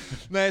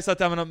 Nej, så att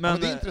men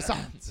det är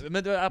intressant.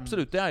 Men det,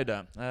 absolut, det är ju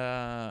det.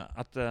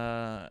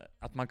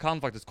 Att man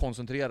kan faktiskt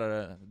koncentrera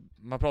det.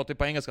 Man pratar ju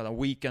på engelska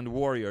weekend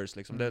warriors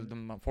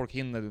liksom. Folk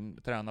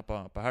hinner träna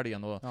på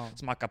helgen och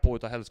smacka på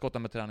utav helskotta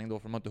med träning då,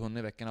 för de har inte hunnit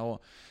i veckorna.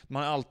 Och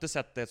man har alltid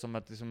sett det som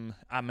att liksom,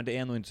 men det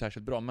är nog inte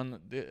särskilt bra. Men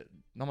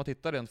när man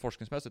tittar rent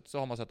forskningsmässigt så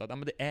har man sett att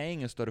men det är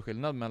ingen större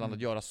skillnad mellan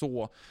att göra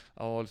så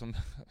och liksom,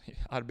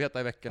 arbeta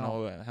i veckorna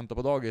och hämta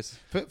på dagis.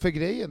 För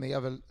grejen är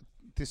väl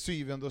till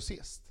syvende och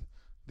sist,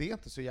 det är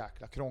inte så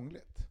jäkla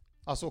krångligt.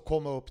 Alltså att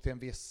komma upp till en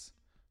viss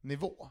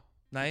nivå.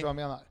 Nej. Vad jag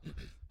menar.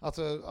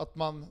 Alltså att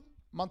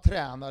man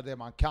tränar det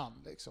man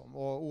kan liksom.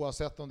 Och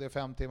oavsett om det är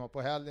 5 timmar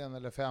på helgen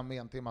eller 5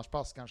 entimmars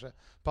pass kanske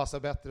passar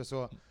bättre,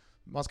 så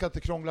man ska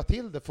inte krångla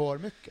till det för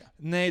mycket.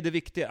 Nej, det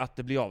viktiga är att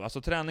det blir av.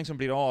 Alltså träning som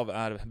blir av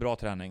är bra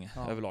träning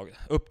överlag.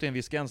 Upp till en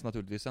viss gräns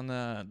naturligtvis.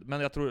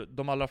 Men jag tror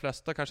de allra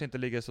flesta kanske inte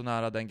ligger så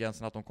nära den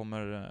gränsen att de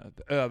kommer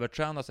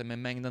överträna sig med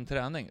mängden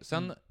träning.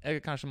 Sen är det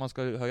kanske man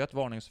ska höja ett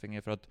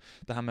varningsfinger för att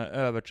det här med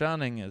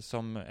överträning,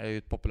 som är ju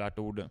ett populärt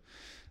ord,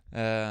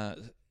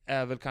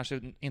 är väl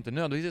kanske inte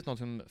nödvändigtvis något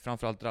som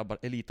framförallt drabbar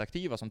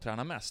elitaktiva som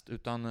tränar mest,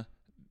 utan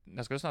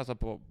jag skulle nästan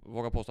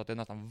våga påstå att det är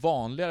nästan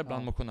vanligare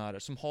bland motionärer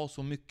som har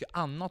så mycket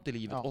annat i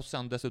livet och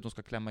sen dessutom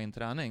ska klämma in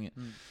träning.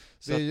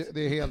 Så det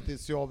är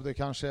heltidsjobb, det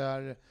kanske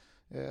är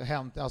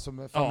alltså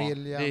med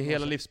familjen. Det är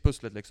hela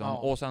livspusslet liksom.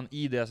 Och sen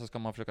i det så ska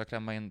man försöka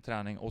klämma in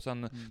träning. Och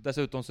sen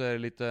dessutom så är det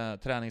lite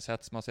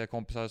träningshets. Man ser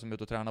kompisar som är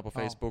ute och tränar på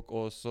Facebook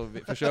och så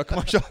försöker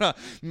man köra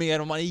mer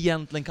om man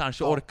egentligen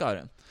kanske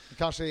orkar.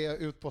 Kanske är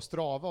ut på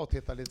Strava och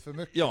titta lite för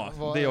mycket.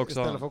 Ja, det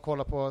också. Istället för att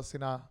kolla på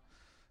sina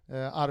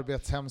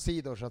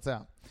arbetshemsidor så att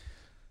säga.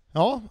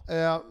 Ja,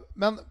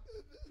 men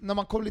när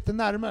man kommer lite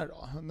närmare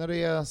då, när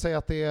det säger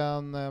att det är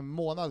en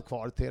månad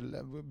kvar till,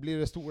 blir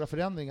det stora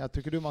förändringar?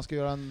 Tycker du man ska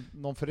göra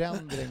någon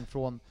förändring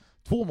från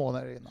 2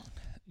 månader innan?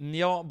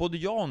 Ja, både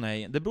ja och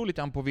nej. Det beror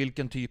lite på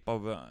vilken typ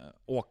av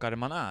åkare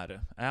man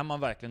är. Är man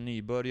verkligen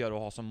nybörjare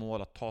och har som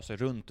mål att ta sig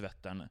runt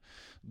Vättern,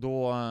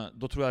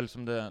 då tror jag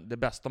liksom det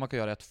bästa man kan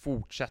göra är att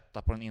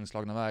fortsätta på den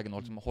inslagna vägen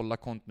och liksom hålla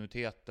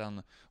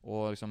kontinuiteten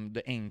och liksom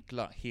det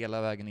enkla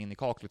hela vägen in i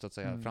kaklet så att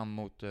säga, fram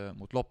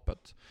mot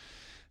loppet.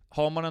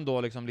 Har man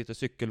ändå liksom lite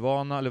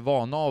cykelvana eller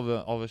vana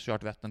av att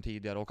kört Vättern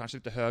tidigare och kanske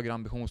lite högre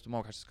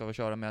ambitionsnivå, kanske ska vi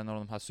köra med någon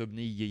av de här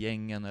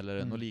sub-9-gängen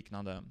eller något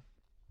liknande,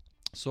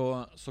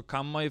 så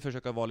kan man ju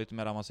försöka vara lite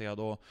mer avancerad.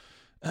 Och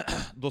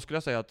då skulle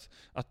jag säga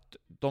att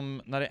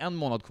när det är 1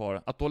 månad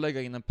kvar, att då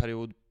lägga in en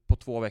period på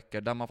 2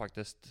 veckor där man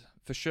faktiskt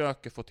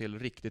försöker få till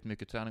riktigt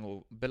mycket träning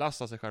och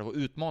belasta sig själv och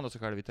utmana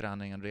sig själv i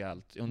träningen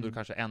rejält under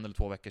kanske 1 eller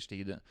 2 veckors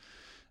tid.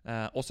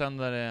 Och sen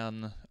när det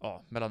är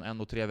mellan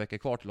 1 och 3 veckor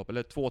kvar till loppet,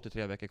 eller 2 till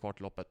 3 veckor kvar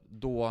till loppet,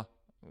 då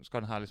ska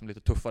den här liksom lite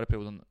tuffare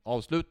perioden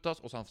avslutas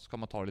och sen ska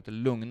man ta det lite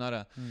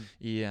lugnare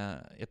i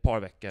ett par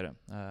veckor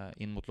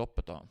in mot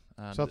loppet då.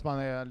 Så att man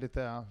är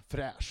lite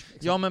fräsch.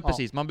 Liksom. Ja, men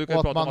precis. Man brukar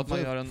ju prata om att man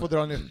gör får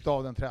dra nytta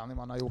av den träning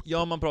man har gjort.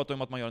 Ja, man pratar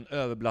om att man gör en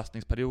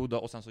överbelastningsperiod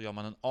och sen så gör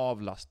man en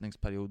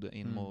avlastningsperiod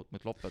in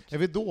mot loppet. Är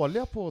vi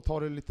dåliga på att ta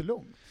det lite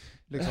lugnt?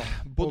 Liksom?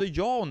 Både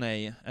ja och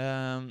nej.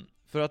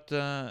 För att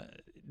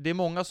det är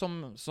många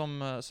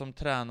som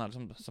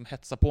tränar, som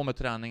hetsar på med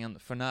träningen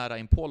för nära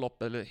in på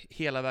loppet, eller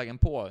hela vägen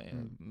på,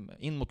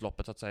 in mot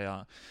loppet så att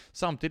säga.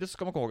 Samtidigt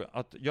ska man komma ihåg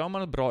att gör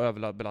man en bra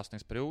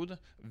överbelastningsperiod,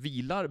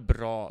 vilar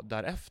bra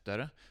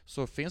därefter,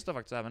 så finns det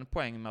faktiskt även en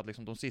poäng med att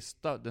liksom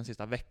den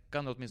sista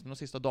veckan, åtminstone de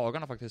sista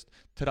dagarna faktiskt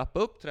trappa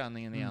upp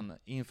träningen igen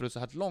inför ett så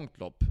här långt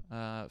lopp.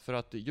 För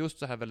att just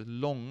så här väldigt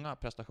långa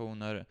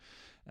prestationer,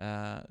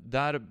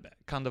 där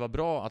kan det vara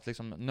bra att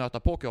liksom nöta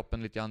på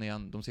kroppen lite grann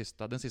igen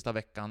den sista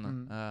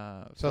veckan.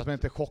 Så att man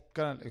inte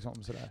chockar den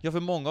liksom sådär. Ja, för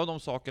många av de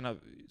sakerna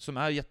som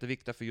är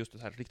jätteviktiga för just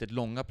det här riktigt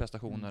långa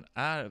prestationer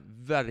är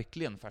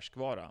verkligen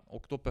färskvara.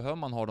 Och då behöver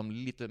man ha dem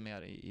lite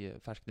mer i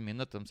färskt i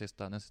minnet den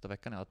sista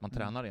veckan, att man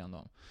tränar igen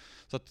dem.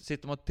 Så att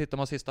tittar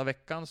man sista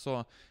veckan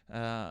så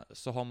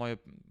har man ju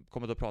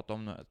kommit att prata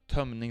om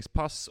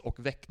tömningspass och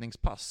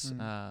väckningspass.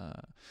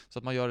 Så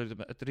att man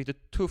gör ett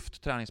riktigt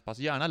tufft träningspass,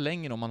 gärna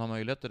längre om man har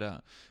möjlighet till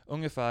det.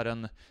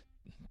 Ungefär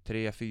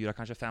 3, 4,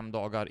 kanske 5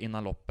 dagar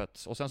innan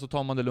loppet. Och sen så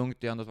tar man det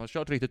lugnt igen. Man har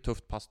kört riktigt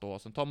tufft pass då.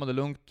 Sen tar man det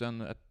lugnt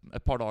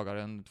ett par dagar,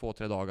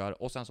 2-3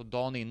 dagar. Och sen så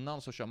dagen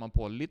innan så kör man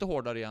på lite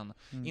hårdare igen.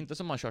 Inte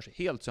som man kör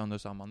helt sönder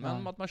samman,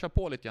 men att man kör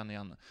på lite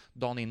igen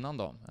dagen innan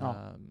då.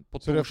 På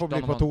så det får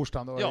bli på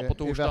torsdagen då? Ja, på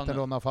torsdagen. I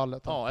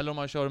Vätternrundan-fallet? Ja, eller om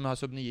man kör med här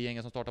sub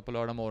 9-gängen som startar på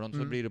lördag morgon,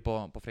 så blir det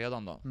på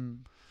fredagen då.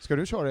 Ska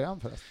du köra igen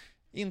förresten?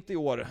 Inte i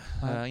år.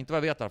 Inte vad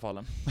jag jag vet i alla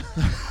fall.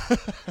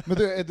 Men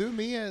du, är du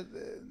med?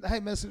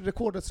 Nej, men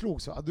rekordet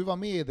slogs, va? Du var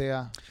med i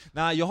det?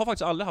 Nej, jag har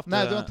faktiskt aldrig haft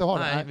Nej, du inte har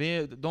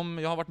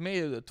det. Jag har varit med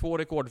i 2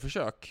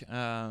 rekordförsök.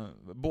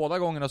 Båda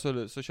gångerna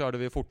så körde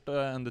vi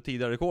fortare än det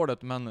tidigare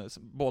rekordet, men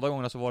båda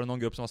gångerna så var det någon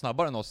grupp som var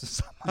snabbare än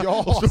oss.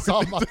 Ja,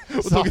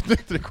 och tog ett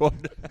nytt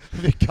rekord.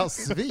 Vilka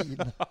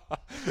svin!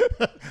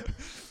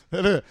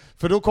 Eller,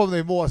 för då kom de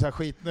i mål så här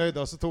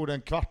skitnöjda, och så tog det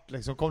en kvart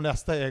liksom, kom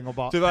nästa gäng och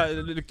bara...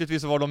 Tyvärr,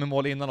 lyckligtvis var de i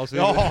mål innan oss.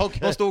 Ja,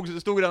 okay. De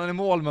stod redan i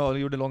mål med och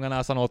gjorde långa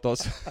näsan åt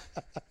oss.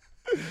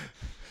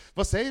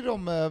 Vad säger du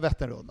om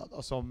Vätternrundan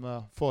då,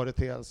 som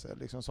företeelse,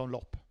 liksom som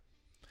lopp?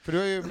 För du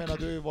har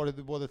ju varit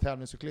både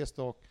tävlingscyklist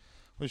och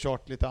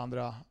kört lite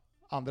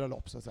andra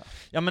lopp så att säga.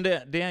 Ja, men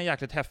det är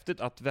jäkligt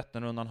häftigt att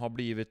Vätternrundan har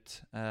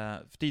blivit...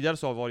 tidigare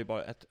så var det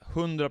bara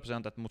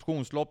 100% ett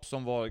motionslopp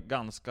som var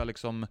ganska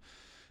liksom...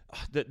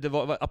 Det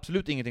var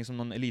absolut ingenting som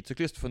någon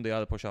elitcyklist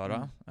funderade på att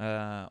köra.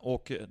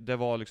 Och det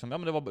var liksom,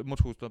 det var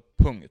motionslopp,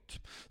 punkt.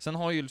 Sen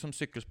har ju liksom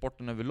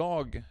cykelsporten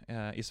överlag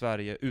i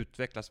Sverige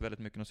utvecklats väldigt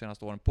mycket de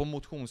senaste åren på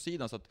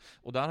motionssidan.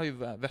 Och där har ju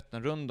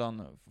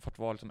Vätternrundan fått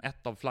vara liksom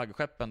ett av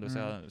flaggskeppen, det vill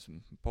säga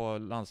på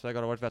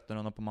landsvägar har varit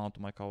Vätternrundan, på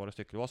mountainbike har varit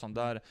Cykelvasan.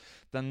 Där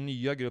den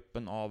nya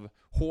gruppen av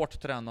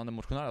hårt tränande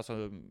motionärer,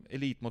 alltså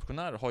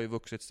elitmotionärer, har ju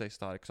vuxit sig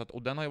stark.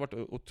 Och den har ju varit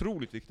en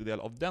otroligt viktig del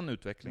av den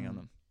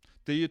utvecklingen.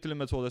 Det är ju till och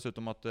med så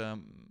dessutom att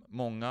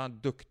många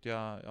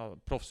duktiga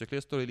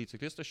proffscyklister och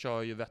elitcyklister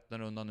kör ju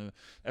Vätternrundan nu,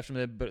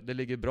 eftersom det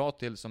ligger bra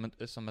till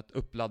som ett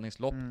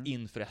uppladdningslopp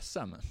inför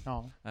SM.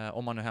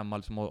 Om man är hemma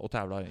liksom och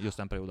tävlar just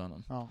den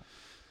perioden. Ja.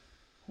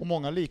 Och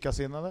många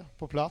likasinnade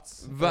på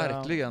plats.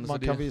 Verkligen. Man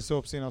kan visa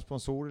upp sina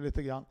sponsorer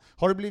lite grann.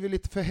 Har det blivit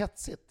lite för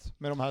hetsigt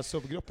med de här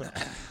subgrupperna?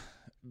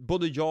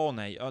 Både ja och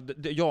nej.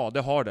 Ja,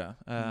 det har det.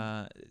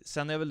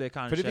 Sen är väl det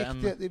kanske...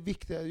 För det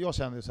viktiga, jag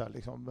känner ju så här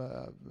liksom,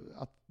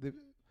 att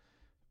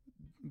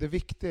det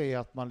viktiga är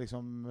att man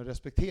liksom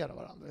respekterar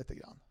varandra lite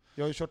grann.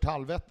 Jag har ju kört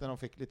halvvätten och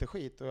fick lite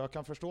skit, och jag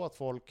kan förstå att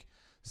folk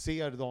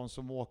ser de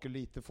som åker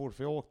lite fort,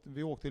 för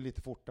vi åkte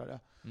lite fortare.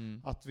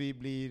 Att vi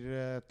blir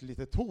ett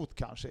litet hot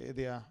kanske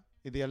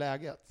i det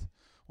läget.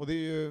 Och det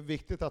är ju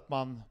viktigt att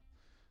man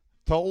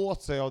tar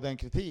åt sig av den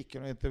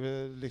kritiken och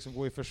inte liksom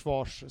gå i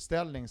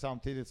försvarsställning,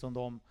 samtidigt som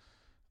de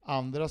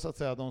andra så att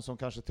säga, de som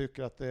kanske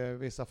tycker att det i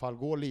vissa fall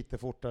går lite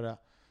fortare,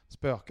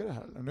 spökar det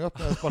här? Nu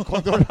öppnar jag ett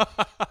balkongdörr.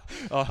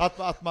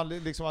 Att man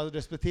liksom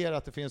respekterar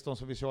att det finns de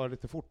som vill köra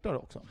lite fortare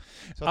också.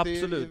 Så att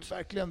absolut. Det är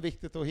verkligen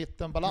viktigt att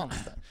hitta en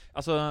balans där.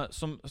 Alltså,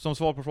 som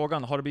svar på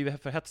frågan, har det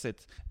blivit för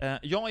hetsigt?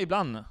 Ja,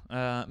 ibland.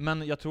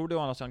 Men jag tror det å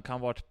andra sidan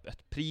kan vara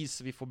ett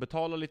pris vi får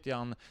betala lite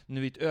grann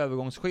nu i ett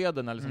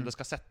övergångsskede, när liksom det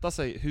ska sätta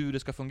sig hur det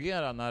ska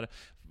fungera när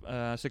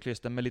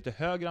cyklister med lite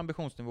högre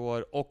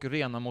ambitionsnivåer och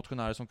rena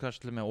motionärer som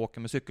kanske till och med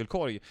åker med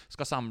cykelkorg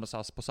ska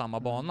samlas på samma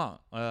bana.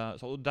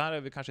 Och där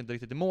är vi kanske inte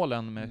riktigt i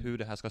målen med hur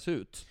det här ska se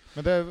ut.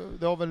 Men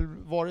det har väl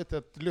varit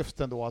ett lyft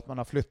ändå att man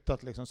har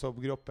flyttat liksom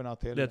subgrupperna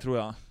till, det tror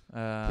jag.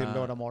 Till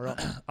lördag morgon.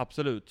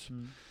 Absolut.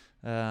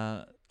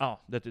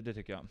 Ja, det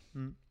tycker jag.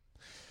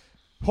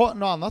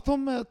 Något annat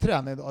om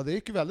träning då? Det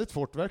gick ju väldigt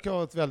fort. Det verkar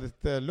vara ett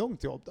väldigt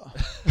lugnt jobb då.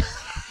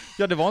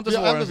 Ja, det var inte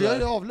svårare. Vi har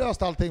ju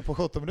avlöst allting på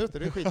 17 minuter,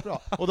 det är skitbra.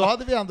 Och då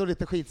hade vi ändå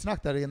lite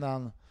skitsnack där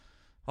innan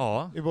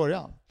i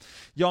början.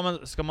 Ja,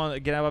 men ska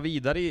man gräva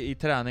vidare i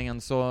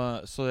träningen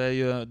så är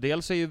ju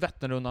dels är ju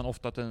Vätternrundan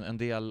ofta en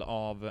del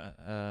av,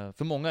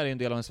 för många är det en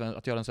del av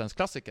att göra en svensk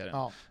klassiker.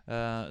 Ja.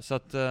 Så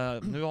att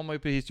nu har man ju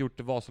precis gjort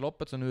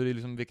Vasaloppet, så nu är det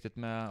liksom viktigt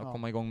med att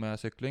komma igång med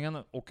cyklingen,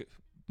 och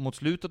mot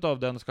slutet av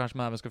den så kanske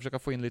man även ska försöka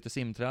få in lite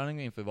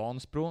simträning inför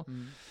Vansbro.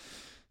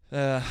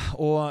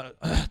 Och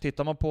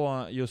tittar man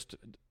på just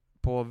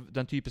på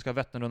den typiska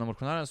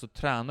Vätternrundan-motionären, så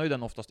tränar ju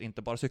den oftast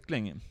inte bara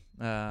cykling.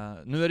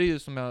 Nu är det ju,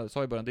 som jag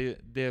sa i början,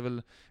 det är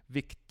väl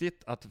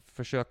viktigt att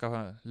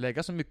försöka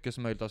lägga så mycket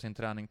som möjligt av sin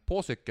träning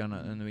på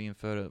cykeln nu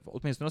inför,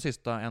 åtminstone de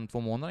sista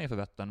 1-2 månaderna inför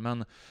Vättern.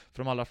 Men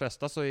för de allra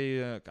flesta så är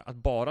ju att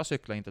bara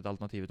cykla inte ett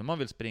alternativ. Om man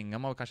vill springa,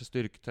 man vill kanske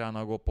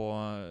styrkträna och gå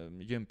på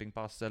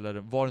gympingpass, eller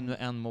vad det nu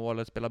än må,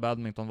 eller spela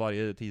badminton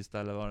varje tisdag,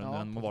 eller vad det nu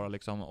än må vara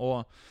liksom.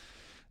 Och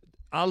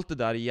allt det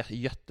där är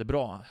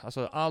jättebra.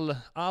 Alltså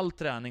all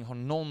träning har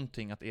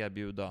någonting att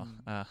erbjuda.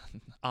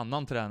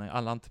 Annan träning,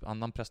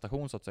 annan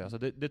prestation så att säga. Så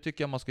det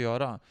tycker jag man ska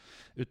göra.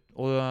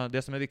 Och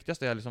det som är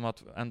viktigast är liksom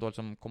att ändå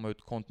liksom komma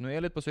ut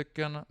kontinuerligt på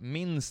cykeln,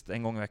 minst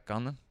en gång i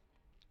veckan.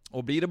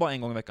 Och blir det bara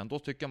en gång i veckan, då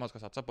tycker jag man ska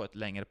satsa på ett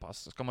längre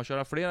pass. Ska man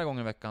köra flera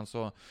gånger i veckan,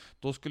 så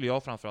då skulle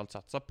jag framförallt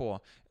satsa på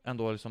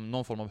ändå liksom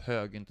någon form av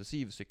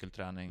högintensiv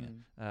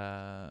cykelträning.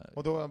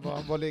 Och då,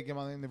 vad ligger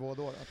man i nivå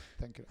då,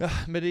 tänker du? Ja,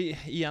 men det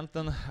är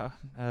egentligen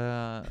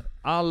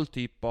all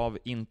typ av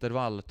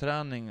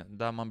intervallträning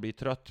där man blir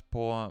trött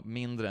på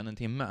mindre än en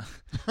timme.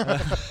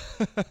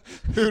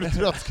 Hur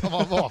trött kan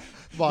man vara?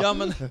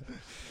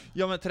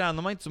 Ja, men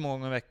tränar man inte så många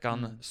gånger i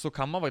veckan så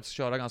kan man faktiskt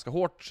köra ganska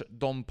hårt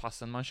de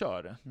passen man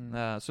kör.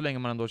 Så länge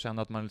man ändå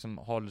känner att man liksom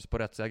håller på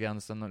rätt sida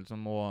gränsen och,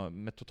 liksom, och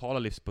med totala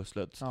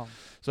livspusslet. Ja.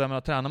 Så jag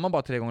menar, tränar man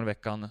bara 3 gånger i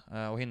veckan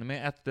och hinner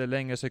med ett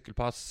längre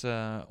cykelpass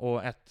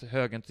och ett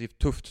högintensivt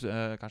tufft,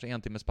 kanske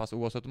 1 timmes pass,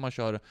 oavsett om man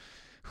kör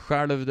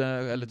själv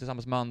eller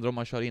tillsammans med andra, om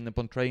man kör inne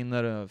på en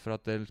trainer för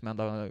att det är liksom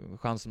enda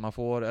chansen man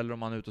får, eller om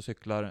man är ute och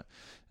cyklar.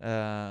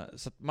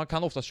 Så att man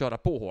kan oftast köra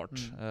på hårt.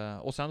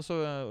 Och sen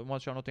så om man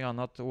kör något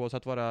annat,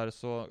 oavsett vad det är,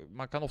 så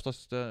man kan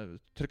oftast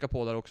trycka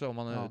på där också. Om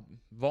man är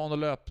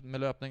van att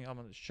med löpning, ja,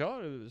 men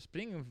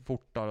spring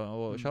fortare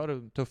och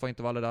kör tuffa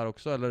intervaller där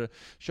också. Eller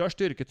kör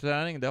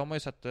styrketräning. Det har man ju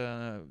sett,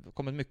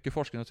 kommit mycket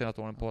forskning de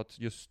senaste åren på att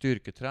just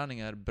styrketräning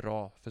är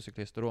bra för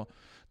cyklister. Och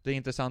det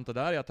intressanta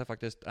där är att det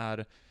faktiskt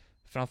är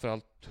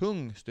framförallt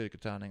tung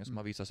styrketräning som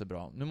har visat sig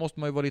bra. Nu måste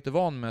man ju vara lite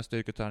van med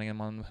styrketräningen,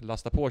 man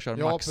lastar på och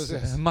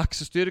kör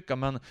maxstyrka,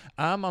 men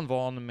är man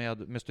van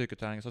med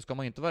styrketräning så ska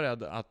man inte vara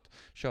rädd att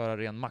köra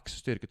ren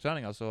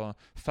maxstyrketräning, alltså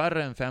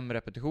färre än 5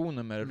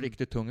 repetitioner med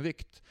riktigt tung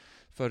vikt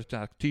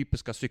för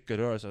typiska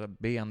cykelrörelser,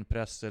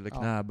 benpress eller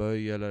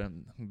knäböj eller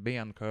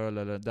bencurl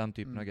eller den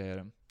typen av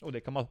grejer. Och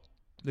det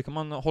kan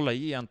man hålla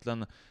i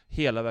egentligen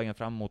hela vägen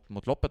fram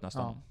mot loppet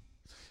nästan. Ja.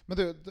 Men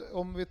du,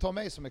 om vi tar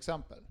mig som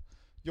exempel.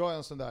 Jag är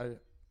en sån där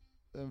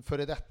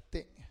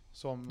föredetting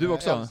som... Du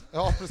också?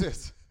 Ja,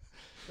 precis.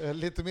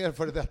 Lite mer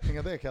föredetting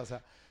än det kan jag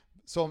säga.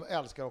 Som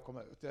älskar att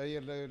komma ut. Jag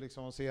gillar ju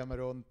liksom att se mig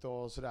runt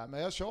och sådär.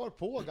 Men jag kör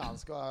på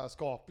ganska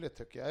skapligt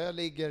tycker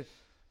jag.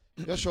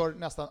 Jag kör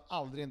nästan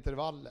aldrig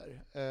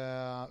intervaller.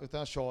 Utan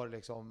jag kör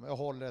liksom, jag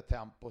håller ett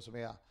tempo som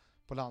är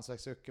på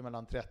landsvägscykel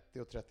mellan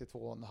 30 och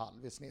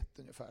 32,5 i snitt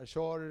ungefär.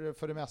 Kör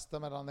för det mesta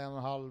mellan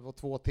 1,5 och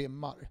 2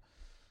 timmar.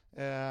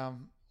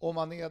 Om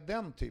man är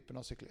den typen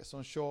av cyklist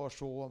som kör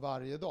så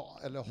varje dag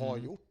eller har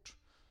gjort,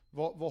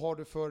 vad har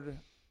du för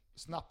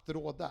snabbt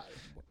råd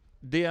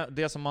där?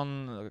 Det som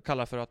man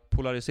kallar för att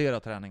polarisera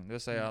träning, det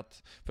vill säga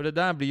att, för det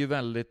där blir ju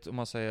väldigt, om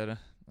man säger,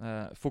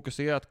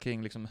 fokuserat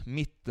kring liksom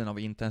mitten av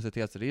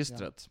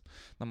intensitetsregistret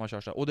när man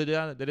kör så. Och det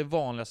är det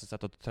vanligaste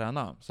sättet att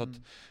träna. Så att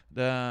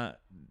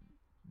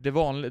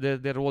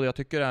det råd jag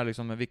tycker är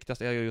liksom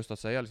viktigast är just att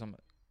säga liksom,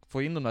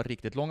 få in de där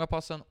riktigt långa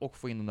passen och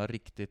få in de där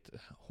riktigt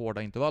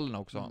hårda intervallerna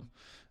också.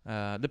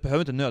 Det behöver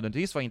inte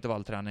nödvändigtvis vara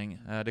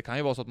intervallträning. Det kan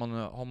ju vara så att man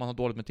har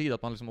dåligt med tid,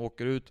 att man liksom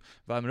åker ut,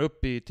 värmer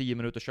upp i 10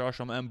 minuter, kör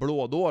som en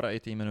blådåra i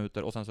 10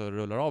 minuter och sen så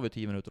rullar av i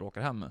 10 minuter och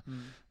åker hem.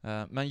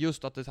 Men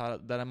just att det här,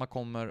 där man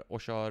kommer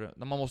och kör,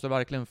 när man måste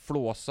verkligen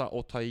flåsa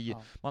och ta i.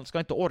 Man ska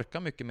inte orka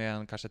mycket mer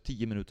än kanske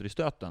 10 minuter i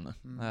stöten.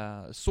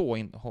 Så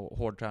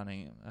hård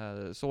träning,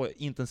 så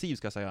intensiv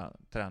ska jag säga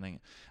träning.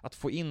 Att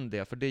få in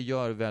det, för det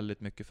gör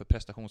väldigt mycket för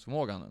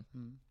prestationsförmågan.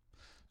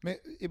 Men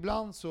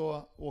ibland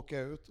så åker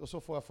jag ut och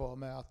så får jag för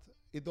mig att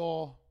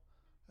idag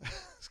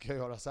ska jag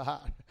göra så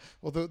här.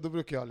 Och då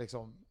brukar jag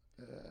liksom,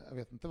 jag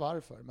vet inte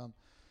varför, men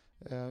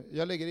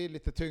jag lägger i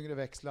lite tyngre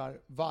växlar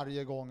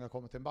varje gång jag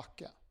kommer till en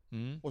backe.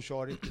 Och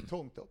kör riktigt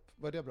tungt upp.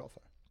 Vad är det bra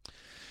för?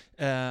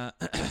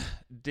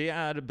 Det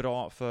är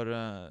bra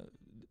för...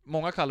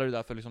 Många kallar det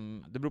där för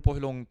liksom, det beror på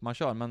hur långt man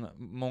kör, men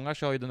många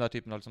kör ju den där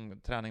typen av liksom,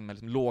 träning med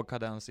liksom, låg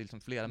kadens i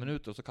liksom, flera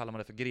minuter, och så kallar man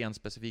det för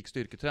grenspecifik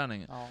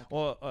styrketräning.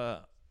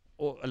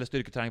 Eller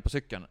styrketräning på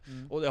cykeln.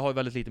 Och det har ju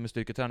väldigt lite med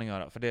styrketräning att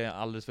göra, för det är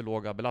alldeles för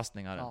låga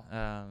belastningar.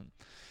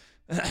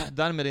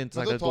 Därmed är det inte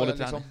sagt att dålig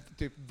träning. Liksom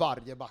typ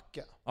varje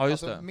backe. Ja,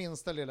 just alltså det.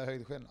 Minsta lilla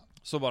höjdskillnad.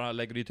 Så bara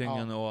lägger du i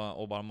tyngden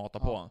och bara matar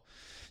på.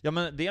 Ja,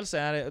 men dels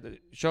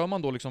kör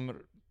man då liksom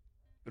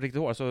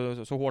riktigt hårt,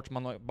 så hårt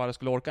som man bara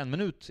skulle orka 1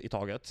 minut i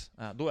taget,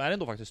 då är det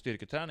ändå faktiskt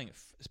styrketräning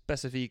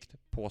specifikt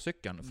på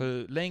cykeln.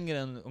 För längre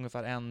än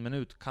ungefär 1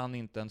 minut kan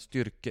inte en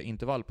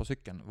styrkeintervall på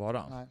cykeln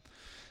vara.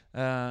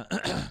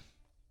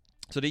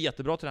 Så det är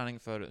jättebra träning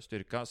för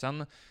styrka.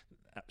 Sen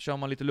kör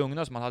man lite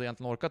lugnare, så man hade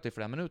egentligen orkat i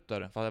flera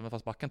minuter, även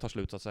fast backen tar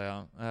slut så att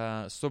säga,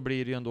 så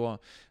blir det ju ändå,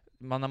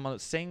 när man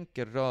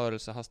sänker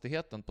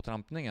rörelsehastigheten på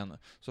trampningen,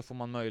 så får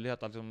man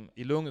möjlighet att liksom,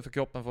 för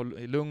kroppen får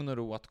i lugn och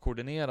ro att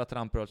koordinera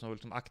tramprörelsen och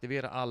liksom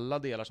aktivera alla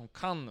delar som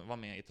kan vara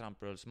med i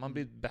tramprörelsen. Man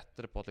blir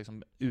bättre på att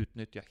liksom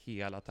utnyttja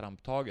hela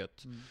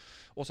tramptaget.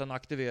 Och sen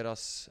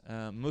aktiveras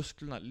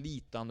musklerna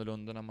lite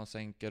annorlunda när man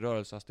sänker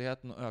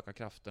rörelsehastigheten och ökar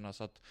krafterna,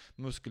 så att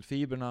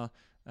muskelfibrerna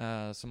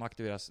som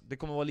aktiveras, det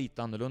kommer vara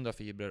lite annorlunda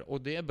fibrer,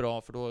 och det är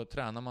bra, för då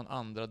tränar man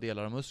andra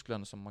delar av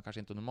muskeln som man kanske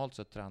inte normalt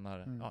sett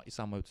tränar i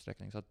samma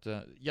utsträckning. Så att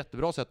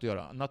jättebra sätt att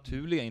göra.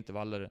 Naturliga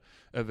intervaller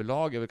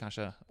överlag är väl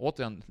kanske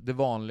återigen det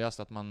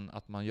vanligaste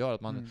att man gör,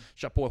 att man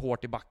kör på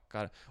hårt i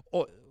backar.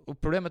 Och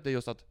problemet är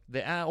just att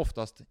det är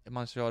oftast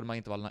man kör de här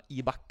intervallerna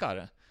i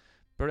backar.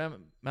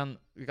 Men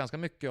ganska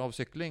mycket av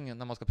cykling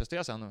när man ska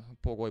prestera sen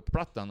pågår ju på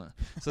platten.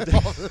 Så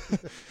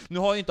nu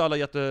har ju inte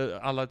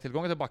alla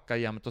tillgångar till backa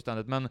jämt och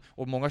ständigt,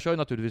 och många kör ju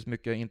naturligtvis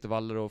mycket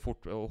intervaller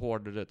och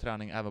hårdare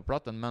träning även på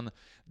platten, men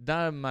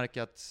där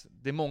märker jag att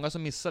det är många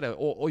som missar det,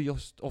 och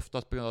just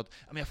oftast på grund av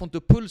att jag får inte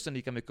upp pulsen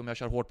lika mycket om jag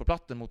kör hårt på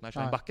platten mot när jag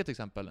kör en backe till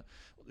exempel.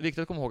 Det är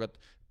viktigt att komma ihåg att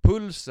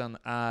pulsen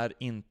är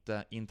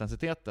inte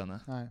intensiteten.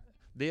 Nej.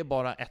 Det är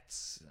bara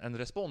en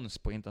respons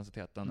på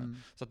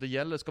intensiteten. Så att det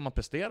gäller, ska man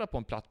prestera på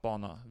en platt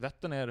bana,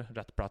 Vättern är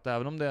rätt platt,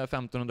 även om det är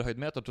 1500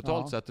 höjdmeter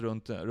totalt sett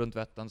runt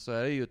Vättern, så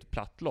är det ju ett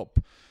platt lopp.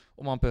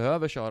 Och man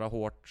behöver köra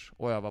hårt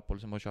och öva på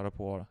liksom, att köra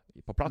på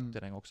platt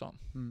terräng också.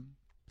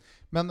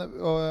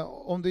 Men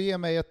om du ger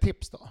mig ett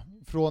tips då,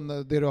 från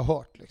det du har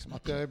hört, liksom,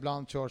 att jag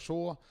ibland kör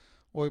så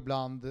och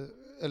ibland,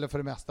 eller för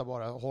det mesta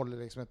bara håller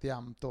liksom ett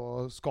jämnt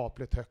och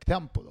skapligt högt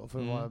tempo då, för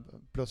att vara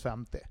plus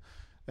 50.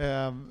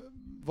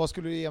 Vad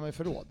skulle du ge mig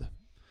för råd?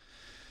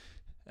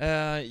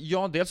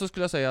 Ja, dels så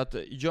skulle jag säga att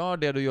gör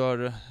det du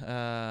gör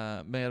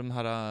med de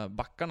här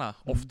backarna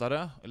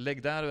oftare.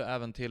 Lägg där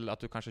även till att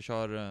du kanske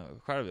kör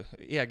själv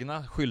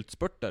egna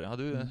skyltspurter. Ja,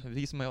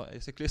 vi som är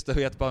cyklister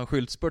vet bara en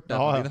skyltspurt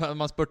där.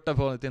 Man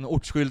spurtar till en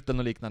ortsskylten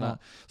och liknande.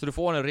 Så du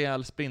får en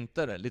rejäl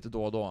sprinter lite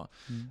då och då.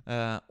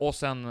 Och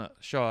sen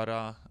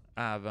köra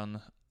även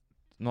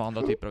några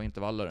andra typer av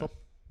intervaller.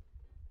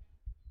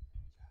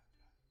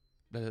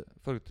 Det är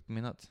fullt på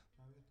minnet.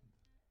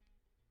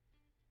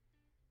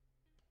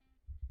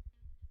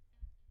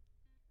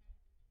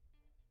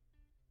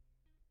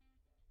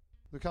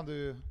 Då kan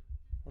du...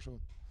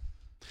 Varsågod.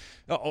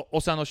 Ja,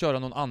 och sen att köra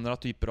någon andra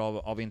typer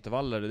av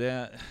intervaller.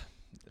 Det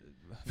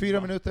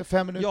 4 minuter,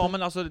 5 minuter? Ja,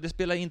 men alltså det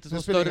spelar inte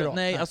så större...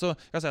 Nej, alltså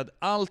jag säger att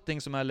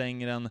allting som är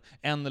längre än 1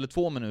 eller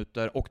 2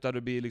 minuter och där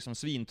du blir liksom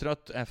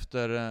svintrött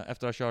efter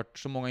att ha kört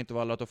så många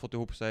intervaller att du har fått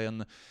ihop sig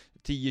en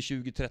 10,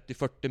 20, 30,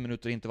 40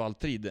 minuter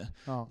intervalltid.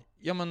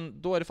 Ja,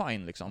 men då är det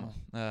fine liksom.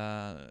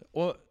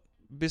 Och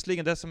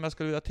visserligen det som jag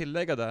skulle vilja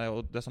tillägga där,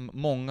 och det som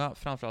många,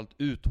 framförallt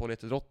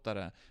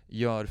uthållighetsidrottare,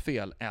 gör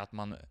fel, är att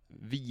man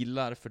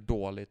vilar för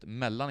dåligt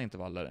mellan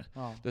intervaller.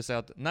 Det vill säga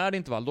att när det är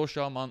intervall, då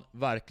kör man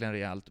verkligen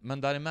rejält,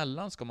 men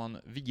däremellan ska man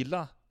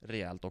vila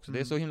rejält också. Det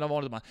är så himla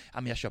vanligt att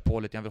man, jag kör på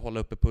lite, jag vill hålla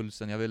uppe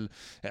pulsen, jag vill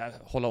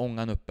hålla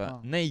ångan uppe.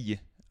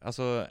 Nej!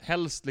 Alltså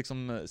helst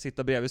liksom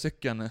sitta bredvid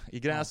cykeln i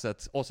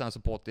gräset och sen så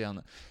på det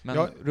igen.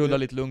 Men rulla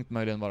lite lugnt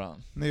möjligen bara.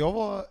 När jag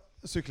var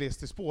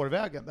cyklist i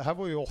spårvägen, det här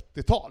var ju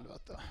 80-tal,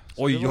 vet du.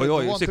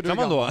 Oj, cyklar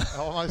man då?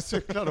 Ja, man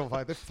cyklade då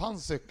faktiskt. Det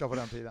fanns cyklar på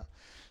den tiden.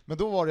 Men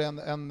då var det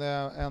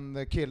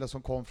en kille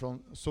som kom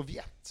från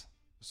Sovjet,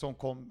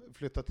 som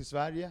flyttade till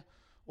Sverige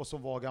och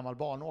som var gammal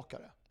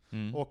barnåkare.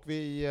 Och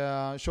vi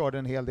körde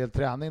en hel del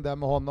träning där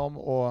med honom,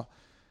 och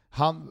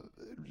han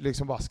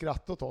liksom bara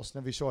skrattade åt oss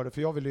när vi körde,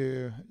 för jag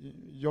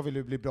ville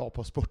ju bli bra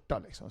på att spurta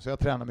liksom. Så jag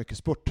tränade mycket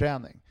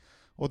spurtträning.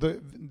 Och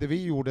det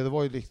vi gjorde, det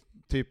var ju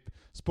typ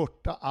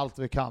spurta allt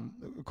vi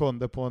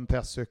kunde på en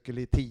testcykel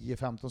i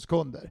 10-15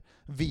 sekunder.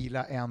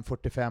 Vila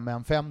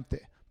 1.45, 1.50.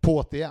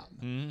 På det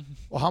igen.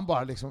 Och han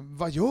bara liksom,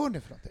 vad gör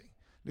ni för någonting?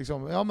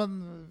 Liksom, ja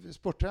men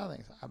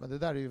spurtträning. Ja, men det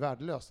där är ju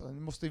värdelöst. Ni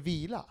måste ju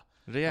vila.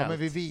 Rejält. Ja, men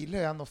vi vilar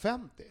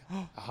 1.50.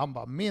 Ja, han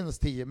bara,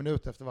 minst 10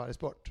 minuter efter varje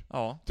spurt.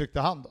 Tyckte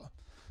han då.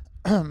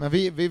 Men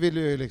vi vill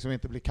ju liksom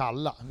inte bli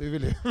kalla. Vi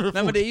vill ju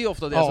nej, men det är ju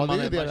ofta det som man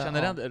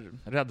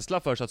känner rädsla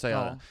för, så att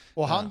säga.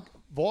 Och han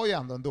var ju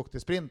ändå en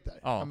duktig sprinter.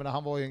 Jag menar,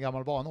 han var ju en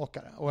gammal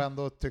banåkare. Och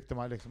ändå tyckte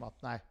man liksom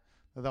att nej,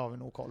 det där har vi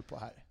nog koll på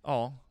här.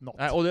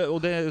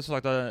 Och det är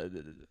som sagt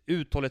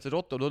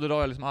uthållighetsidrott, och då drar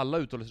jag liksom alla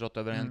uthållighetsidrott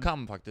över en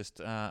kam faktiskt,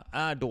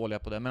 är dåliga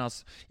på det. Medan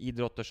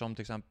idrotter som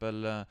till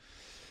exempel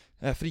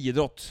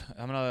friidrott.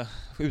 Jag menar,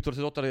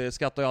 uthållighetsidrottare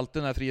skattar ju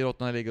alltid när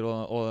friidrottarna ligger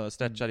och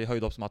stretchar i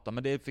höjdhoppsmattan,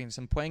 men det finns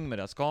en poäng med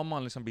det. Ska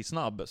man liksom bli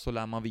snabb så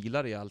lär man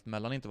vila rejält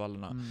mellan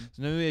intervallerna.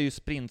 Så nu är ju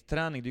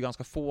sprintträning, det är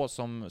ganska få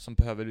som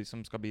behöver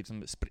liksom ska bli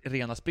liksom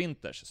rena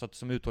sprinters, så att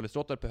som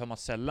uthållighetsidrottare behöver man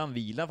sällan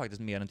vila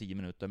faktiskt mer än 10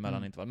 minuter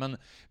mellan intervall.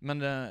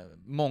 Men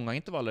många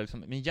intervaller liksom,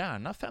 men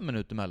gärna 5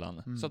 minuter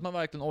mellan, så att man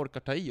verkligen orkar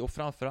ta i. Och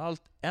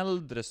framförallt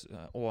äldre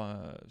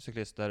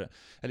cyklister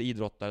eller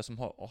idrottare som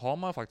har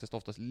man faktiskt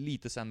oftast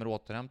lite sämre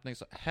återhämtning,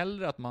 så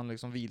hellre att man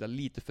liksom vilar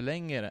lite för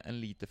länge än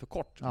lite för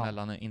kort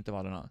mellan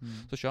intervallerna.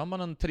 Så kör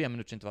man en 3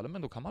 minuters intervall,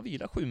 men då kan man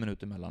vila 7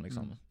 minuter mellan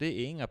liksom. Det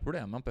är inga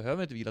problem, man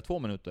behöver inte vila 2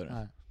 minuter.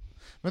 Nej.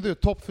 Men du,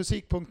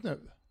 toppfysik.nu,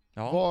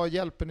 vad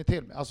hjälper ni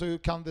till med? Alltså hur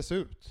kan det se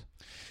ut?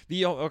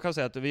 Jag kan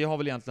säga att vi har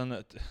väl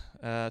egentligen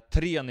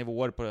 3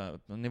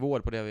 nivåer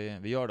på det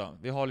vi gör då.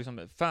 Vi har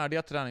liksom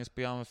färdiga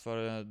träningsprogram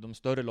för de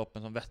större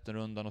loppen som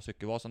Vätternrundan och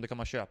Cykelvasan. Det kan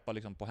man köpa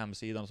liksom på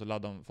hemsidan, så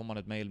får man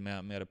ett mail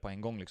med det på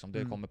en gång liksom.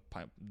 Det kommer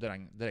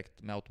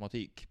direkt med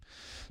automatik.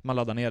 Man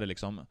laddar ner det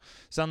liksom.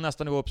 Sen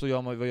nästa nivå upp så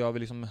gör vi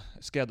liksom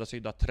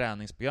skräddarsydda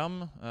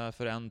träningsprogram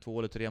för 1, 2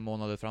 eller 3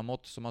 månader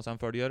framåt som man sen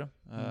följer.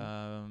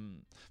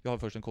 Vi har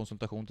först en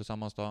konsultation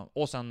tillsammans då.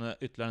 Och sen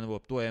ytterligare en nivå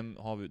upp, då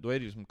är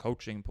det liksom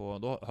coaching på,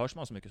 då hörs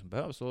man så mycket som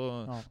behövs,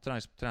 och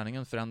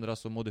träningen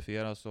förändras och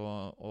modifieras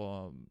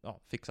och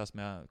fixas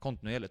med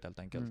kontinuerligt helt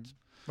enkelt.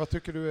 Vad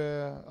tycker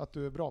du att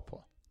du är bra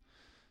på?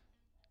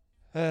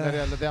 när det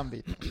gäller den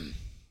biten?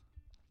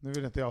 Nu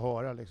vill inte jag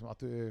höra liksom, att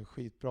du är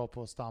skitbra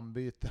på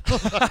stambyte.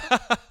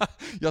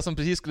 Jag som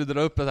precis skulle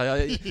dra upp det här. Jag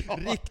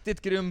är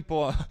riktigt grym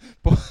på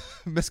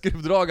med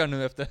skruvdragare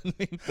nu efter en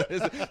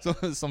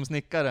vinter som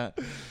snickare.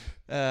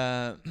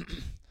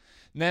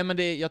 Nej,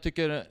 men jag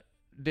tycker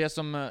det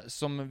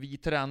som vi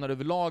tränare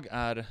överlag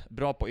är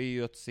bra på är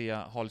ju att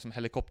ha liksom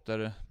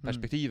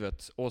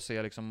helikopterperspektivet och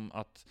se liksom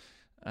att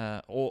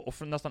och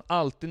för nästan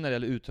alltid när det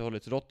gäller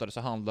uthållighetsrottare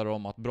så handlar det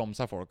om att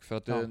bromsa folk, för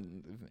att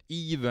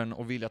ivern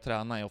och vilja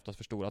träna är oftast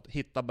för stor. Att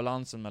hitta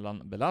balansen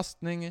mellan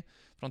belastning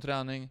från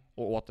träning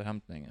och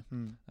återhämtning.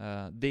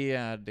 Det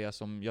är det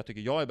som jag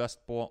tycker jag är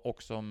bäst på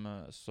och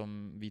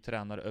som vi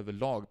tränare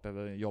överlag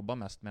behöver jobba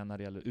mest med när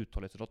det gäller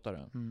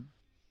uthållighetsrottare.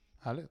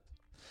 Härligt.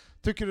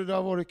 Tycker du det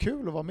har varit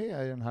kul att vara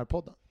med i den här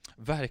podden?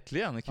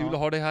 Verkligen, kul att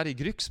ha det här i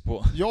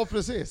Grycksbo. Ja,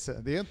 precis.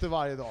 Det är inte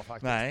varje dag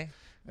faktiskt. Nej.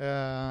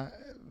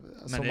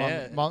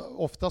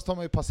 Oftast har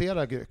man ju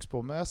passerat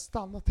Grycksbo, men jag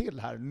stannar till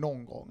här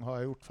någon gång har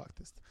jag gjort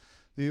faktiskt.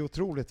 Det är ju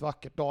otroligt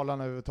vackert.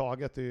 Dalarna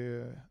överhuvudtaget är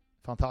ju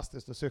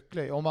fantastiskt att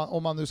cykla i.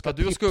 Om man nu ska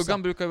du och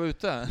Skuggan brukar vara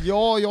ute?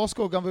 Ja, jag och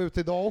Skuggan var ute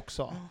idag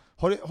också.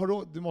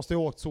 Du måste ju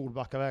ha åkt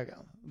Solbackavägen.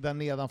 Den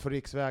nedanför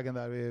riksvägen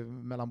där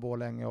mellan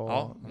Borlänge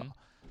och...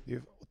 Det är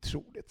ju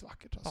otroligt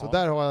vackert. Så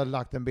där har jag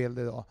lagt en bild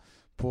idag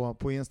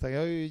på Instagram.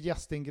 Jag är ju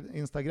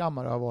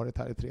gäst-instagrammare och har varit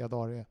här i 3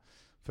 dagar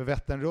för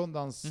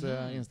Vätternrundans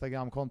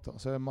Instagramkonto.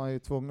 Så är man ju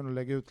tvungen att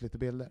lägga ut lite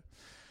bilder.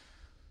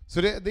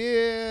 Så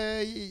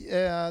det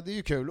är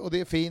ju kul. Och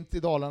det är fint i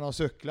Dalarna att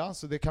cykla.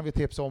 Så det kan vi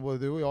tipsa om både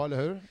du och jag,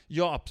 eller hur?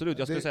 Ja, absolut.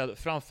 Jag skulle säga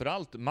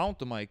framförallt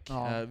mountainbike.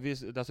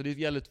 Alltså det är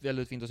väldigt,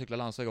 väldigt fint att cykla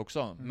landsväg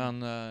också.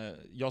 Men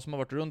jag som har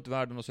varit runt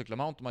världen och cyklat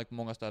mountainbike på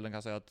många ställen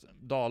kan säga att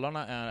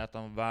Dalarna är ett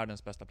av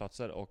världens bästa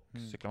platser att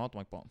cykla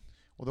mountainbike på.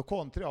 Och då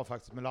kontrar jag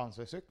faktiskt med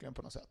landsvägscykeln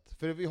på något sätt.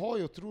 För vi har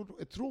ju ett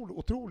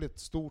otroligt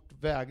stort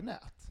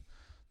vägnät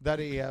där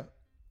det är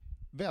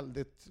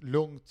väldigt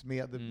lugnt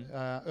med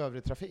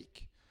övrig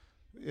trafik.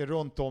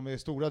 Runt om i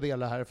stora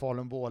delar här i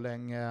Falun,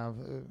 Borlänge,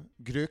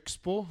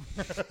 Grycksbo,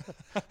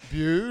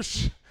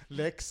 Bjurs,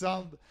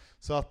 Leksand.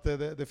 Så att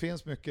det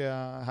finns mycket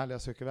härliga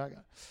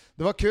cykelvägar.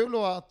 Det var kul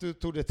då att du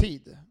tog dig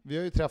tid. Vi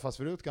har ju träffats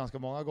förut ganska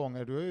många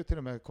gånger. Du har ju till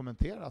och med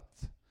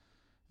kommenterat.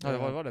 Ja, det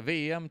var det.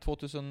 VM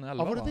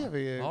 2011. Ja, var det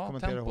vi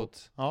kommenterade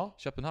Tempot. Ja.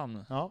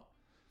 Köpenhamn. Ja.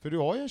 För du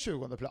har ju en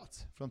 20:e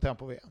plats från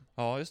Tempo-VM.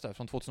 Ja, just det.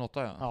 Från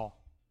 2008, ja. Ja.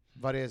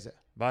 Varese,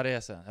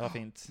 det var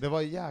fint. Det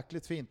var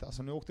jäkligt fint.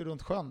 Alltså, nu åkte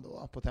runt sjön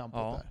då på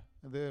tempot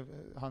där. Det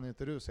hann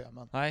inte du se,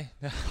 men... Nej,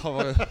 jag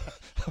var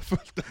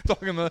fullt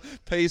upptagen med att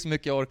ta i så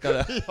mycket jag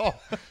orkade. Ja,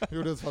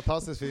 gjorde ett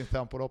fantastiskt fint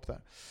tempolopp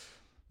där.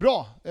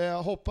 Bra,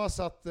 hoppas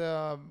att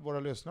våra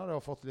lyssnare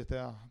har fått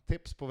lite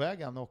tips på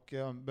vägen, och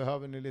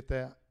behöver ni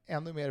lite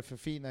ännu mer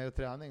förfina er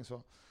träning,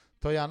 så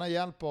ta gärna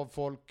hjälp av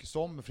folk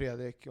som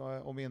Fredrik.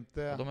 Om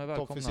inte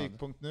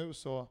toppfysik.nu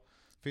så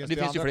finns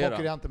det andra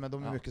konkurrenter, men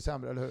de är mycket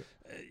sämre, eller hur?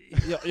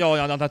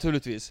 Ja,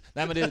 naturligtvis.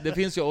 Nej, men det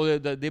finns ju,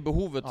 och det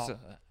behovet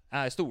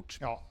är stort.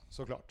 Ja,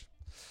 såklart.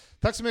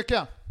 Tack så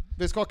mycket.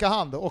 Vi skakar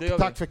hand, och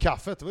tack för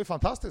kaffet. Det var ju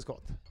fantastiskt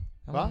gott.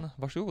 Ja, men,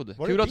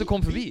 varsågod. Kul att du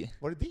kom förbi.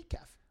 Var det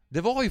decaf?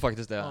 Det var ju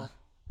faktiskt det. Ja.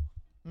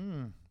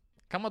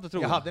 Kan man inte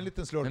tro. Jag hade en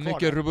liten slurk kvar.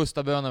 Mycket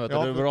robusta bönor, vet du.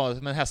 Det är bra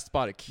med en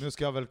hästspark. Nu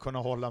ska jag väl kunna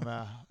hålla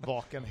med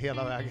vaken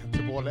hela vägen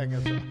till Borlänge.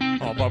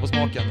 Ja, bara på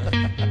smaken.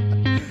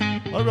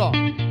 Ha det bra.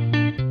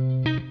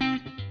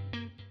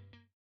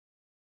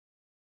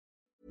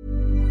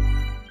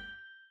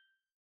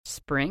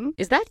 Spring?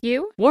 Is that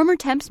you? Warmer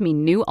temps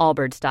mean new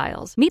Allbirds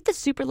styles. Meet the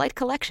Superlight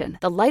Collection,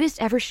 the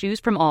lightest ever shoes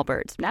from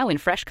Allbirds, now in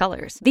fresh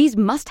colors. These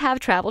must-have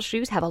travel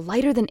shoes have a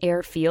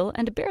lighter-than-air feel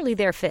and a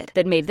barely-there fit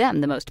that made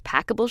them the most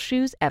packable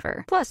shoes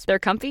ever. Plus, they're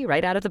comfy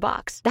right out of the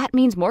box. That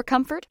means more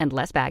comfort and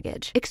less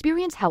baggage.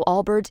 Experience how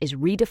Allbirds is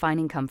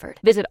redefining comfort.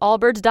 Visit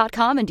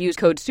allbirds.com and use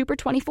code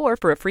SUPER24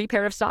 for a free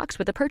pair of socks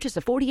with a purchase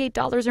of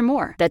 $48 or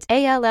more. That's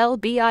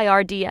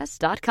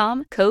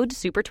ALLBIRDS.com, code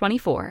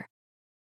SUPER24.